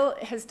 Bill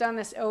has done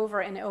this over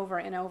and over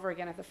and over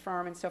again at the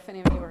firm, and so if any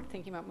of you are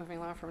thinking about moving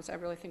law firms, I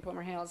really think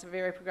WilmerHale is a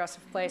very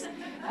progressive place.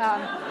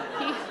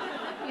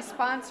 He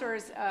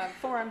sponsors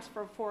forums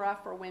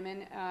for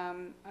women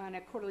on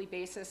a quarterly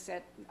basis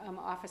at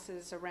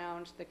offices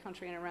around the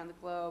country and around the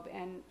globe,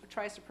 and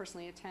tries to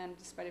personally attend,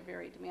 despite a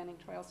very demanding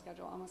trial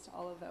schedule, almost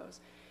all of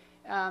those.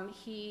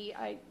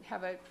 I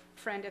have a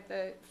friend at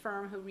the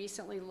firm who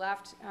recently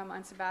left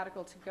on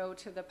sabbatical to go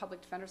to the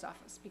public defender's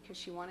office because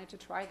she wanted to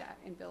try that,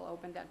 and Bill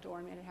opened that door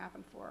and made it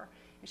happen for her.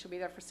 And she'll be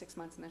there for 6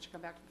 months, and then she'll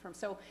come back to the firm.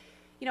 So,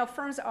 you know,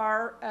 firms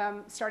are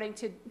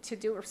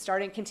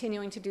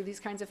continuing to do these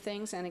kinds of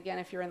things. And again,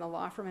 if you're in the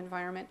law firm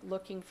environment,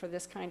 looking for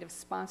this kind of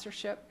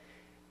sponsorship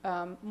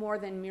more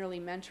than merely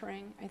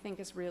mentoring, I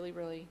think is really,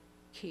 really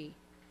key.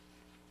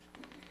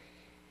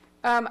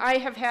 I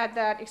have had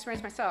that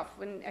experience myself.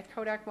 At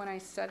Kodak, when I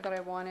said that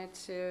I wanted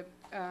to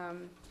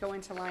go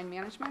into line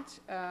management,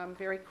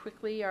 very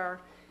quickly our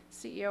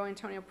CEO,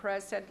 Antonio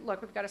Perez, said,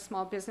 look, we've got a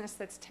small business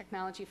that's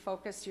technology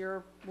focused.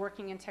 You're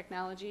working in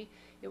technology.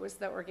 It was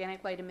the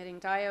organic light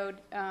emitting diode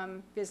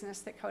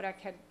business that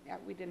Kodak had.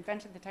 We'd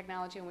invented the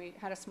technology, and we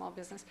had a small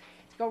business.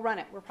 Go run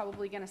it. We're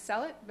probably going to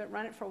sell it, but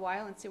run it for a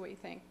while and see what you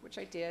think, which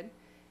I did.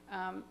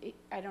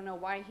 I don't know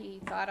why he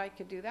thought I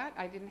could do that.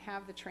 I didn't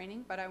have the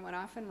training, but I went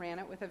off and ran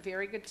it with a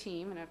very good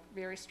team and a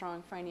very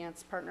strong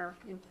finance partner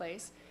in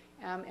place.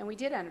 And we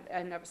did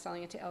end up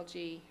selling it to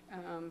LG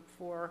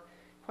for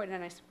quite a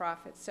nice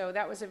profit. So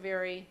that was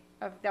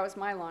that was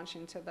my launch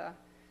into the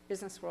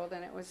business world,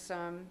 and it was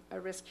a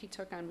risk he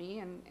took on me,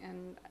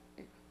 and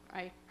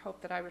I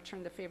hope that I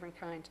returned the favor in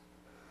kind.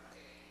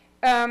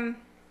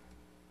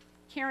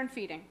 Care and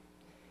feeding.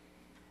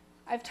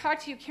 I've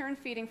talked to you, care and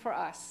feeding for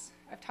us.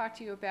 I've talked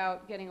to you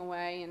about getting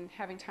away and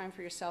having time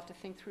for yourself to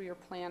think through your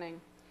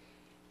planning.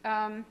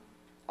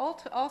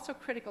 Also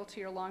critical to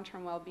your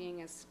long-term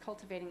well-being is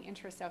cultivating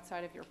interests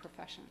outside of your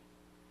profession.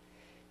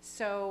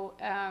 So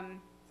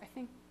I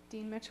think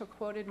Dean Mitchell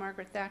quoted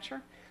Margaret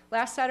Thatcher.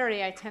 Last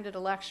Saturday, I attended a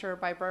lecture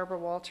by Barbara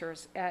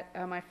Walters at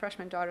my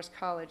freshman daughter's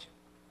college.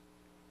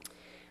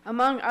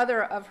 Among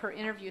other of her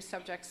interview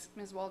subjects,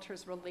 Ms.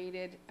 Walters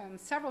related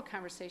several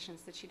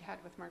conversations that she'd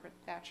had with Margaret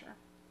Thatcher,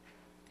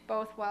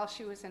 both while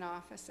she was in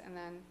office and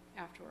then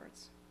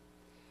afterwards.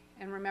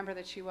 And remember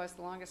that she was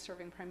the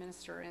longest-serving prime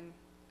minister in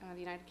the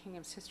United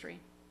Kingdom's history.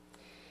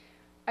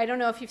 I don't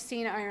know if you've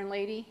seen Iron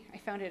Lady. I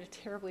found it a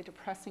terribly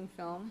depressing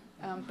film,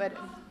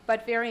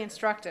 but very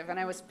instructive, and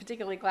I was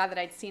particularly glad that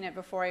I'd seen it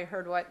before I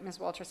heard what Ms.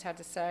 Walters had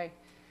to say.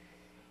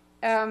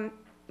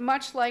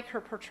 Much like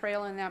her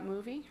portrayal in that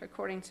movie,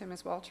 according to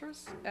Ms.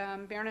 Walters,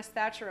 Baroness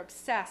Thatcher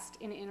obsessed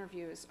in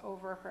interviews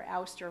over her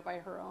ouster by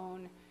her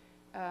own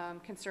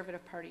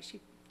Conservative Party. She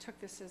took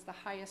this as the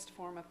highest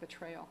form of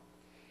betrayal.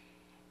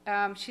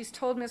 She's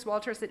told Ms.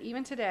 Walters that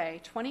even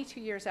today,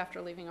 22 years after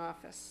leaving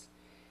office,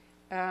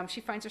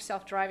 she finds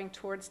herself driving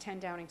towards 10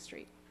 Downing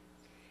Street.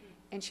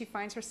 And she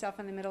finds herself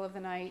in the middle of the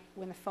night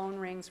when the phone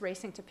rings,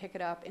 racing to pick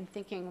it up and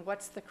thinking,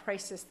 what's the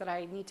crisis that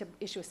I need to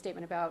issue a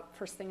statement about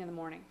first thing in the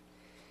morning?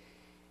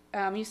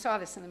 You saw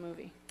this in the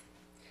movie.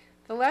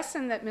 The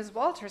lesson that Ms.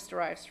 Walters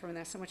derives from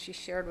this, and which she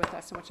shared with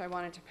us, and which I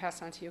wanted to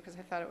pass on to you because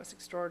I thought it was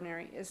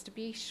extraordinary, is to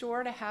be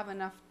sure to have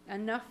enough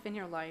in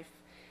your life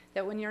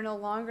that when you're no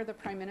longer the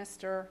prime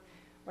minister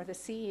or the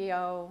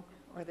CEO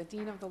or the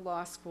dean of the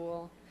law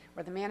school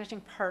or the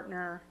managing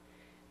partner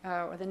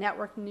or the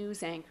network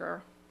news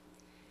anchor,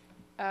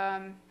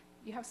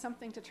 you have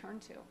something to turn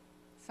to,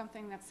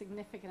 something that's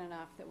significant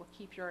enough that will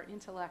keep your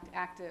intellect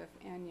active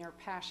and your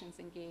passions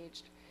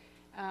engaged.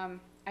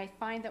 I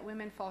find that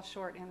women fall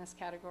short in this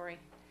category.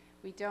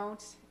 We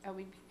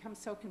become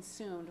so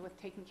consumed with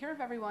taking care of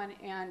everyone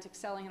and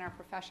excelling in our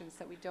professions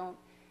that we don't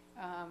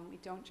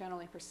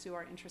generally pursue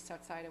our interests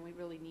outside, and we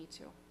really need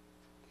to.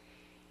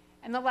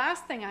 And the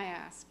last thing I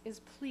ask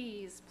is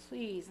please,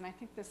 please, and I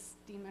think this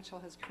Dean Mitchell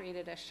has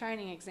created a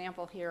shining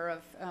example here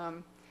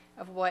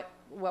of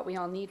what we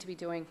all need to be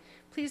doing.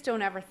 Please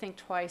don't ever think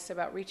twice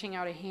about reaching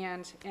out a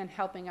hand and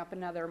helping up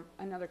another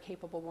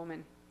capable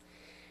woman.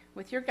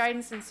 With your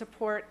guidance and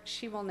support,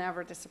 she will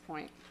never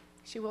disappoint.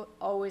 She will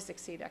always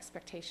exceed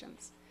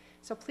expectations.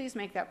 So please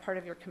make that part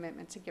of your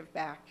commitment to give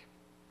back.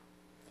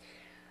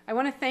 I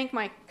want to thank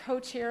my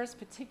co-chairs,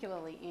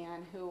 particularly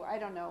Anne, who I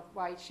don't know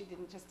why she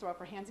didn't just throw up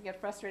her hands and get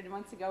frustrated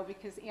months ago,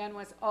 because Anne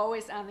was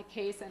always on the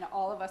case and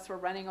all of us were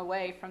running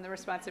away from the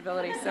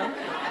responsibility. So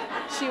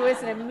she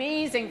was an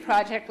amazing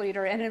project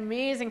leader and an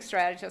amazing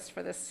strategist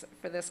for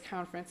this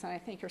conference, and I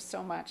thank her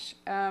so much.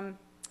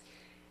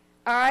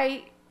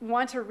 I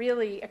want to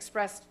really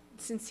express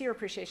sincere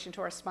appreciation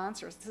to our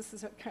sponsors. This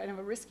is kind of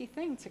a risky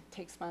thing to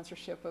take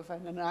sponsorship of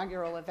an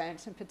inaugural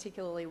event, and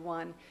particularly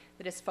one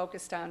that is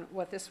focused on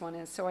what this one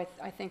is. So I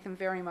thank them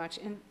very much.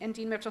 And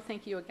Dean Mitchell,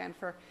 thank you again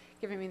for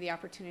giving me the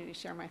opportunity to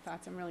share my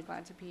thoughts. I'm really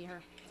glad to be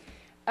here.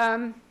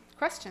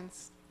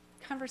 Questions,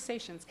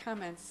 conversations,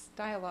 comments,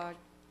 dialogue,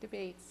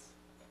 debates,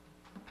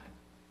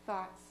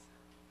 thoughts?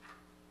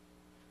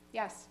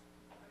 Yes?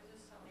 I was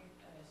just telling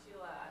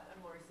Sheila,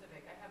 I'm Lori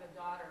Civic. I have a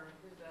daughter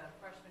who's a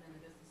freshman in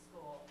the business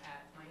school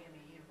at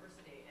Miami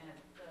University, and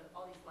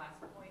all these last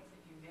points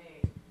that you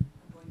made,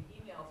 I'm going to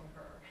email to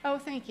her. Oh,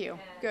 thank you.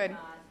 And, Good.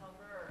 Tell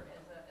her,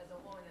 as a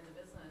woman in the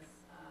business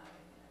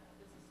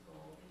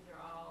school, these are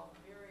all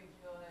very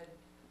good,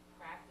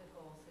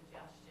 practical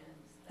suggestions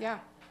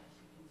that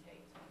she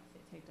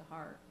can take to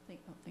heart.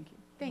 Thank you.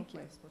 Thank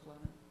you.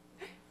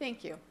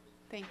 Thank you.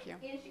 Thank you.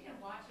 And she can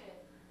watch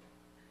it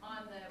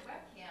on the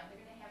webcam. They're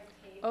going to have it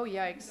taped. Oh,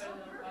 yikes. Go to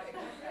the website,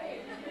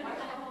 right? And watch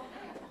the whole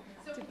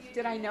thing.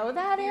 Did I know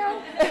that,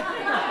 Anne?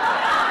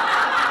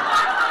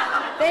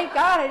 Thank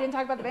God I didn't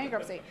talk about the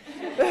bankruptcy.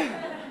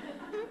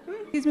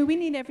 Excuse me, we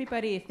need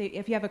everybody,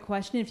 if you have a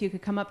question, if you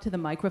could come up to the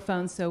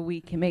microphone so we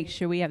can make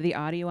sure we have the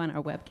audio on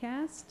our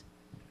webcast.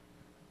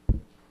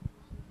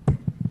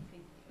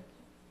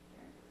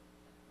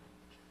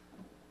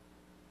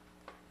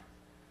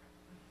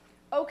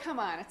 Oh, come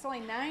on. It's only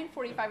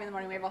 9:45 in the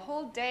morning. We have a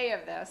whole day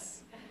of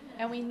this,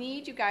 and we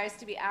need you guys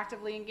to be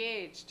actively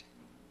engaged.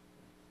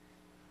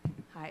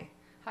 Hi.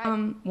 Hi.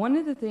 One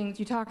of the things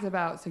you talked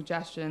about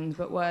suggestions,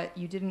 but what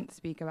you didn't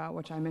speak about,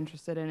 which I'm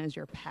interested in, is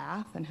your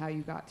path and how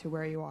you got to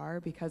where you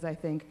are, because I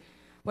think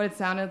what it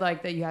sounded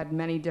like that you had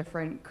many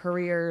different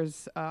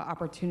careers,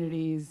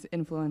 opportunities,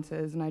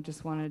 influences, and I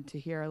just wanted to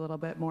hear a little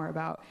bit more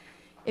about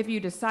if you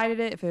decided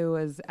it, if it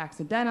was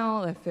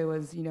accidental, if it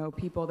was,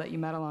 people that you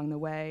met along the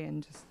way,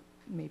 and just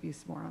maybe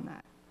some more on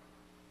that.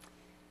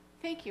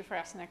 Thank you for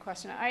asking that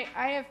question.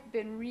 I have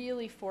been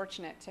really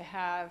fortunate to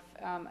have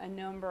a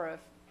number of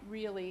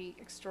really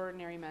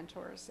extraordinary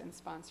mentors and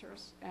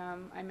sponsors.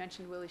 I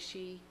mentioned Willie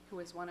Shee, who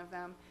was one of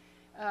them.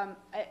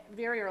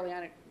 Very early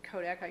on at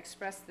Kodak, I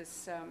expressed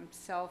this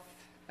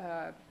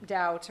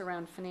self-doubt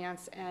around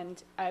finance,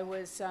 and I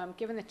was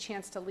given the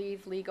chance to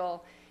leave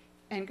legal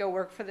and go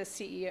work for the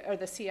CEO or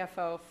the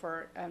CFO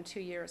for 2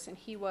 years. And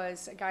he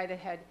was a guy that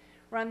had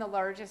run the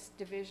largest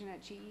division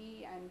at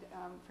GE and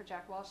for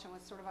Jack Welch, and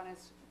was sort of on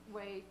his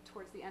way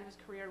towards the end of his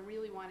career,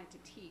 really wanted to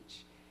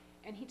teach.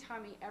 And he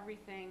taught me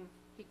everything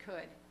he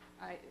could,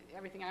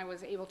 everything I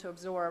was able to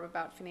absorb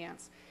about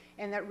finance.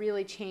 And that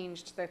really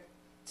changed the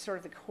sort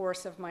of the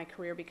course of my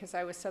career, because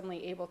I was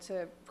suddenly able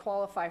to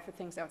qualify for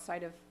things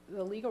outside of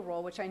the legal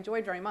role, which I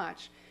enjoyed very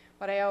much.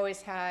 But I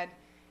always had,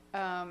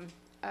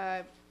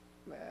 I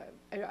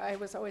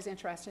was always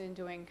interested in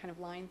doing kind of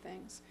line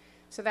things.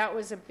 So that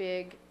was a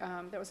big,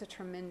 that was a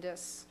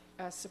tremendous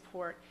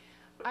support.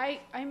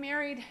 I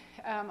married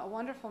a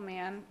wonderful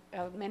man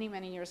many,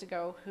 many years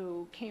ago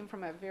who came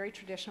from a very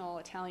traditional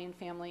Italian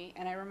family.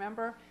 And I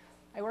remember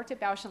I worked at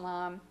Bausch &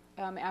 Lomb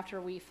after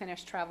we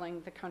finished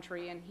traveling the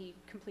country, and he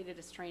completed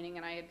his training,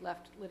 and I had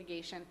left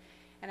litigation.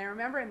 And I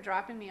remember him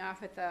dropping me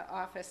off at the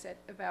office at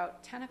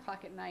about 10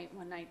 o'clock at night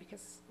one night,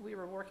 because we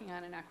were working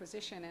on an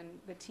acquisition and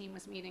the team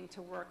was meeting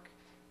to work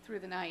through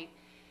the night.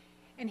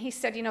 And he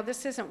said, you know,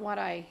 this isn't what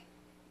I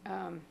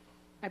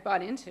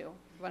bought into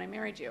when I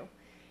married you.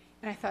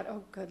 And I thought,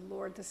 oh, good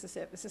Lord, this is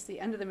it. This is the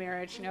end of the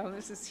marriage. You know,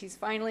 he's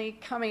finally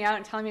coming out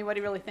and telling me what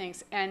he really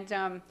thinks. And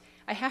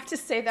I have to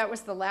say that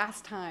was the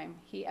last time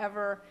he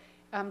ever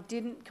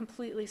didn't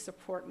completely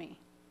support me.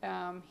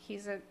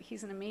 He's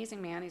an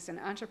amazing man. He's an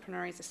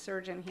entrepreneur. He's a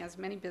surgeon. He has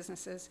many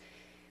businesses.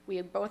 We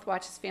both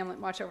watch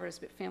over his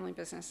family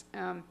business.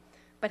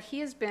 But he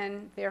has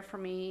been there for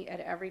me at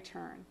every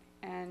turn.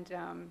 And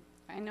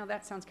I know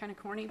that sounds kind of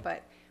corny,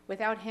 but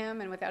without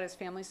him and without his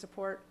family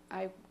support,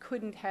 I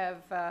couldn't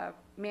have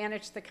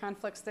managed the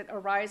conflicts that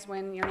arise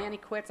when your nanny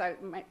quits. I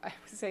was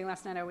saying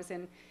last night I was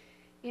in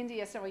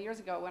India several years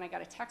ago when I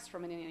got a text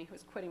from a nanny who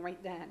was quitting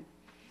right then.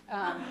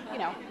 You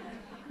know,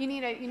 you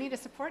need a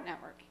support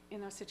network in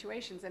those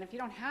situations, and if you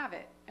don't have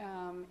it,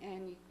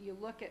 and you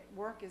look at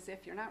work as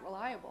if you're not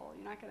reliable,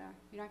 you're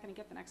not gonna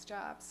get the next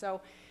job.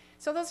 So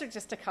those are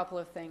just a couple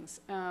of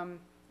things.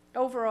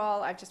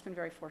 Overall, I've just been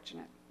very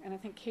fortunate, and I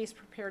think Case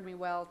prepared me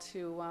well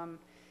to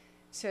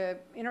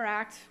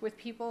interact with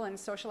people and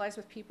socialize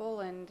with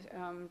people and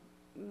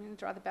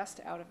draw the best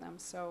out of them.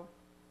 So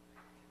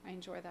I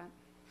enjoy that.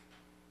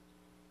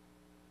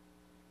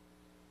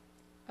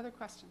 Other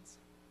questions?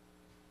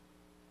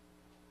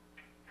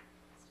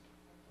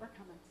 Or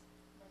comments?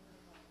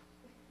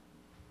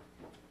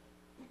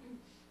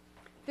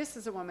 This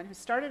is a woman who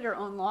started her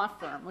own law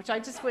firm, which I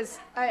just was,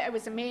 I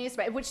was amazed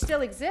by, which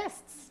still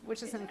exists,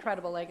 which is an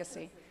incredible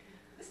legacy.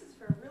 This is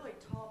for a really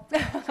tall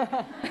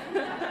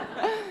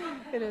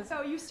It is.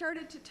 So you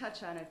started to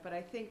touch on it, but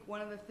I think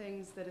one of the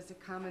things that is a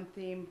common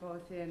theme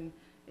both in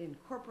the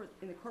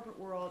corporate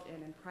world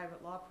and in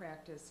private law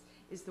practice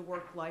is the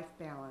work-life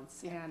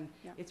balance. Yeah. And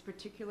Yeah. it's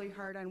particularly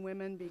hard on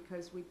women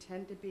because we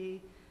tend to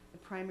be the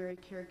primary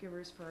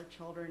caregivers for our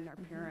children, our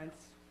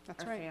parents,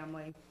 That's our right.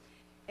 family.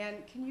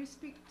 And can you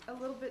speak a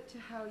little bit to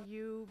how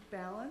you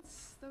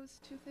balance those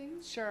two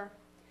things? Sure.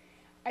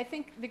 I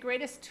think the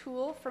greatest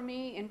tool for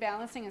me in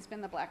balancing has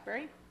been the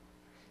BlackBerry.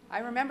 I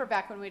remember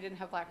back when we didn't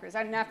have BlackBerries.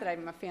 Not that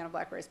I'm a fan of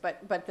BlackBerries,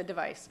 but the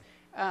device.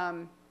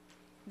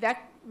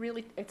 That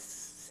really, it's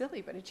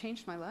silly, but it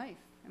changed my life.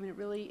 I mean, it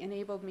really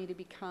enabled me to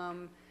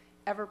become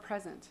ever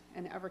present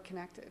and ever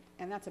connected.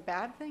 And that's a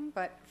bad thing,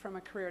 but from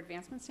a career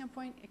advancement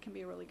standpoint, it can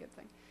be a really good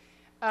thing.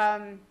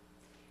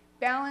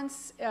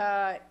 Balance,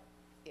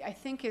 I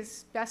think,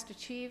 is best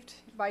achieved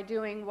by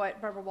doing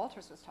what Barbara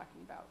Walters was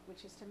talking about,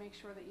 which is to make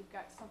sure that you've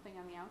got something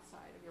on the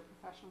outside of your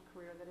professional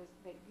career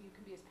that you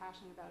can be as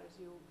passionate about as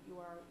you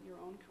are your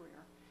own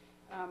career.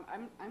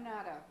 I'm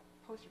not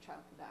a poster child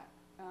for that.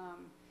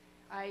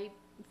 I,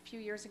 a few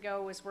years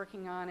ago, was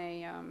working on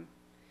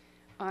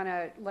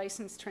a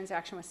license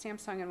transaction with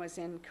Samsung and was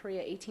in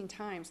Korea 18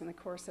 times in the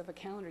course of a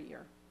calendar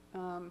year.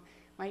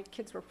 My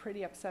kids were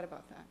pretty upset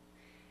about that.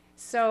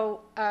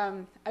 So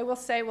I will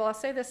say, well, I'll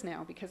say this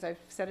now because I've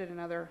said it in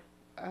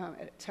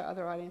to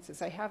other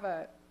audiences. I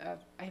have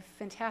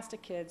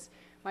fantastic kids.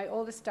 My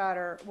oldest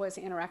daughter was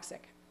anorexic,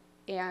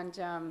 and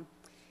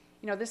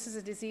you know, this is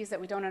a disease that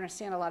we don't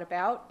understand a lot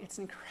about. It's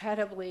an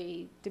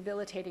incredibly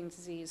debilitating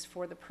disease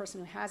for the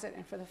person who has it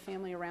and for the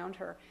family around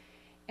her.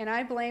 And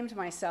I blamed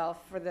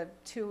myself for the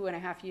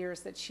 2.5 years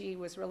that she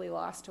was really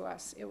lost to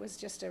us. It was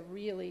just a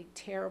really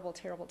terrible,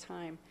 terrible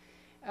time.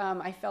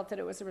 I felt that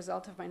it was a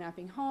result of my not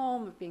being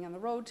home, of being on the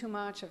road too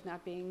much, of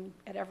not being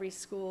at every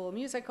school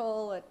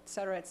musical, et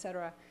cetera, et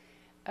cetera.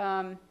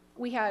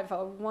 We have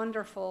a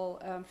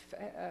wonderful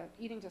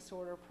eating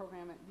disorder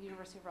program at the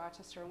University of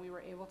Rochester, and we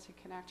were able to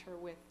connect her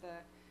with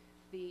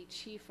the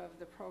chief of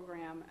the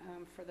program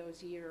for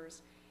those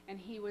years. And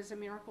he was a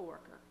miracle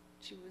worker.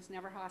 She was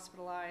never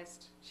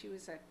hospitalized. She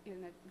was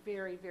in a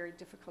very, very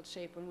difficult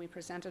shape when we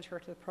presented her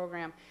to the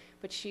program.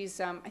 But she's,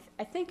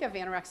 I think of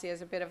anorexia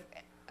as a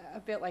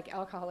bit like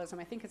alcoholism.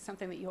 I think it's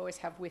something that you always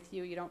have with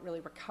you. You don't really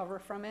recover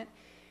from it.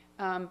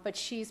 But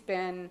she's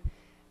been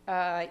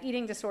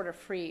eating disorder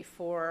free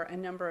for a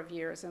number of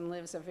years and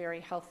lives a very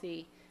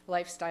healthy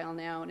lifestyle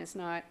now and is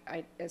not,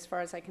 as far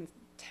as I can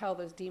tell,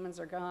 those demons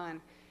are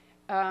gone.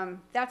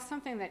 That's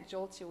something that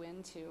jolts you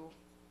into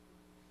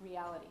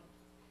reality.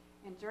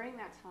 And during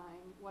that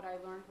time, what I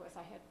learned was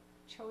I had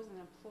chosen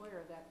an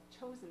employer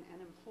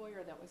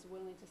that was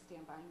willing to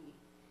stand by me.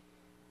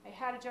 I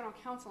had a general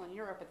counsel in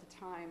Europe at the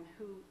time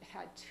who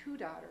had 2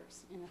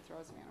 daughters in the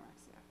throes of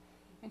anorexia.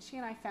 And she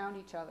and I found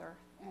each other,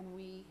 and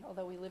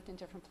although we lived in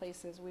different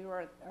places, we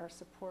were the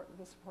support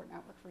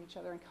network for each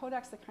other. And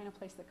Kodak's the kind of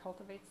place that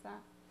cultivates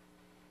that.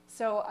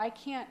 So I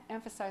can't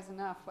emphasize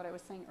enough what I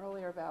was saying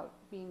earlier about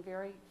being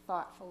very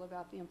thoughtful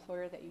about the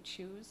employer that you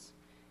choose,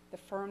 the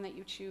firm that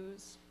you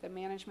choose, the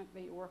management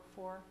that you work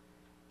for,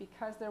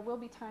 because there will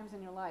be times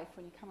in your life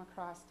when you come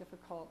across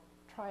difficult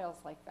trials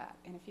like that.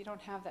 And if you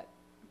don't have that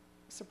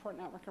support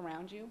network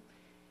around you,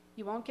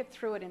 you won't get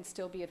through it and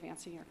still be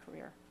advancing your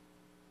career.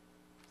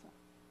 So.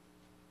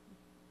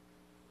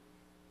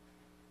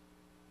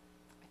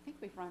 I think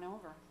we've run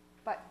over,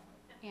 but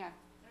yeah.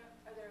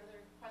 Are there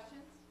other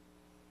questions?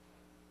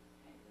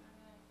 Okay, I'm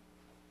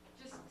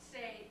gonna just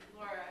say,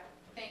 Laura,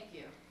 thank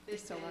you.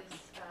 This You're so is,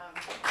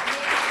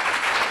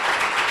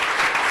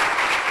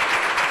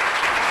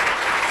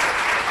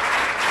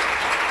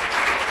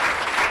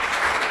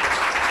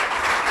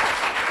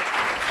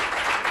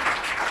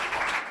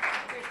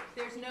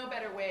 there's no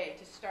better way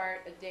to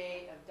start a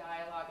day of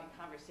dialogue and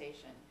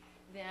conversation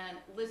than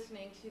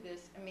listening to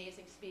this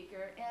amazing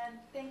speaker. And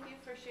thank you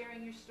for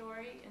sharing your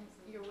story and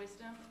your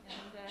wisdom.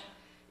 And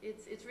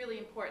it's really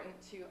important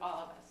to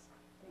all of us.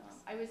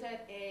 I was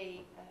at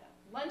a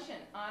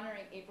luncheon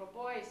honoring April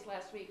Boyce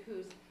last week,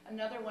 who's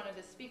another one of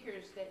the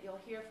speakers that you'll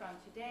hear from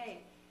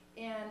today.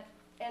 And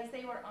as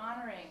they were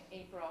honoring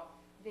April,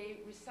 they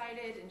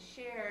recited and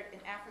shared an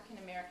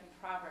African-American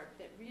proverb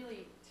that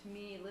really, to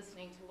me,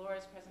 listening to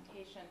Laura's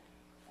presentation,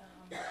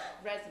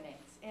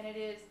 resonates. And it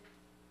is,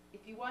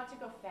 if you want to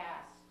go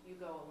fast, you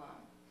go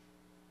alone.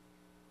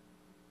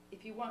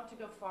 If you want to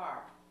go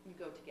far, you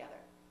go together.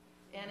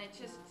 And it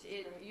just,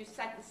 you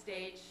set the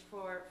stage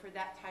for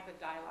that type of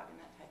dialogue and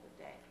that type of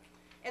day.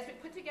 As we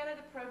put together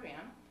the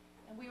program,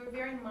 and we were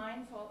very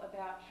mindful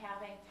about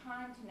having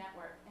time to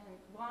network and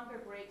longer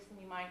breaks than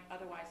you might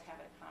otherwise have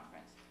at a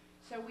conference.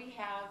 So we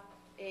have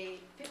a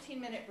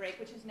 15-minute break,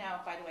 which is now,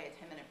 by the way, a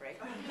 10-minute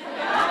break.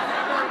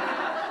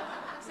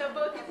 So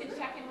both you can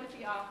check in with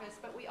the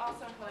office, but we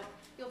also hope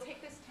you'll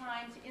take this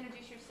time to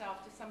introduce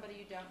yourself to somebody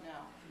you don't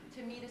know,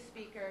 to meet a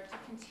speaker, to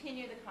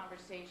continue the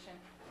conversation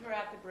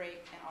throughout the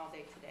break and all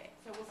day today.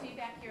 So we'll see you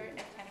back here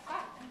at 10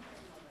 o'clock.